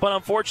there, but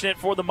unfortunate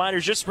for the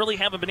Miners. Just really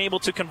haven't been able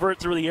to convert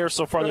through the air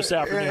so far this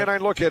afternoon. And I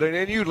look at it,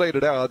 and you laid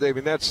it out. I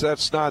mean,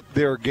 that's not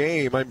their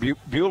game. I mean,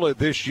 Beulah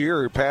this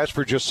year passed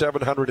for just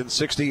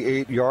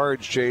 768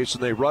 yards, Chase,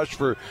 and they rushed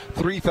for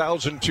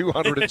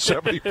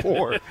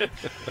 3,274.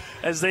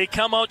 As they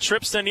come out,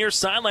 trips the near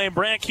sideline.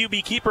 Brandt,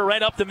 QB keeper,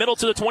 right up the middle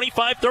to the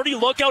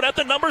 25-30. Look out at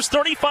the numbers,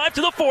 35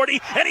 to the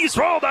 40, and he's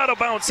rolled out of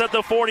bounds at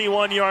the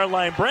 41-yard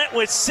line. Brandt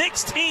with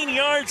 16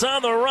 yards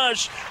on the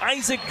rush.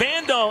 Isaac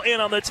Vandal in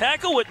on the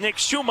tackle with Nick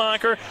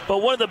Schumacher, but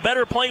one of the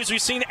better plays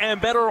we've seen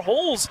and better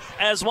holes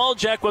as well,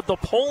 Jack, with the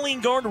polling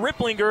guard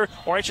Ripplinger,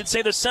 or I should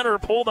say the center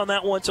pulled on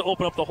that one to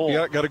open up the hole.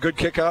 Yeah, got a good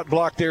kick out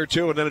block there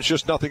too, and then it's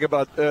just nothing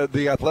about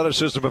the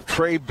athleticism of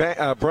Trey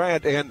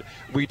Brandt. And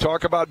we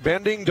talk about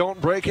bending,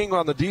 don't breaking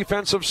on the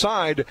defensive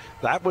side.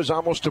 That was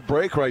almost a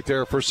break right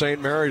there for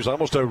St. Mary's,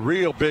 almost a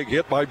real big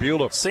hit by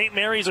Beulah. St.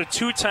 Mary's are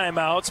 2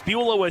 timeouts,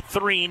 Beulah with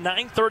 3,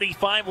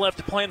 9:35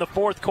 left to play in the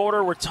fourth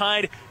quarter. We're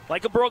tied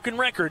like a broken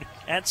record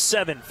at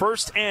 7.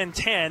 1st and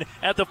 10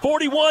 at the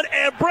 41,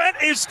 and Brent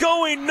is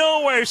going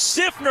nowhere.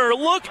 Siffner,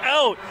 look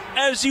out,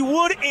 as you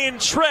would in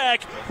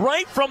track,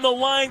 right from the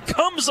line,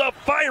 comes up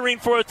firing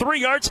for a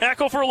 3-yard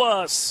tackle for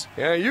loss.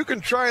 Yeah, you can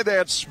try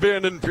that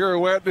spin and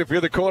pirouette if you're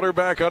the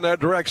quarterback on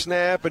that direct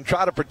snap and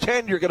try to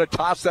pretend you're going to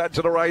toss that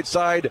to the right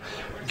side.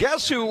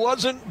 Guess who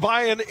wasn't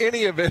buying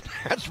any of it?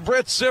 That's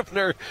Brett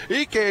Siffner.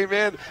 He came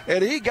in,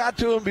 and he got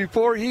to him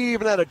before he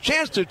even had a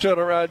chance to turn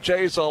around,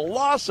 Chase. A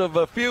loss of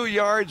a few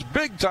yards,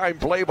 big-time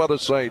play by the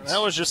Saints.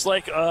 That was just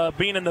like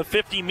being in the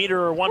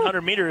 50-meter or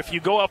 100-meter. If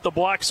you go off the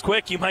blocks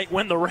quick, you might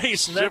win the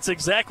race, and that's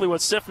exactly what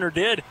Siffner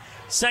did.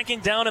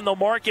 2nd down in the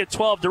market,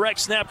 12. Direct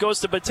snap goes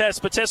to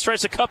Batiste. Batiste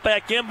tries to cut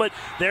back in, but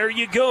there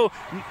you go.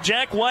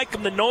 Jack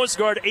Wycombe, the nose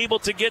guard, able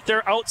to get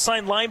their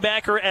outside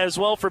linebacker as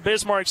well for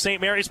Bismarck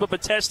St. Mary's, but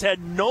Batiste had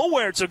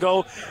nowhere to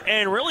go.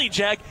 And really,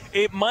 Jack,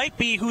 it might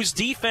be whose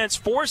defense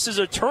forces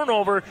a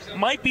turnover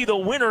might be the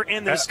winner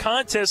in this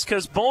contest,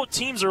 because both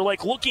teams are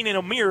like looking in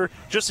a mirror,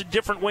 just a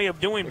different way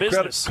of doing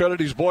business. Credit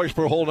these boys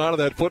for holding on to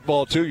that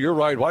football, too. You're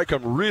right.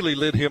 Wycombe really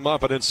lit him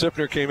up, and then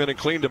Siffner came in and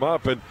cleaned him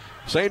up. And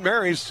St.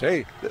 Mary's,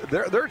 hey,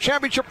 they're a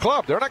championship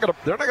club. They're not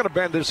gonna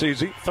bend this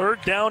easy.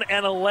 3rd down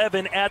and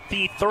 11 at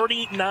the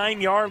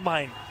 39-yard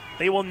line.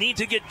 They will need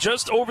to get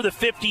just over the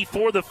 50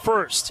 for the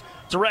first.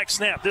 Direct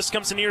snap. This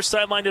comes to near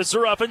sideline to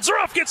Zuroff, and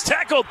Zuroff gets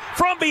tackled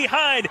from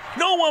behind.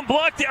 No one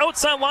blocked the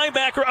outside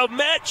linebacker of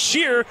Matt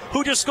Shear,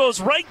 who just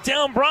goes right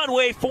down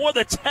Broadway for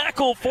the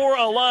tackle for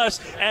a loss.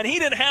 And he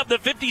didn't have the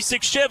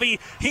 56 Chevy.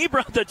 He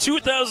brought the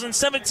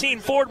 2017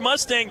 Ford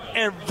Mustang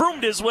and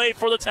vroomed his way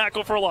for the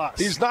tackle for loss.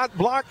 He's not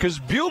blocked because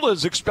Beulah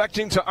is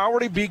expecting to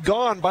already be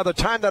gone by the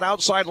time that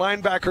outside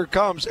linebacker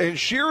comes. And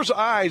Shear's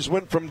eyes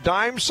went from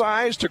dime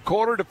size to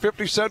quarter to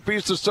 50-cent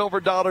piece to silver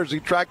dollars.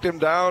 He tracked him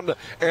down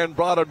and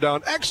brought him down.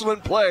 touchdown.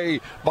 Excellent play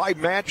by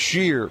Matt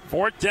Shear.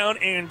 4th down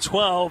and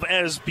 12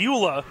 as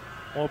Beulah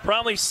will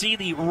probably see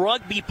the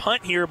rugby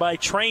punt here by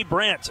Trey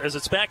Brandt as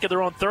it's back at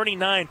their own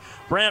 39.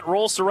 Brandt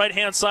rolls to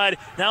right-hand side.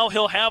 Now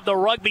he'll have the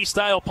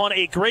rugby-style punt.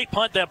 A great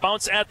punt that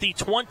bounced at the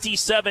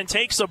 27.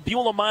 Takes a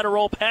Beulah Minor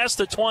roll past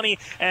the 20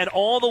 and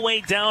all the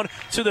way down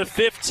to the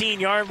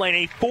 15-yard line.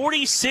 A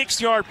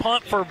 46-yard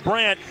punt for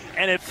Brandt,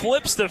 and it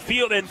flips the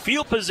field and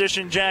field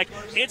position, Jack.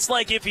 It's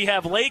like if you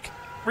have Lake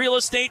real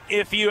estate,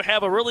 if you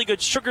have a really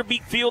good sugar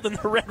beet field in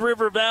the Red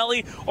River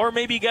Valley, or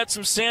maybe you got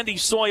some sandy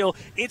soil,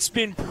 it's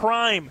been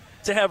prime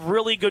to have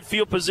really good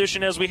field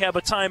position as we have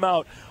a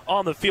timeout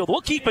on the field.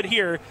 We'll keep it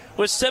here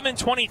with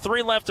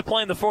 7:23 left to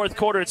play in the 4th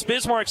quarter. It's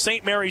Bismarck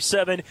St. Mary's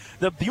 7,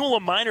 the Beulah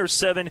Miners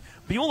 7.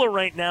 Beulah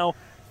right now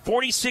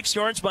 46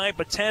 yards by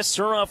Batiste.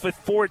 Suroff with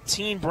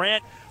 14.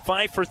 Brandt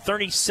 5 for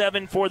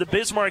 37 for the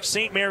Bismarck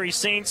St. Mary's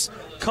Saints.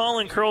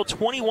 Colin Curl,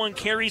 21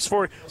 carries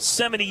for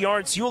 70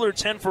 yards. Euler,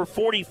 10 for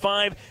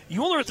 45.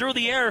 Euler through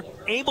the air,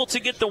 able to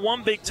get the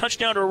one big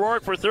touchdown to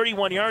O'Rourke for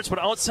 31 yards. But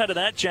outside of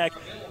that, Jack,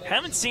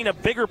 haven't seen a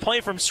bigger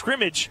play from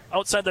scrimmage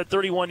outside that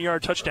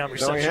 31-yard touchdown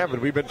reception. No, we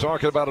haven't. We've been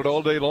talking about it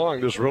all day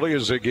long. This really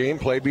is a game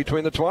played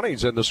between the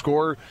 20s, and the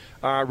score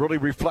really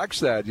reflects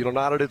that.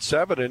 Knotted at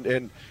 7,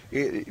 and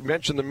you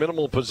mentioned the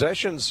minimal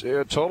possessions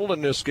total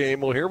in this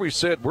game. Well, here we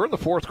sit. We're in the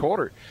 4th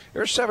quarter.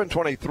 There's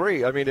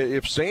 7:23. I mean,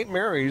 if St.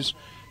 Mary's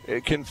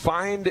can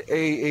find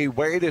a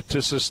way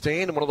to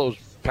sustain one of those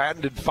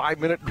patented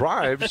 5-minute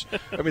drives,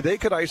 I mean, they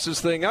could ice this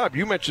thing up.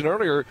 You mentioned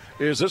earlier,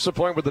 is this a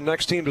point where the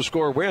next team to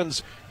score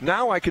wins?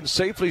 Now I can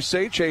safely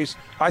say, Chase,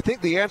 I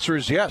think the answer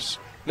is yes.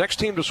 Next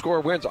team to score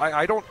wins.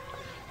 I don't,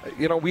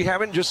 we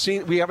haven't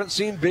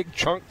seen big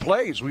chunk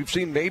plays. We've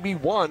seen maybe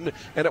one,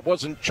 and it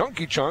wasn't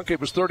chunky chunk.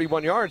 It was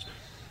 31 yards.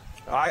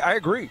 I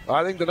agree.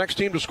 I think the next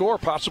team to score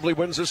possibly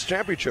wins this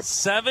championship.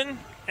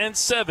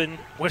 7-7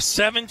 with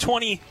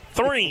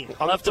 7:23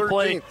 left to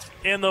play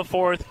in the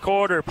 4th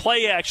quarter.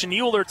 Play action.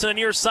 Euler to the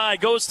near side,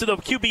 goes to the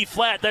QB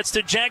flat. That's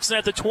to Jackson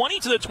at the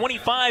 20 to the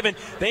 25, and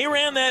they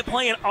ran that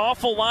play an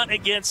awful lot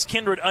against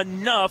Kindred,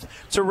 enough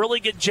to really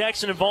get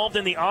Jackson involved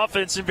in the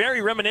offense, and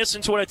very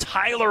reminiscent to what a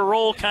Tyler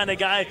Roll kind of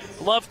guy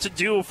loved to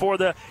do for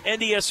the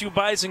NDSU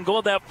Bison.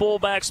 Go to that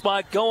fullback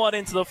spot, go out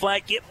into the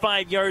flat, get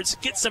 5 yards,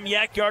 get some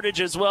yak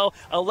yardage as well.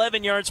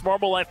 11 yards,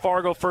 Marble Life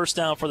Fargo, first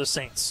down for the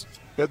Saints.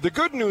 The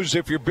good news,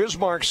 if you're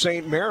Bismarck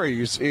St.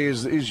 Mary's,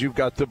 is you've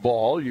got the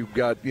ball, you've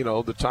got,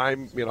 the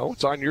time,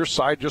 it's on your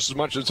side just as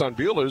much as it's on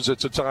Beulah's.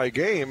 It's a tie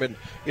game, and,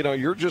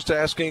 you're just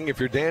asking, if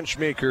you're Dan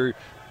Schmeeker,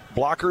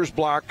 blockers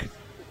block,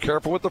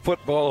 careful with the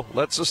football,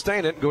 let's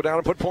sustain it, and go down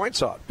and put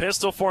points on.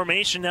 Pistol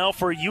formation now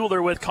for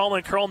Euler with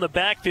Colin Curl in the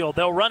backfield.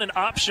 They'll run an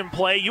option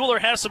play. Euler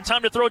has some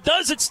time to throw.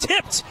 It's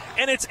tipped,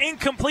 and it's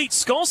incomplete.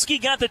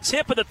 Skolsky got the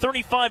tip at the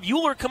 35.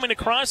 Euler coming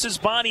across his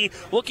body,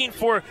 looking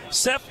for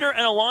Sefner,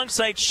 and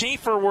alongside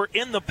Schaefer were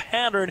in the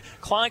pattern.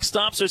 Clock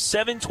stops with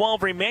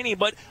 7:12 remaining,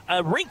 but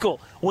a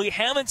wrinkle. We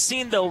haven't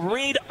seen the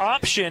read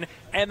option,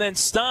 and then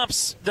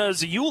stops,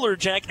 does Euler,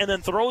 Jack, and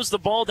then throws the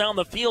ball down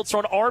the field. So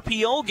an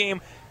RPO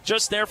game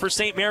just there for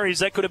St. Mary's.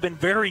 That could have been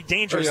very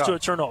dangerous to a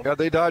turnover. Yeah,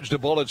 they dodged a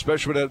bullet,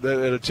 especially at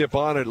a tip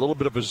on it. A little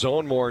bit of a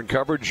zone more in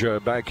coverage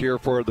back here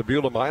for the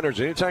Beulah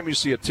Miners. Anytime you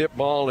see a tip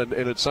ball and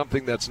it's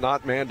something that's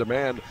not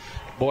man-to-man,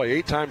 boy,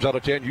 8 times out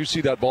of 10 you see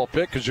that ball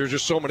pick because there's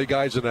just so many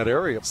guys in that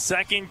area.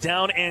 2nd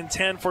down and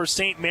 10 for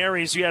St.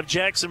 Mary's. You have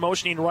Jackson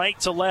motioning right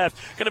to left.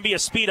 Going to be a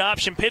speed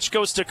option. Pitch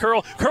goes to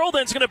Curl. Curl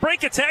then's going to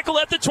break a tackle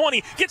at the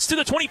 20. Gets to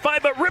the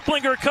 25, but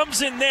Ripplinger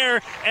comes in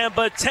there, and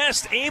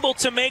Batiste able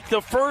to make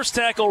the first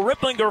tackle.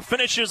 Ripplinger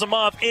finishes him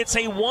off. It's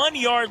a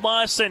 1-yard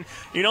loss, and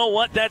you know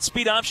what? That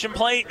speed option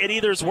play, it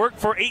either has worked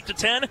for 8 to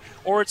 10,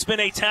 or it's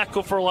been a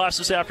tackle for a loss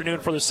this afternoon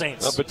for the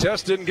Saints.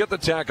 Batiste didn't get the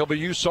tackle, but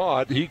you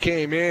saw it. He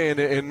came in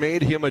and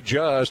made him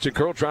adjust, and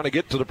Curl trying to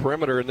get to the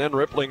perimeter, and then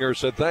Ripplinger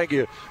said, thank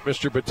you,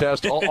 Mr.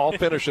 Batiste. I'll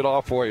finish it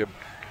off for you.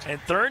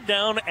 And 3rd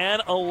down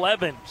and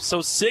 11. So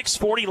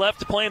 6:40 left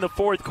to play in the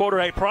 4th quarter.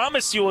 I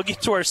promise you we'll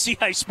get to our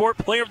CI Sport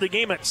Player of the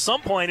Game at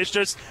some point. It's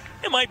just,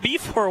 it might be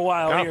for a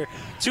while here.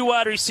 2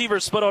 wide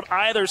receivers split out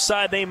either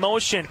side. They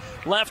motion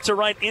left to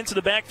right into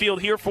the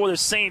backfield here for the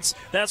Saints.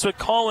 That's what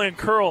Colin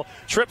Curl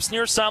trips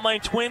near sideline,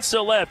 twins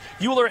to left.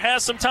 Euler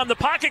has some time. The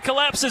pocket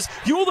collapses.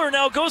 Euler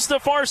now goes to the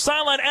far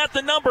sideline at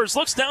the numbers.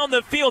 Looks down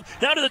the field.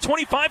 Down to the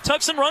 25.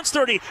 Tucks and runs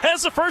 30.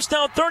 Has the first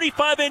down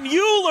 35. And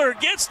Euler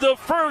gets the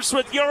first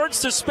with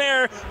yards to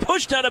spare.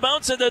 Pushed out of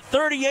bounds at the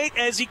 38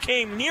 as he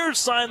came near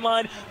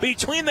sideline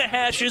between the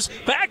hashes.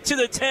 Back to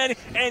the 10.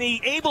 And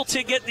he able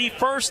to get the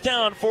first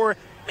down for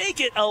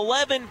make it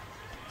 11,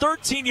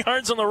 13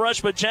 yards on the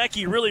rush, but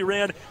Jackie really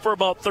ran for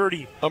about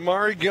 30.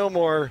 Amari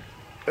Gilmore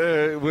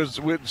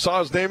saw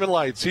his name in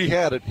lights. He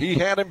had it. He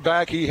had him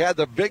back. He had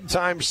the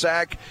big-time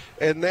sack.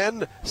 and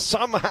then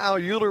somehow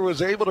Euler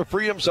was able to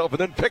free himself and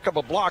then pick up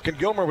a block, and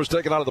Gilmer was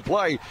taken out of the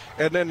play,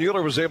 and then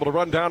Euler was able to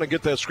run down and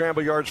get that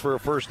scramble yards for a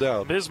first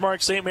down.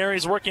 Bismarck St.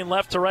 Mary's working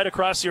left to right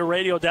across your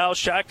radio dial.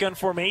 Shotgun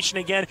formation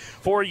again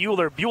for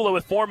Euler. Beulah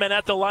with 4 men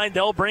at the line.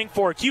 They'll bring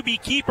for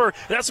QB keeper.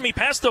 That's going to be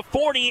past the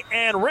 40,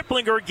 and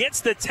Ripplinger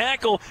gets the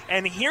tackle,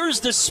 and here's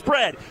the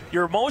spread.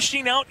 You're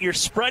motioning out, you're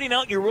spreading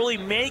out, you're really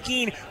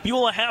making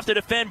Beulah have to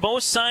defend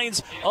both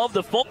sides of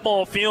the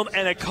football field,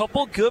 and a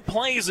couple good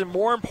plays, and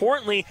more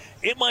importantly,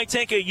 it might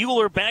take a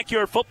Euler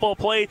backyard football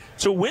play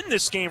to win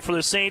this game for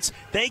the Saints.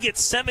 They get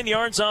 7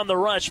 yards on the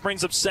rush,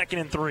 brings up 2nd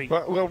and 3.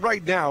 Well,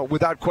 right now,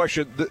 without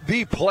question,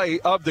 the play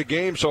of the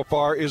game so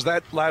far is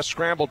that last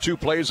scramble 2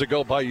 plays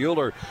ago by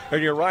Euler.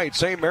 And you're right,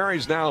 St.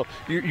 Mary's now,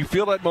 you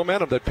feel that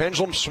momentum, that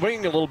pendulum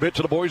swing a little bit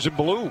to the boys in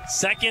blue.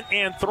 2nd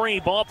and 3,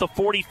 ball at the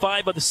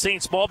 45 of the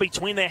Saints. Ball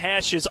between the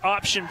hashes,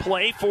 option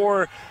play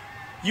for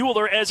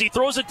Euler as he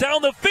throws it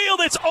down the field.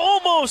 It's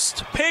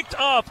almost picked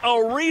up.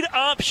 A read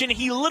option.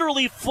 He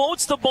literally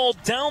floats the ball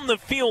down the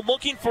field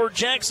looking for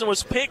Jackson.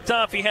 Was picked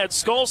off. He had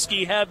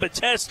Skalski, had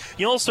Bateste.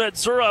 He also had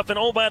Zuroff. And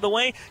oh, by the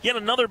way, yet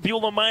another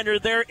Beulah Miner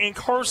there in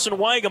Carson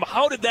Weigum.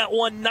 How did that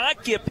one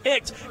not get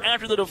picked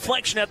after the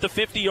deflection at the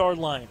 50-yard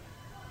line?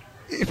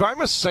 If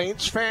I'm a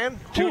Saints fan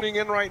tuning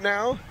in right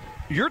now,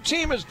 your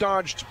team has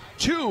dodged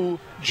 2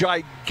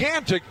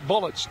 gigantic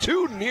bullets,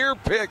 2 near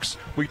picks.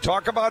 We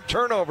talk about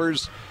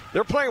turnovers.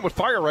 They're playing with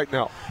fire right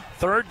now.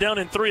 3rd down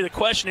and 3. The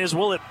question is,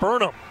 will it burn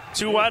them?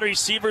 2 wide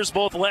receivers,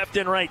 both left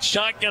and right.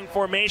 Shotgun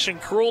formation,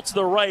 curl to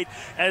the right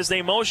as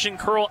they motion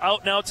curl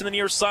out now to the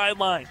near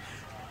sideline.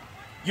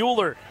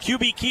 Euler,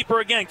 QB keeper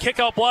again.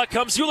 Kickout block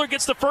comes. Euler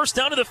gets the first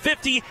down to the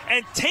 50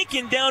 and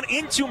taken down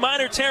into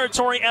Miner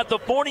territory at the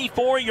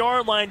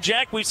 44-yard line.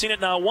 Jack, we've seen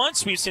it now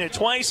once. We've seen it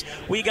twice.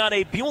 We got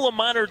a Beulah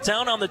Miner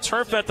down on the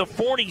turf at the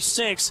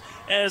 46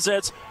 as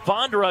it's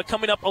Vondra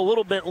coming up a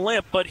little bit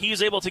limp, but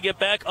he's able to get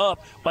back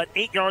up. But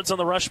 8 yards on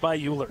the rush by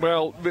Euler.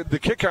 Well, the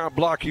kickout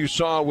block you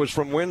saw was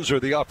from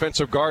Windsor, the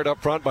offensive guard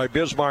up front by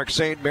Bismarck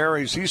St.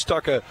 Mary's. He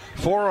stuck a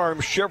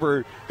forearm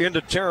shiver into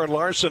Taryn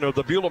Larson of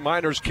the Beulah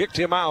Miners, kicked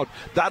him out.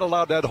 That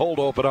allowed that hole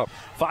to open up.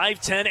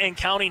 5:10 and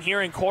counting here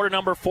in quarter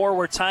number 4.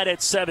 We're tied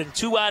at 7.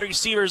 2 wide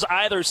receivers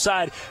either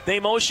side. They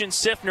motion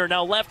Siffner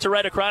now left to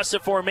right across the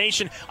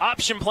formation.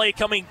 Option play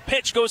coming.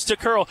 Pitch goes to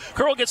Curl.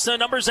 Curl gets the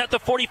numbers at the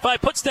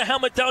 45. Puts the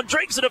helmet down.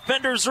 Drags the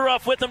defender.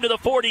 Zuroff with him to the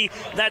 40.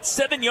 That's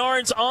 7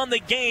 yards on the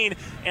gain.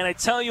 And I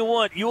tell you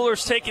what,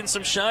 Euler's taking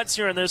some shots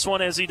here in this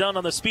one as he done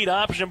on the speed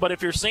option. But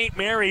if you're St.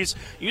 Mary's,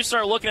 you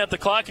start looking at the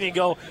clock and you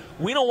go,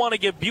 we don't want to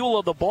give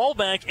Beulah the ball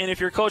back. And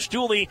if you're Coach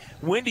Dooley,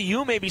 when do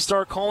you maybe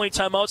start calling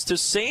timeouts to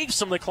save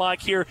some of the clock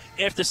here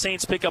if the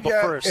Saints pick up a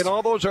first? And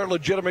all those are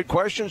legitimate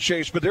questions,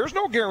 Chase, but there's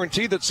no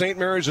guarantee that St.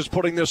 Mary's is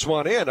putting this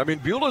one in. I mean,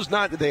 Beulah's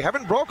not, they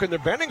haven't broken, they're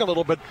bending a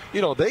little bit.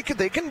 You know, they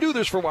can do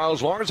this for a while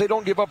as long as they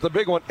don't give up the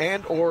big one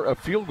and or a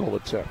field goal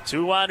attempt.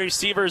 2 wide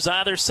receivers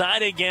either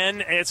side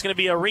again. It's going to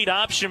be a read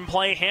option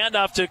play,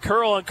 handoff to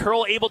Curl, and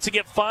Curl able to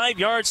get 5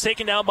 yards,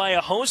 taken down by a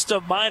host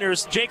of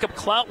Miners. Jacob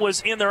Clout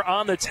was in there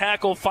on the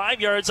tackle,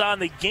 5 yards on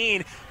the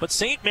gain, but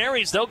St.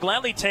 Mary's, they'll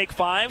gladly take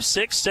 5,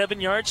 6, 7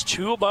 yards,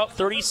 2 about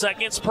 30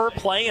 seconds per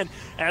play. And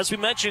as we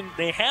mentioned,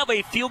 they have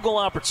a field goal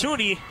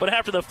opportunity, but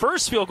after the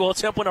first field goal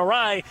attempt went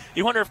awry,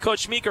 you wonder if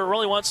Coach Meeker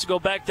really wants to go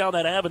back down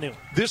that avenue.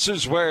 This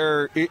is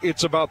where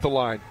it's about the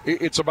line.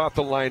 It's about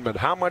the lineman.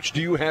 How much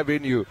do you have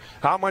in you?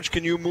 How much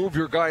can you move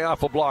your guy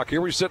off a block?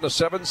 Here we sit in a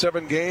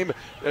 7-7 game.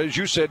 As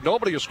you said,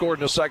 nobody has scored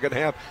in the second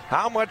half.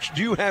 How much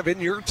do you have in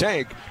your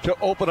tank to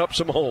open up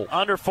some holes?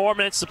 Under 4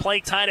 minutes to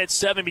play, tied at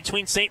 7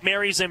 between St.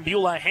 Mary's and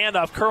Beulah.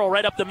 Handoff, Curl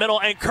right up the middle,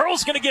 and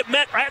Curl's going to get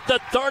met at the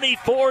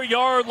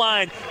 34-yard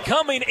line.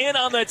 Coming in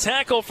on the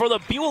tackle for the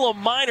Beulah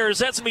Miners,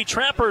 that's going to be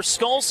Trapper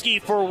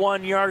Skalski for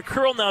 1 yard.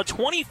 Curl now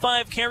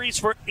 25 carries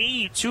for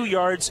 82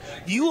 yards.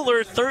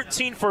 Euler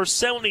 13 for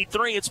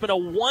 73. It's been a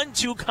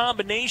 1-2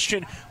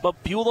 combination,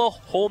 but Beulah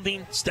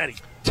holding steady.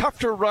 Tough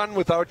to run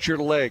without your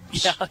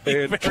legs. Yeah,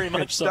 very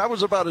much so. That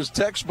was about his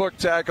textbook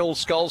tackle.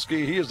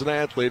 Skalski, he is an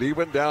athlete. He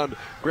went down,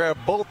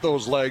 grabbed both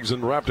those legs,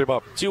 and wrapped him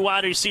up. 2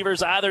 wide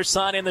receivers either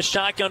side in the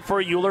shotgun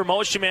for Euler.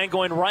 Motion man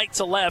going right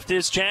to left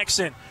is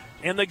Jackson.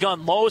 In the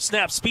gun, low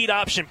snap, speed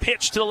option,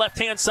 pitch to the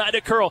left-hand side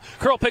of Curl.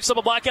 Curl picks up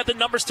a block at the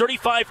numbers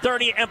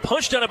 35-30 and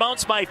pushed out of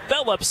bounds by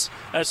Phillips.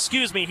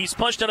 He's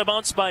punched out of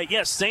bounds by,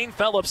 Zane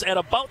Phillips at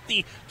about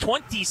the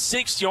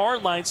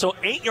 26-yard line. So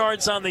 8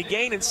 yards on the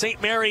gain, and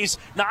St. Mary's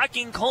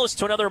knocking close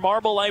to another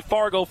Marble Life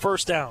Fargo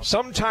first down.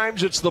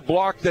 Sometimes it's the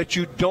block that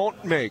you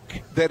don't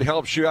make that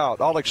helps you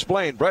out. I'll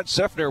explain. Brett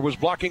Siffner was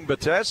blocking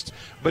Bateste.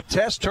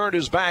 Bateste turned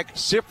his back.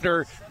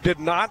 Siffner did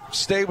not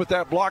stay with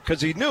that block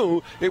because he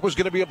knew it was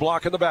going to be a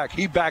block in the back.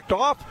 He backed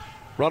off,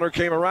 Runner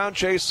came around,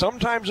 Chase.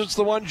 Sometimes it's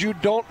the ones you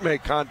don't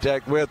make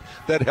contact with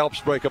that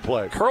helps break a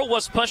play. Curl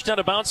was pushed out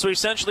of bounds, so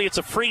essentially it's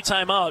a free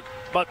timeout,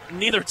 but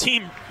neither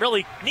team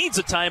really needs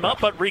a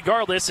timeout. But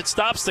regardless, it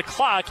stops the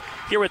clock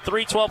here with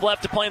 3:12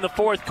 left to play in the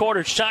fourth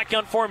quarter.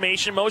 Shotgun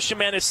formation. Motion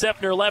man is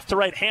Steffner, left to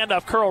right.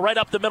 Handoff. Curl right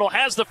up the middle.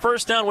 Has the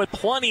first down with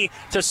plenty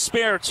to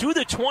spare to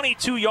the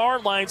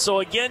 22-yard line. So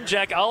again,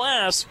 Jack, I'll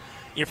ask,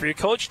 if you're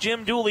Coach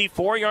Jim Dooley,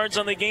 4 yards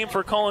on the game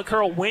for Colin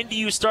Curl, when do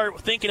you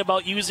start thinking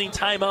about using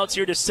timeouts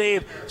here to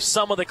save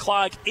some of the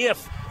clock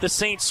if the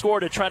Saints score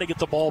to try to get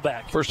the ball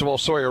back? First of all,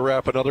 Sawyer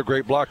Rapp, another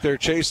great block there.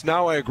 Chase,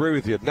 now I agree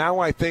with you. Now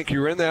I think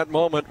you're in that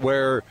moment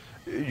where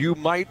you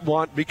might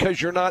want,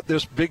 because you're not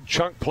this big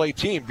chunk play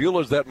team.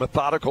 Beulah's that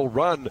methodical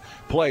run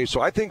play.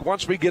 So I think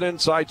once we get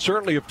inside,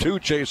 certainly if two,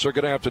 Chase, are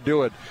going to have to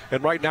do it.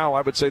 And right now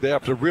I would say they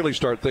have to really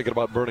start thinking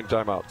about burning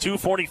timeout.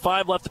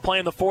 2:45 left to play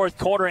in the fourth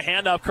quarter.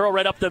 Handoff, Curl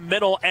right up the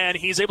middle, and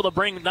he's able to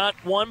bring not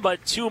one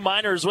but two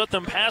Miners with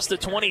him past the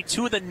 20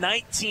 to the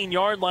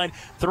 19-yard line.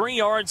 3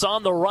 yards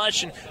on the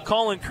rush, and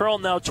Colin Curl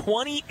now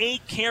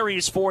 28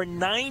 carries for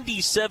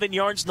 97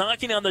 yards,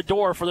 knocking on the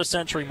door for the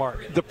century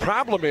mark. The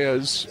problem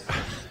is,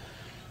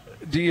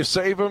 do you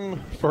save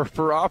him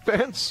for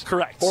offense?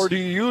 Correct. Or do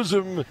you use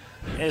him,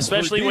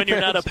 especially when you're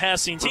not a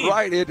passing team?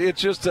 Right.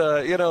 It's just,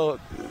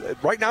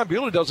 right now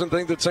Beulah doesn't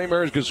think that St.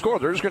 Mary's can score.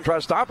 They're just going to try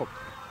to stop him.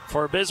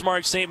 For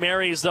Bismarck St.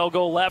 Mary's, they'll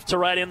go left to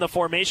right in the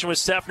formation with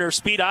Steffner.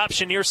 Speed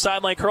option near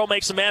sideline. Curl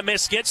makes a man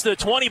miss, gets to the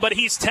 20, but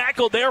he's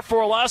tackled there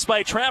for a loss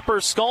by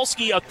Trapper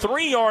Skalski. A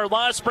 3-yard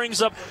loss brings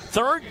up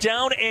 3rd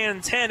down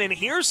and 10. And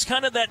here's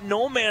kind of that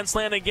no man's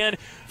land again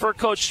for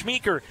Coach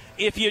Schmeeker.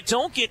 If you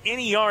don't get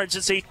any yards,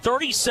 it's a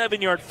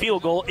 37-yard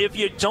field goal. If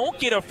you don't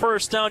get a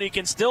first down, you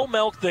can still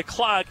milk the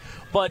clock.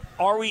 But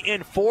are we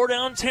in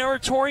 4-down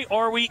territory,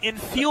 or are we in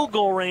field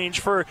goal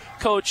range for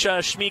Coach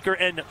Schmeeker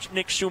and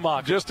Nick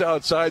Schumacher? Just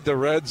outside the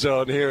red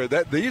zone here.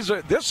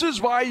 This is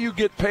why you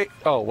get paid.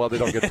 Oh, well, they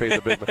don't get paid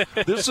the big money.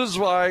 This is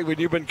why, when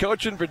you've been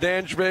coaching for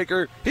Dan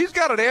Schmeeker, he's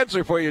got an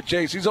answer for you,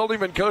 Chase. He's only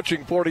been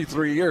coaching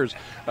 43 years.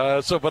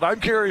 But I'm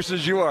curious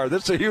as you are.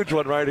 This is a huge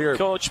one right here.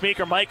 Coach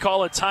Schmeeker might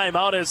call a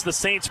timeout as the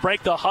Saints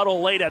break the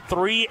huddle late at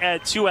 3,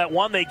 at 2, at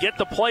 1. They get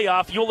the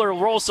playoff. Euler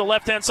rolls to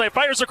left-hand side,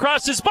 fires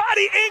across his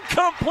body.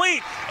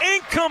 Incomplete.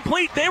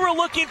 They were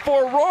looking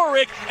for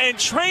Rorick, and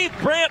Trey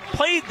Brandt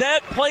played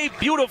that play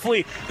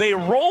beautifully. They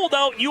rolled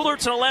out Euler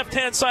to the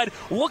left-hand side,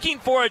 looking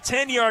for a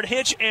 10-yard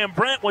hitch, and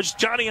Brandt was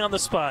Johnny on the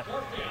spot.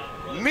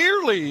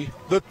 Nearly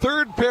the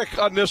 3rd pick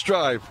on this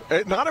drive.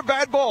 Not a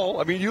bad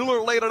ball. I mean, Euler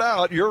laid it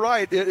out. You're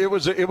right. It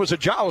was a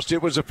joust.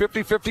 It was a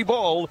 50-50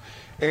 ball,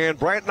 and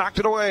Brandt knocked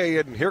it away.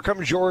 And here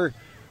comes your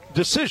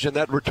decision,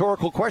 that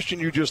rhetorical question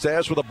you just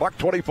asked, with a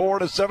 $124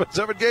 and a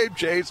 7-7 game,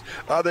 Chase.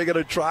 Are they going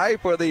to try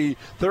for the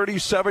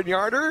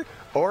 37-yarder,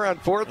 or on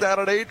 4th down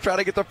and 8 try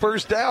to get the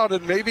first down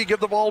and maybe give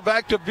the ball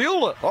back to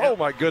Beulah? Oh,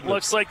 my goodness.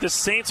 Looks like the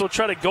Saints will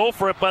try to go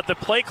for it, but the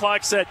play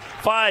clock's at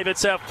 5.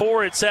 It's at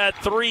 4. It's at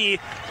 3.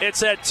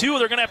 It's at 2.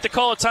 They're going to have to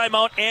call a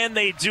timeout, and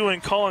they do,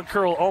 and Colin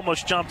Curl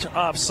almost jumped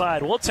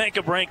offside. We'll take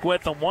a break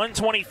with them.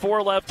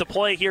 1:24 left to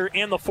play here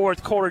in the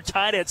fourth quarter,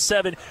 tied at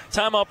 7.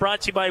 Timeout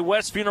brought to you by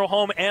West Funeral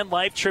Home and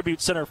Life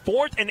Tribute Center.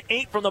 4th and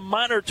 8 from the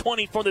Miner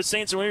 20 for the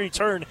Saints, and we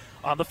return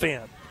on the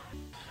Fan.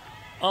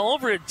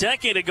 Over a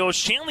decade ago,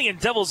 Shanley and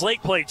Devils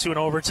Lake played to an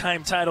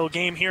overtime title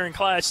game here in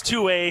Class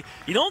 2A.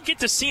 You don't get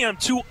to see them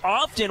too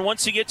often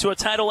once you get to a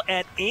title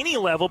at any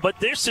level, but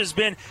this has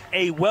been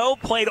a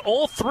well-played.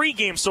 All 3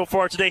 games so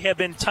far today have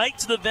been tight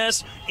to the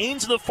vest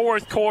into the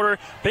fourth quarter.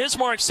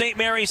 Bismarck St.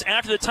 Mary's,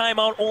 after the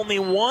timeout, only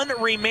 1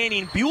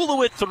 remaining. Beulah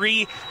with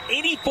 3,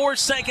 84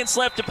 seconds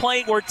left to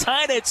play. We're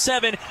tied at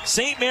 7.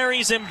 St.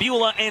 Mary's and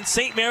Beulah, and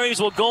St. Mary's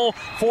will go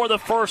for the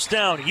first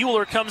down.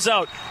 Euler comes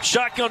out,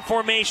 shotgun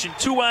formation,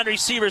 2 wide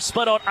receivers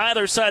split out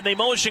either side. They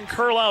motion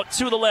Curl out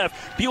to the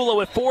left. Beulah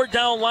with 4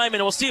 down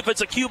linemen. We'll see if it's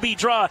a QB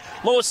draw.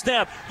 Low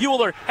snap.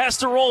 Euler has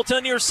to roll to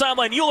the near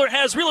sideline. Euler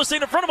has real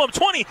estate in front of him.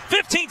 20,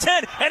 15,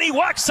 10, and he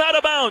walks out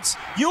of bounds.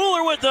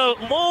 Euler with a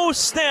low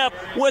snap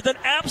with an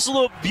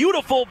absolute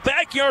beautiful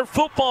backyard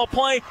football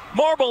play.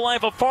 Marble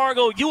Life of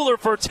Fargo. Euler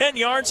for 10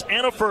 yards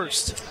and a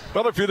first.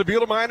 Well, if you're the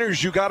Beulah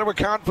Miners, you got to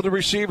account for the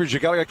receivers.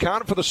 You got to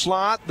account for the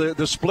slot,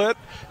 the split.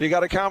 You got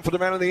to account for the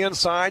men on the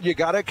inside. You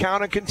got to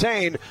count and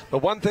contain. The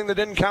one thing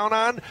that didn't count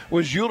on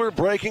was Euler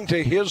breaking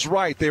to his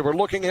right. They were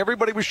looking,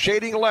 everybody was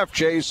shading left,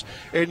 Chase,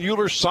 and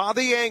Euler saw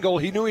the angle.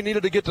 He knew he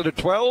needed to get to the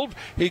 12.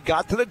 He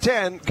got to the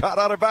 10, got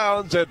out of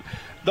bounds, and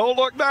don't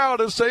look now,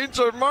 the Saints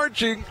are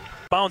marching.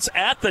 Bounce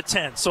at the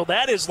 10, so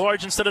that is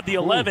large instead of the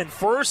 11.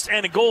 First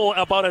and a goal,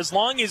 about as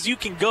long as you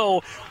can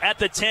go at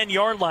the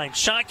 10-yard line.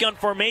 Shotgun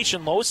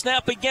formation, low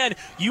snap again.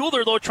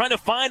 Euler, though, trying to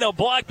find a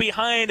block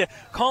behind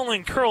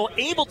Colin Curl,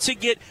 able to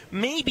get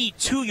maybe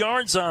 2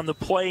 yards on the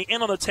play.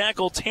 In on the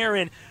tackle,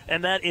 Taryn,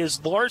 and that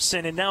is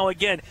Larson. And now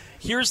again,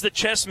 here's the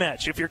chess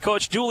match. If you're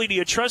Coach Dooley, do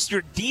you trust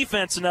your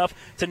defense enough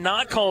to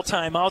not call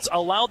timeouts,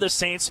 allow the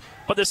Saints?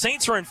 But the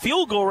Saints are in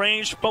field goal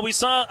range, but we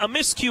saw a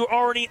miscue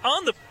already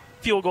on the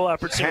field goal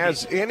opportunity.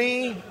 Has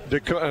any,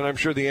 and I'm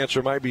sure the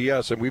answer might be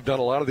yes, and we've done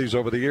a lot of these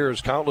over the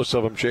years, countless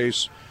of them,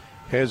 Chase.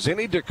 Has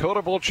any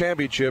Dakota Bowl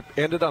championship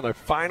ended on a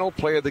final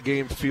play of the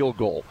game field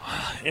goal?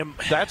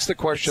 That's the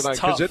question.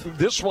 Because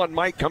this one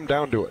might come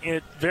down to it.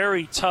 It's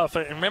very tough.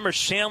 I remember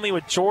Shanley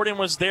with Jordan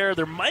was there.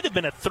 There might have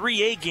been a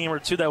 3A game or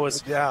two that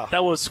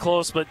was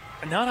close, but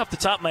not off the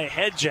top of my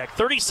head, Jack.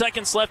 30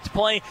 seconds left to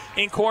play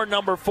in quarter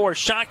number 4.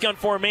 Shotgun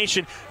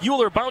formation.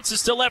 Euler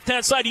bounces to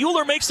left-hand side.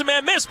 Euler makes a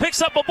man miss,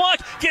 picks up a block,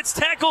 gets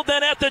tackled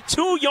then at the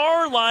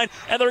 2-yard line,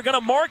 and they're going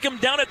to mark him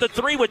down at the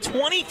 3 with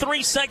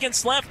 23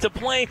 seconds left to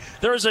play.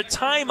 There's a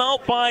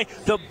timeout by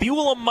the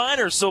Beulah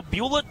Miners. So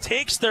Beulah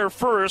takes their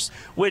first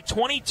with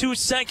 22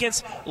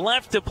 seconds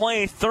left to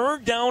play.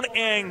 3rd down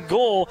and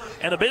goal.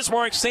 And the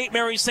Bismarck St.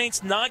 Mary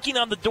Saints knocking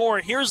on the door.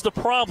 Here's the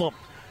problem.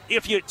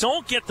 If you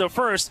don't get the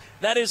first,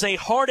 that is a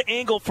hard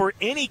angle for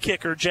any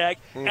kicker, Jack,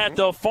 at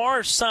the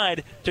far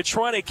side to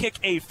try to kick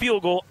a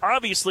field goal.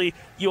 Obviously,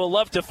 you will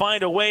love to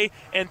find a way.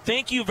 And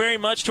thank you very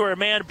much to our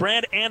man,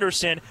 Brad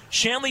Anderson.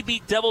 Shanley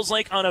beat Devils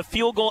Lake on a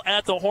field goal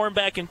at the Horn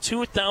back in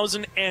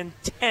 2010.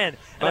 And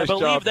I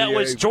believe that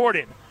was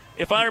Jordan.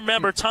 If I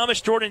remember, Thomas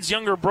Jordan's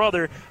younger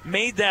brother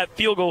made that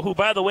field goal, who,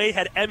 by the way,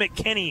 had Emmett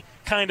Kinney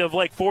kind of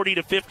like 40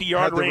 to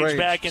 50-yard range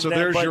back in so that. So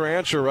there's your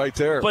answer right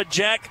there. But,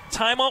 Jack,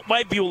 timeout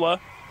by Beulah.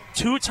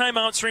 2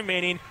 timeouts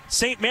remaining.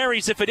 St.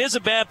 Mary's, if it is a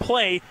bad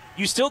play,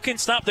 you still can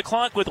stop the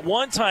clock with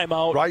 1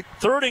 timeout. Right.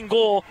 3rd and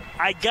goal.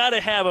 I got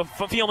to have a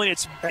feeling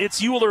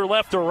it's Euler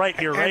left or right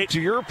here, right? And to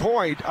your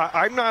point,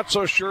 I'm not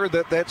so sure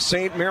that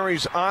St.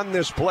 Mary's on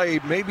this play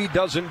maybe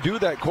doesn't do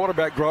that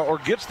quarterback draw or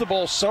gets the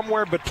ball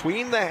somewhere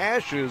between the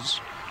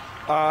hashes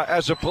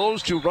as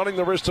opposed to running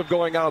the risk of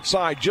going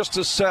outside just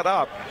to set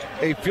up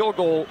a field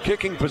goal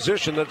kicking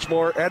position that's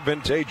more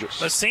advantageous.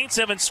 The Saints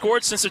haven't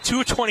scored since the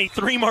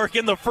 2:23 mark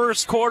in the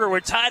first quarter. We're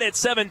tied at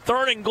 7,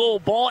 3rd and goal.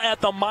 Ball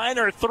at the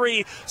Miner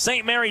 3.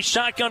 St. Mary's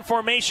shotgun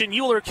formation.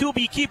 Euler,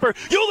 QB keeper.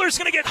 Euler's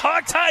going to get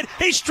hogtied.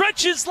 He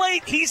stretches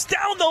late. He's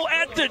down, though,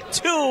 at the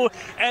 2.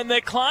 And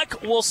the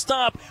clock will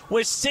stop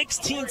with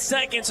 16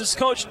 seconds as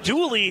Coach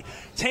Dooley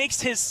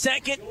takes his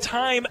 2nd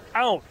time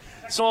out.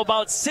 So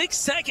about 6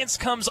 seconds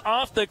comes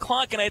off the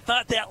clock, and I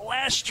thought that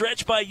last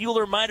stretch by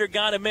Euler Miner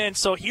got him in.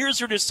 So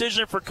here's your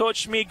decision for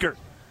Coach Schmeeker.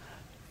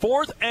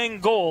 4th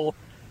and goal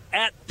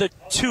at the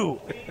 2.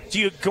 Do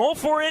you go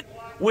for it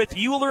with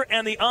Euler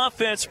and the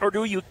offense, or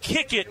do you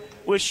kick it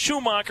with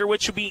Schumacher,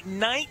 which would be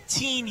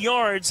 19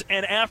 yards,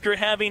 and after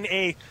having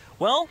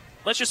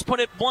let's just put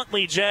it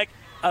bluntly, Jack,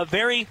 a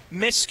very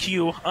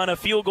miscue on a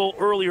field goal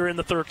earlier in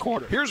the 3rd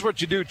quarter? Here's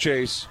what you do,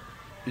 Chase.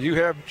 You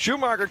have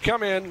Schumacher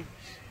come in,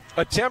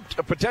 attempt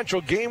a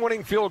potential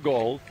game-winning field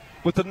goal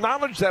with the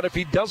knowledge that if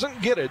he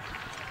doesn't get it,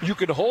 you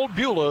can hold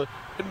Beulah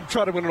and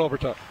try to win it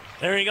overtime.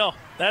 There you go.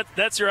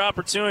 That's your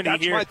opportunity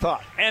here. That's my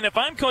thought. And if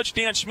I'm Coach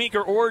Dan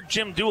Schmeeker or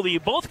Jim Dooley, you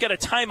both got a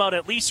timeout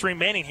at least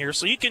remaining here,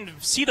 so you can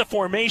see the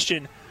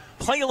formation,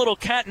 play a little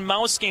cat and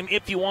mouse game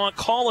if you want,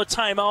 call a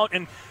timeout,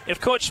 and if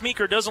Coach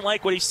Schmeeker doesn't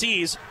like what he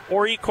sees,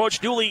 or Coach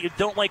Dooley, you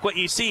don't like what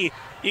you see,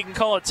 you can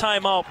call a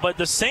timeout. But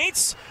the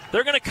Saints,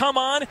 they're going to come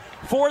on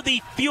for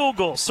the field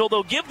goal. So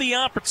they'll give the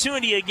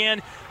opportunity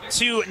again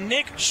to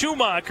Nick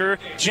Schumacher.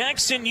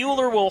 Jackson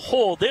Euler will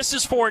hold. This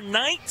is for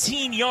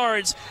 19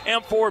 yards,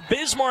 and for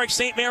Bismarck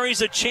St.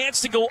 Mary's, a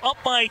chance to go up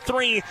by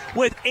 3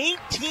 with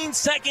 18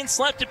 seconds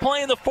left to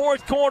play in the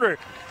 4th quarter.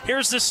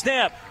 Here's the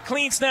snap,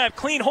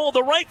 clean hold,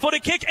 the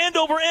right-footed kick, end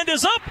over end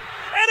is up,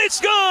 and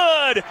it's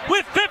good!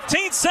 With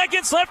 15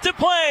 seconds left to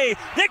play,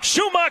 Nick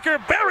Schumacher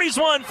buries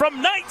one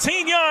from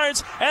 19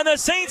 yards, and the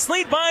Saints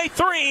lead by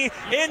 3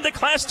 in the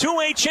Class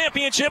 2A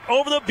championship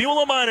over the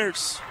Beulah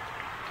Miners.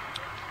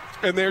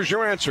 And there's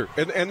your answer,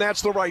 and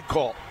that's the right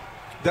call.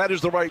 That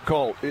is the right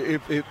call.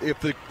 If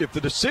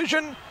the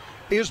decision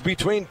is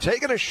between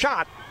taking a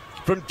shot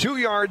from 2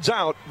 yards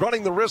out,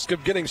 running the risk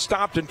of getting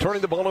stopped and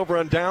turning the ball over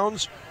on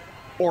downs,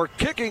 or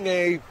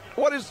kicking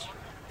what is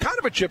kind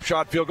of a chip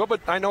shot field goal, but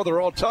I know they're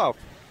all tough,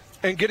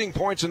 and getting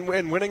points and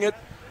winning it,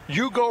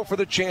 you go for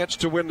the chance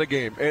to win the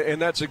game.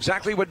 And that's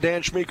exactly what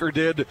Dan Schmeeker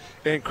did,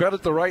 and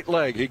credit the right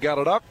leg. He got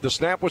it up, the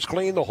snap was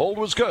clean, the hold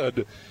was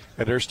good,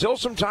 and there's still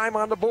some time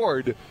on the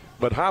board.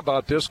 But how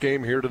about this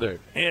game here today?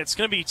 It's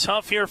going to be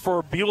tough here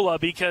for Beulah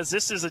because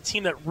this is a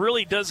team that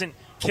really doesn't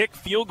kick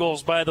field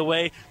goals, by the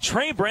way.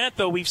 Trey Brandt,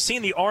 though, we've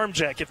seen the arm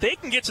jack. If they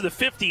can get to the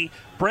 50,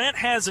 Brandt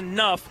has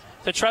enough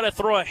to try to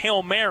throw a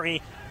Hail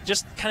Mary.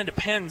 Just kind of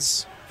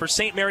depends for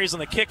St. Mary's on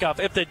the kickoff.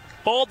 If the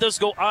ball does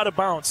go out of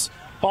bounds,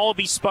 ball will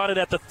be spotted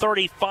at the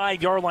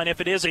 35-yard line if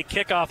it is a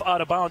kickoff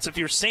out of bounds. If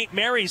you're St.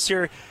 Mary's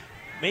here,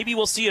 maybe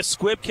we'll see a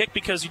squib kick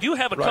because you do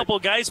have a couple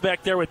of guys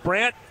back there with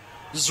Brandt,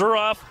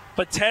 Zuroff,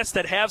 Batest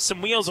that have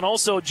some wheels, and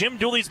also Jim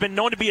Dooley's been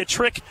known to be a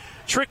trick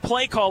trick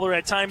play caller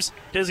at times.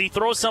 Does he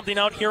throw something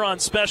out here on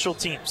special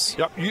teams?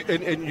 Yep,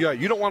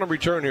 you don't want to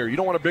return here. You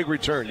don't want a big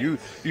return. You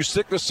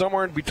stick this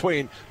somewhere in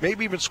between,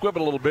 maybe even squib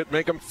it a little bit,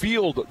 make them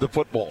field the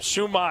football.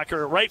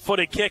 Schumacher,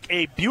 right-footed kick,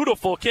 a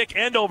beautiful kick,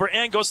 end over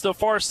end, goes to the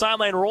far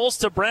sideline, rolls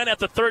to Brent at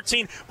the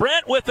 13.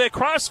 Brent with a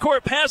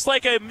cross-court pass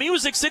like a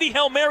Music City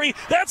Hail Mary.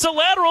 That's a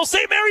lateral.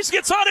 St. Mary's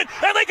gets on it,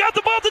 and they got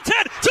the ball to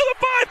 10, to the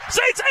 5.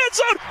 Saints end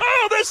zone.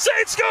 Oh, the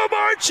Saints go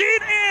marching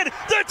in.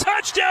 The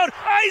touchdown,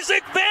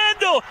 Isaac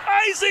Vandal.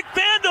 Isaac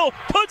Vandal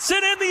puts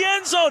it in the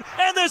end zone,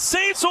 and the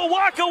Saints will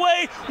walk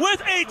away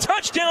with a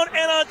touchdown,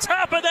 and on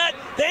top of that,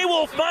 they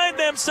will find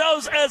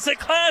themselves as the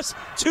Class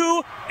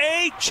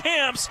 2A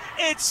champs.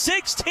 It's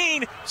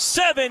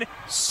 16-7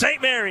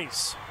 St.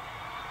 Mary's.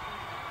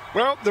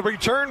 Well, the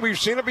return, we've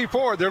seen it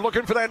before. They're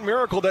looking for that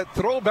miracle, that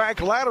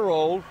throwback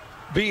lateral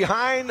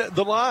behind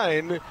the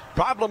line.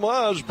 Problem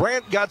was,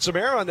 Brant got some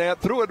air on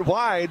that, threw it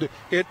wide.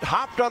 It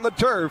hopped on the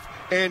turf,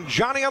 and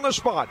Johnny on the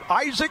spot.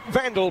 Isaac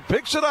Vandal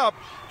picks it up,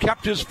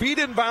 kept his feet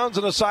in bounds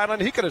on the sideline.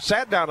 He could have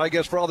sat down, I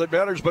guess, for all that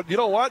matters. But you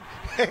know what?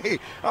 Hey,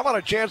 how about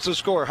a chance to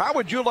score? How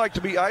would you like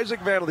to be Isaac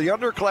Vandal, the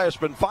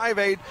underclassman,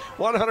 5'8",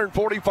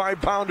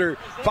 145-pounder,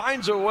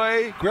 finds a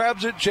way,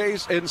 grabs it,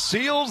 Chase, and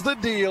seals the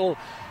deal.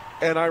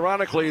 And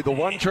ironically, the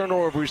one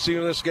turnover we've seen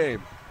in this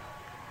game.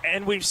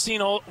 And we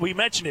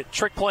mentioned it,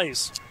 trick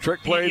plays.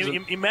 Trick plays.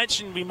 You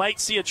mentioned we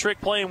might see a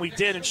trick play, and we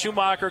did. And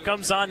Schumacher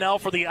comes on now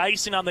for the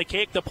icing on the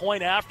cake, the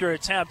point after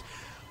attempt.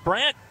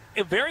 Brant,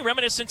 very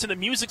reminiscent to the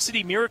Music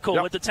City Miracle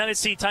with the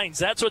Tennessee Titans.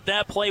 That's what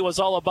that play was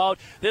all about.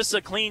 This is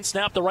a clean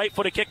snap. The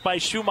right-footed kick by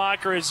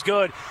Schumacher is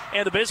good.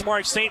 And the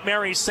Bismarck St.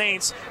 Mary's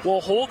Saints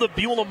will hold the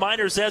Beulah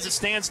Miners as it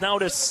stands now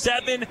to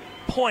 7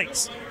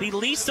 points. The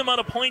least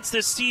amount of points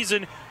this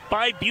season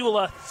by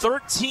Beulah,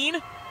 13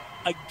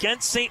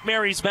 against St.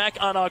 Mary's back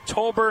on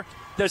October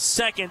the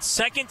 2nd.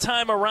 Second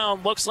time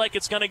around, looks like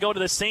it's going to go to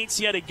the Saints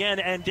yet again.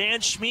 And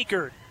Dan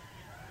Schmeeker,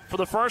 for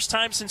the first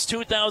time since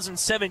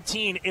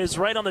 2017, is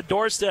right on the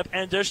doorstep.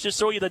 And just to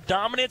show you the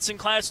dominance in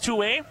Class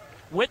 2A,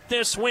 with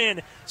this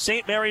win,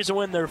 St. Mary's will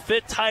win their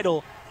 5th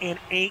title in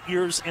 8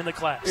 years in the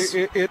class.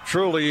 It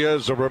truly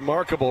is a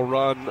remarkable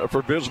run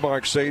for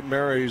Bismarck St.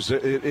 Mary's.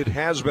 It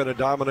has been a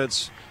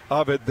dominance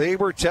of it. They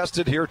were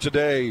tested here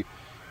today.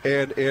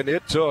 And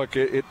it took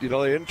it. They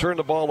didn't turn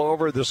the ball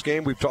over. This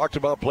game we've talked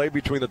about, play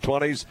between the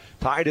 20s,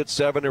 tied at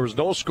 7. There was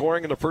no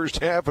scoring in the first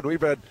half, and we've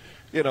had,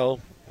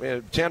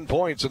 10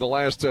 points in the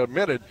last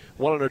minute,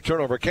 one on a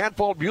turnover. Can't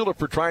fault Beulah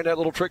for trying that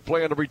little trick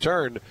play on the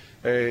return.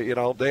 They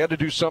had to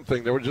do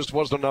something. There just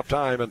wasn't enough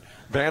time, and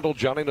Vandal,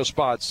 Johnny in the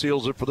spot,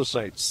 seals it for the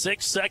Saints.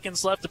 6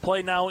 seconds left to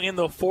play now in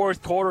the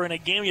fourth quarter. In a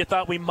game you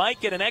thought we might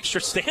get an extra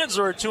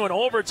stanza or two in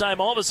overtime,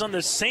 all of a sudden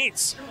the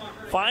Saints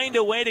find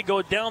a way to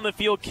go down the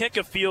field, kick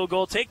a field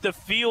goal, take the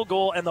field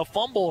goal and the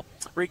fumble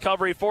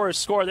recovery for a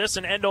score. This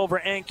an end over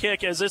end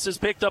kick as this is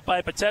picked up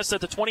by Patesta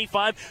at the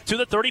 25 to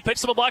the 30,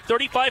 picks up a block,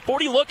 35,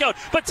 40, look out.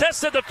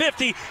 Patesta at the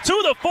 50 to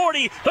the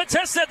 40,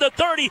 Patesta at the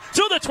 30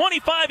 to the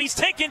 25. He's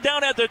taken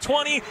down at the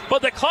 20,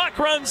 but the clock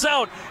runs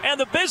out, and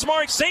the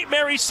Bismarck St.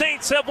 Mary's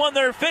Saints have won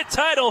their 5th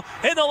title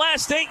in the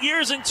last 8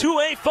 years in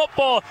 2A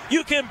football.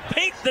 You can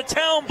paint the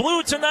town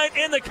blue tonight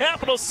in the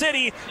capital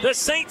city. The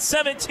Saints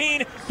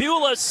 17,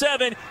 Beulah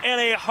 7, and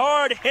a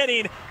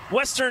hard-hitting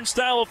Western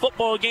style of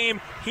football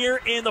game here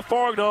in the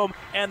Fargo Dome,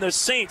 and the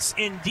Saints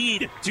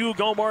indeed do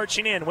go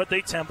marching in with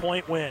a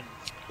 10-point win.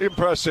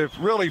 Impressive,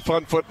 really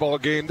fun football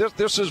game.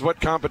 This is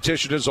what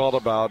competition is all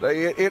about.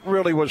 It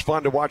really was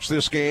fun to watch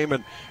this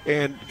game,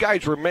 and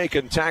guys were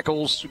making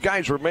tackles,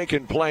 guys were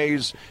making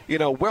plays.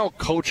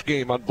 Well-coached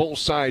game on both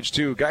sides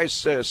too. Guys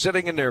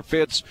sitting in their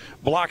fits,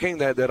 blocking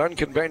that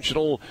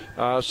unconventional,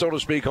 so to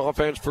speak,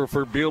 offense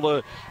for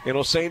Beulah.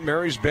 St.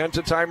 Mary's bent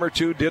a time or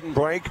two, didn't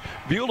break.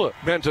 Beulah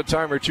bent a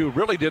time or two,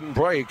 really didn't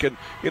break, and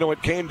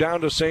it came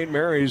down to St.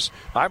 Mary's.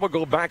 I will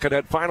go back at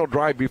that final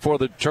drive before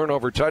the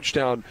turnover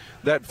touchdown.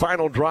 That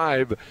final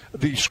drive,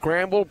 the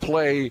scramble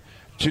play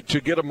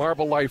to get a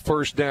Marble Life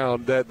first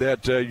down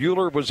that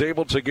Euler was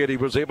able to get. He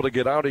was able to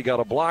get out. He got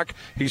a block.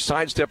 He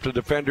sidestepped a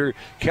defender,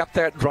 kept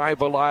that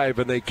drive alive,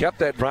 and they kept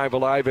that drive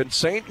alive. And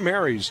St.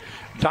 Mary's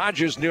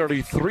dodges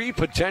nearly 3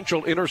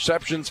 potential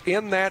interceptions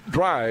in that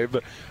drive,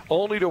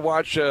 only to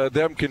watch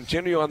them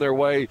continue on their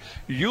way.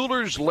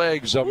 Euler's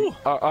legs,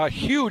 a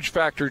huge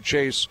factor,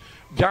 Chase,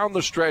 down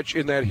the stretch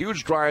in that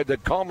huge drive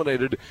that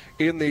culminated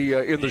in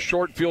the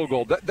short field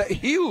goal. That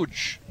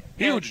huge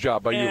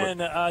job by Euler.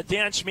 And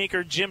Dan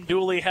Schmeeker, Jim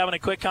Dooley having a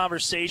quick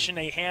conversation,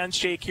 a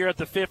handshake here at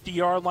the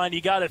 50-yard line.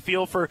 You got a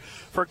feel for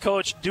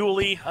Coach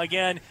Dooley.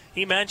 Again,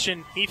 he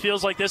mentioned he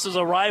feels like this is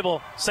a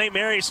rival. St.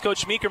 Mary's,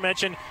 Coach Schmeeker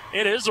mentioned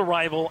it is a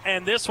rival,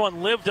 and this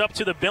one lived up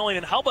to the billing.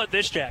 And how about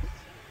this, Jack?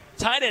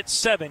 Tied at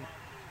 7.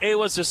 It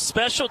was the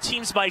special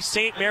teams by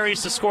St.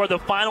 Mary's to score the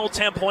final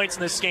 10 points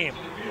in this game.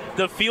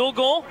 The field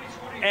goal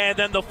and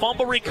then the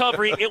fumble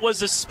recovery, it was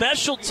the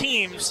special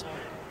teams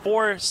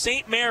for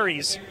St.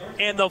 Mary's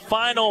in the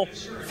final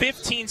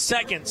 15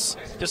 seconds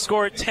to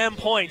score 10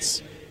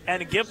 points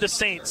and give the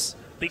Saints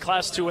the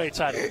Class 2A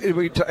title.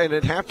 And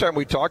at halftime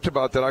we talked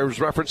about that. I was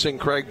referencing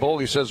Craig Bull.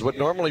 He says what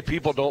normally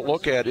people don't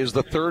look at is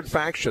the third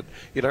faction.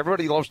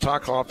 Everybody loves to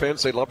talk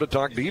offense. They love to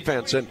talk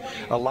defense. And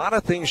a lot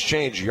of things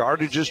change.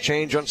 Yardages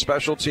change on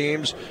special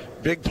teams.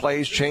 Big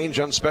plays change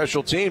on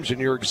special teams. And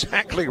you're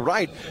exactly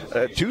right.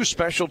 2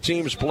 special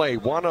teams play.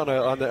 One on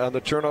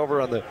the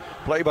turnover, on the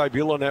play by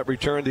Beulah on that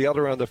return. The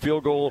other on the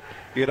field goal,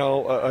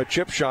 a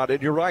chip shot.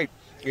 And you're right.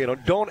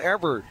 Don't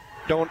ever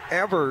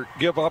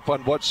give up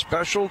on what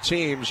special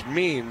teams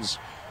means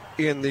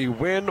in the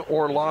win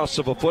or loss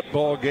of a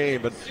football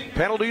game. And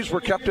penalties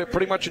were kept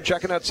pretty much in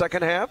check in that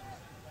second half,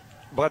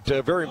 but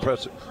very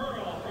impressive.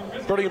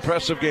 Pretty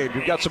impressive game.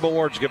 You've got some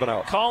awards given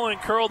out. Colin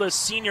Curl, the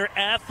Senior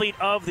Athlete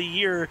of the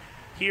Year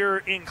here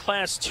in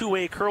Class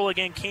 2A. Curl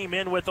again came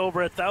in with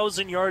over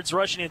 1,000 yards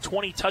rushing and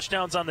 20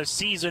 touchdowns on the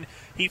season.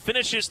 He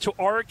finishes to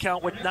our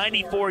count with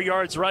 94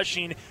 yards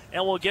rushing,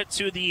 and we'll get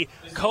to the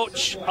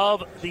Coach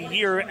of the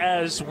Year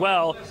as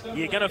well.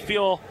 You're going to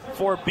feel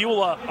for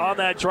Beulah on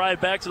that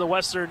drive back to the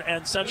western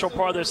and central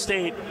part of the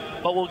state,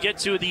 but we'll get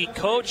to the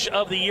Coach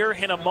of the Year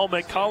in a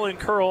moment. Colin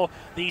Curl,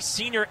 the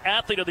Senior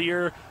Athlete of the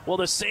Year. Will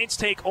the Saints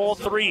take all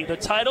 3? The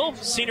title,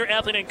 Senior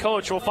Athlete, and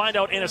Coach, we'll find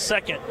out in a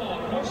second.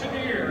 Coach of the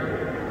Year.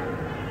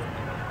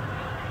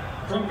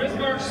 From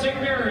Bismarck St.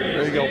 Mary's,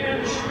 there you go.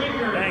 Dan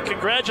Schmeeker. And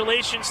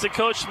congratulations to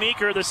Coach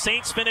Schmeeker. The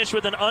Saints finished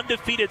with an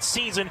undefeated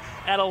season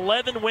at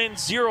 11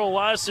 wins, 0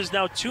 losses.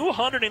 Now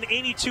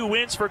 282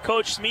 wins for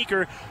Coach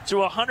Schmeeker to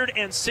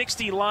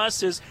 160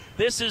 losses.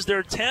 This is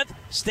their 10th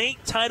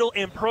state title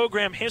in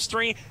program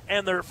history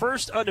and their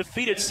first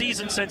undefeated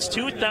season since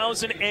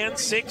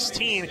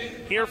 2016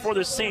 here for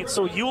the Saints.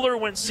 So Euler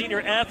wins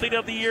Senior Athlete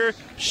of the Year,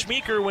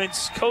 Schmeeker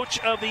wins Coach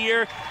of the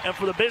Year, and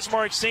for the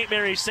Bismarck St.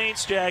 Mary's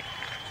Saints, Jack,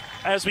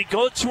 as we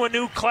go to a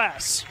new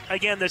class,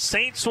 again, the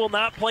Saints will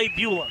not play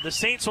Beulah. The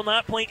Saints will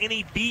not play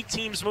any B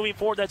teams moving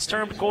forward. That's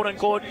termed,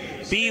 quote-unquote,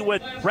 B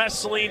with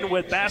wrestling,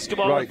 with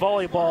basketball, right, with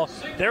volleyball.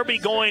 They'll be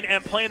going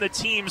and playing the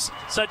teams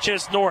such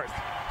as North,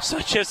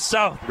 such as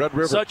South, Red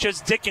River, such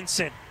as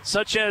Dickinson,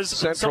 such as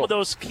Central. Some of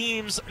those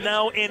teams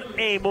now in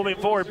A moving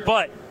forward.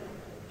 But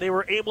they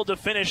were able to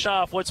finish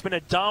off what's been a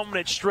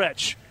dominant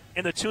stretch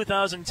in the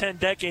 2010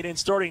 decade and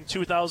starting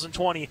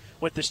 2020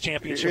 with this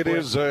championship win.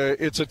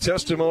 It's a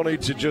testimony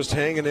to just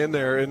hanging in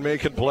there and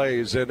making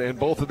plays, and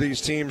both of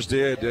these teams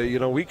did.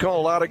 We call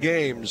a lot of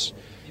games,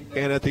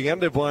 and at the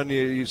end of one,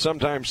 you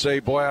sometimes say,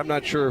 boy, I'm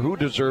not sure who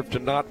deserved to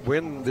not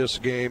win this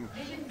game,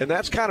 and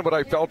that's kind of what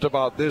I felt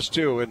about this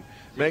too, and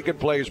making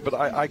plays. But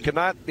I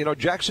cannot,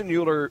 Jackson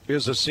Euler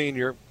is a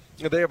senior.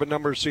 They have a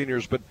number of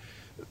seniors, but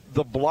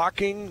the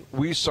blocking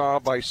we saw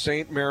by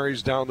St.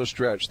 Mary's down the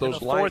stretch. In the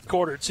fourth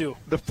quarter, too.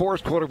 The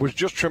fourth quarter was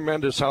just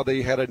tremendous how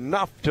they had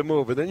enough to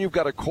move. And then you've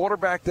got a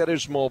quarterback that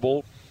is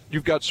mobile.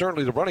 You've got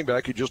certainly the running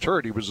back. You just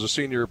heard he was the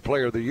Senior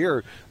Player of the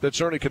Year. That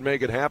certainly can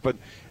make it happen.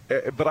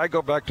 But I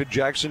go back to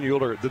Jackson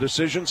Euler. The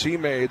decisions he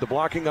made, the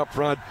blocking up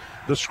front,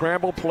 the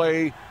scramble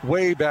play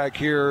way back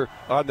here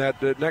on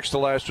that next to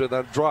last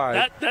that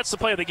drive. That's the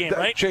play of the game,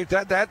 right?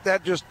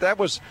 That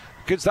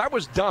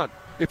was done.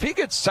 If he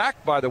gets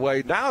sacked, by the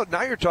way, now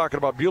you're talking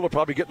about Beulah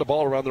probably getting the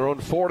ball around their own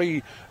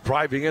 40,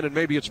 driving in, and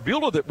maybe it's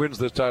Beulah that wins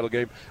this title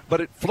game. But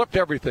it flipped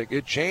everything.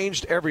 It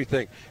changed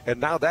everything. And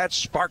now that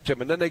sparked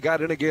him. And then they got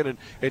in again,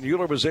 and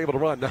Euler was able to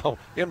run. Now,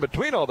 in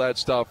between all that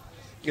stuff,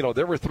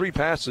 there were 3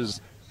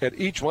 passes, and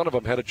each one of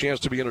them had a chance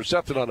to be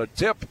intercepted on a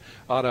tip,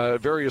 on a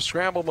various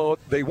scramble mode.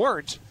 They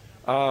weren't.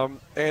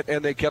 And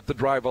they kept the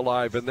drive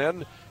alive. And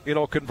then,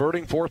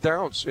 converting 4th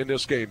downs in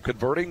this game,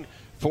 converting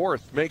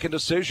fourth, making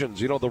decisions.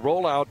 The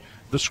rollout,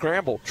 the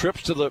scramble,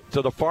 trips to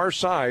the far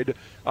side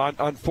on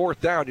 4th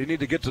down. You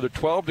need to get to the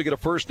 12 to get a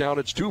first down.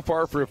 It's too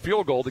far for a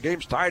field goal. The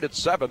game's tied at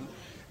 7.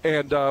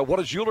 And what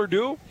does Euler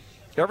do?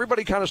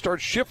 Everybody kind of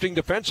starts shifting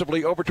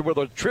defensively over to where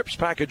the trips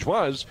package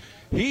was.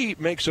 He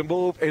makes a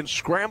move and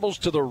scrambles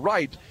to the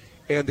right,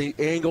 and the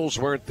angles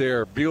weren't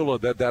there. Beulah,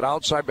 that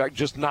outside back,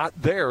 just not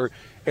there.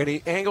 And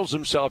he angles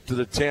himself to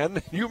the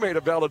 10. You made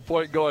a valid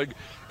point going,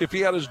 if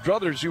he had his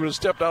druthers, he would have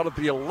stepped out at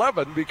the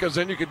 11 because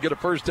then you could get a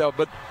first down.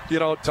 But,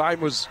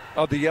 time was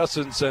of the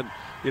essence. And,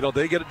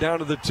 they get it down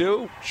to the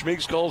 2.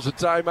 Schmeeks calls a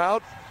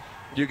timeout.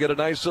 You get a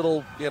nice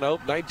little,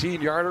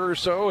 19-yarder or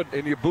so,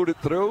 and you boot it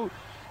through.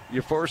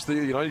 You force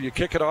you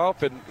kick it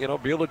off, and,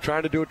 Beulah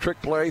trying to do a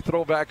trick play,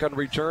 throw back on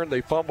return.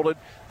 They fumbled it.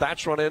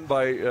 That's run in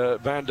by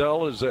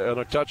Vandell and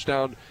a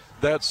touchdown.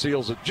 That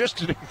seals it. Just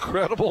an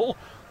incredible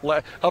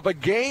of a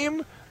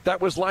game that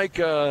was like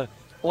a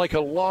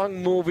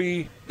long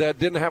movie that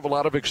didn't have a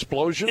lot of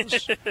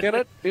explosions in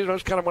it.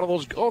 It's kind of one of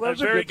those. Oh, that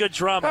was a very good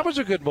drama. That was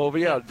a good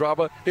movie, yeah,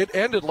 drama. It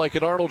ended like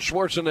an Arnold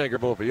Schwarzenegger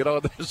movie,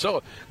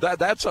 So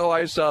that's how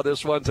I saw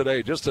this one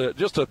today. Just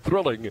a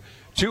thrilling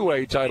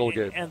 2A title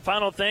game. And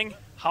final thing,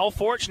 how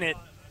fortunate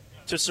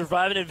to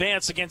survive in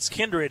advance against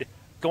Kindred.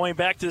 Going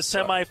back to the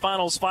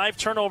semifinals, 5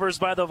 turnovers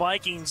by the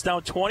Vikings,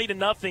 down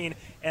 20-0,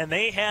 and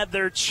they had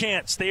their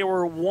chance. They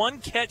were one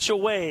catch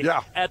away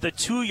at the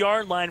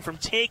 2-yard line from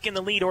taking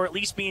the lead, or at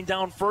least being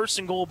down 1st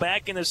and goal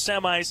back in the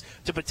semis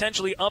to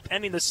potentially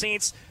upending the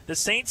Saints. The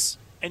Saints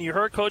and you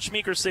heard Coach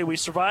Meeker say, we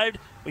survived,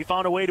 we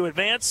found a way to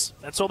advance.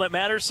 That's all that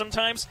matters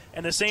sometimes.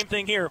 And the same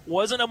thing here.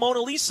 Wasn't a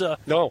Mona Lisa,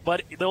 no,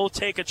 but they'll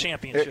take a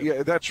championship.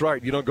 Yeah, that's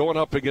right. Going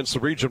up against the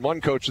Region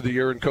 1 Coach of the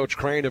Year and Coach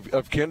Crane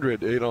of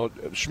Kindred.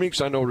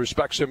 Schmeeks, I know,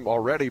 respects him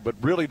already, but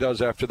really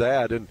does after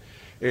that.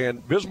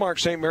 And Bismarck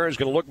St. Mary's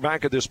going to look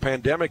back at this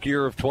pandemic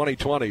year of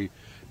 2020.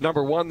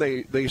 Number one,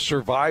 they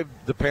survived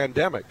the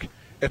pandemic,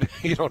 and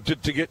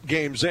to get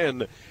games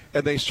in,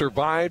 and they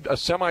survived a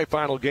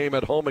semifinal game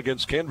at home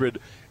against Kindred,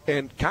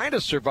 and kind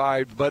of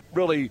survived, but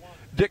really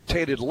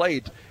dictated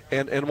late,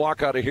 and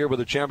walk out of here with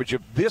a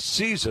championship. This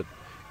season,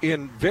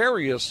 in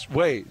various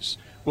ways,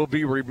 will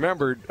be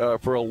remembered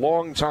for a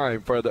long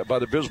time by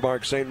the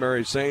Bismarck St.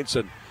 Mary's Saints.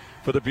 And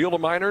for the Beulah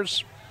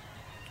Miners,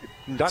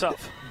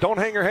 don't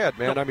hang your head,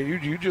 man. Nope. I mean,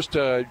 you just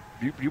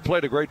you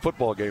played a great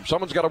football game.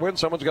 Someone's got to win,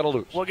 someone's got to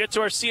lose. We'll get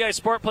to our CI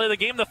Sport Play of the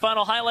Game, the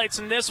final highlights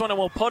in this one, and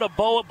we'll put a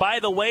bow. By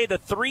the way, the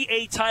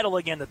 3A title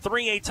again. The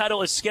 3A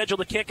title is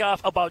scheduled to kick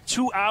off about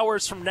 2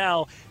 hours from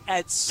now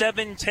at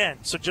 7:10.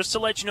 So just to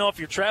let you know, if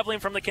you're traveling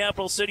from the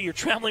capital city, you're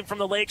traveling from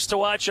the lakes to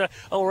watch a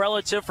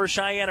relative for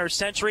Cheyenne or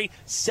Century,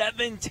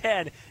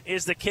 7:10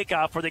 is the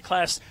kickoff for the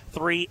Class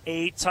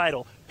 3A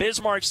title.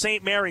 Bismarck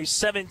St. Mary's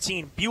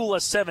 17,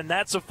 Beulah 7.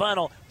 That's the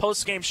final.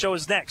 Post-game show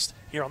is next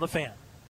here on The Fan.